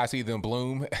too. I see them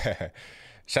bloom.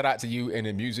 Shout out to you and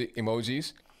the music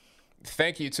emojis.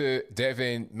 Thank you to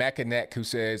Devin McInnack, who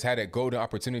says, had a golden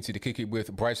opportunity to kick it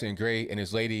with Bryson Gray and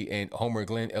his lady in Homer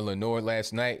Glen, Illinois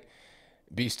last night.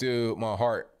 Be still my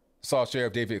heart. Saw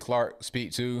Sheriff David Clark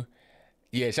speak too.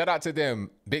 Yeah, shout out to them.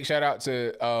 Big shout out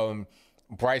to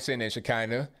Bryson and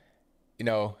Shekinah.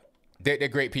 They're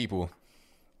great people.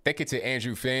 Thank you to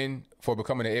Andrew Finn for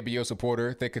becoming an ABO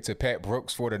supporter. Thank you to Pat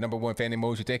Brooks for the #1 fan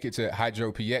emoji. Thank you to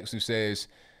Hydro PX, who says,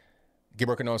 get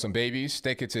working on some babies.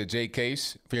 Thank you to Jay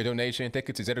Case for your donation. Thank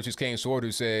you to Zedatus Kane Sword,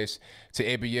 who says to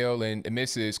ABL and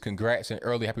Mrs. Congrats and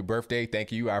early happy birthday.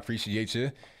 Thank you. I appreciate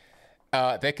you.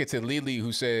 Thank you to Lily,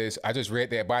 who says, I just read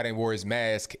that Biden wore his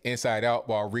mask inside out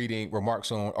while reading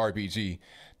remarks on RBG.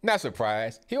 Not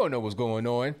surprised. He don't know what's going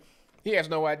on. He has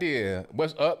no idea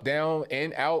what's up, down,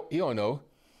 in, out. He don't know.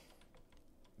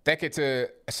 Thank you to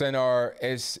Senar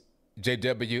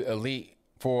SJW Elite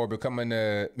for becoming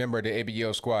a member of the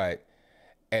ABL squad.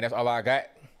 And that's all I got.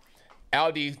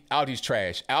 Aldi's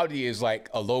trash. Aldi is like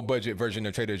a low budget version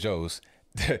of Trader Joe's.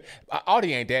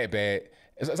 Aldi ain't that bad.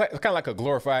 It's kind of like a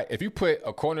glorified, if you put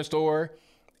a corner store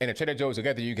and a Trader Joe's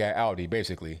together, you got Aldi,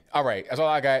 basically. All right, that's all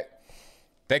I got.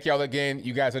 Thank y'all again.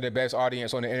 You guys are the best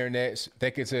audience on the internet.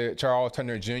 Thank you to Charles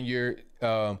Turner Jr.,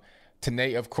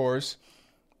 Tanae, of course.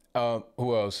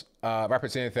 Who else? Rapper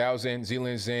 10,000,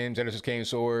 Zealand Zen, Genesis Kane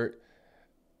Sword,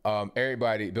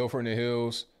 everybody, Bill from the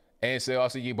Hills, and I'll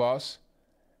see you, boss.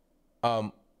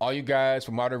 All you guys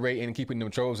for moderating and keeping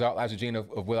them trolls out. Liza Jean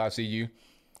of Will I See You.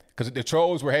 Because the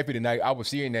trolls were happy tonight. I was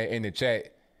seeing that in the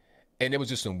chat. And it was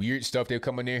just some weird stuff they were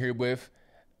coming in here with.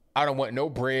 I don't want no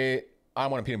bread. I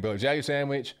don't want a peanut butter jelly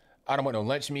sandwich. I don't want no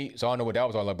lunch meat. So I don't know what that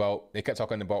was all about. They kept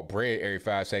talking about bread every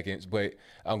 5 seconds. But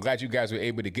I'm glad you guys were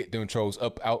able to get them trolls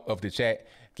up out of the chat.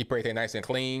 Keep everything nice and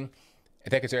clean. And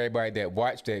thank you to everybody that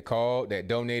watched, that called, that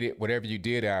donated. Whatever you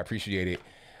did, I appreciate it.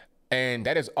 And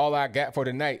that is all I got for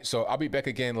tonight. So I'll be back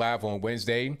again live on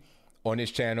Wednesday. on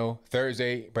this channel.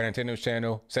 Thursday, Brandon Nintendo's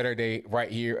channel. Saturday,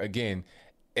 right here again.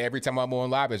 Every time I'm on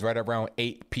live, it's right around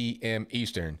 8 p.m.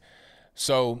 Eastern.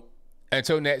 So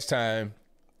until next time,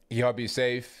 y'all be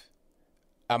safe.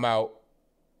 I'm out.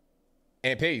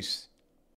 And peace.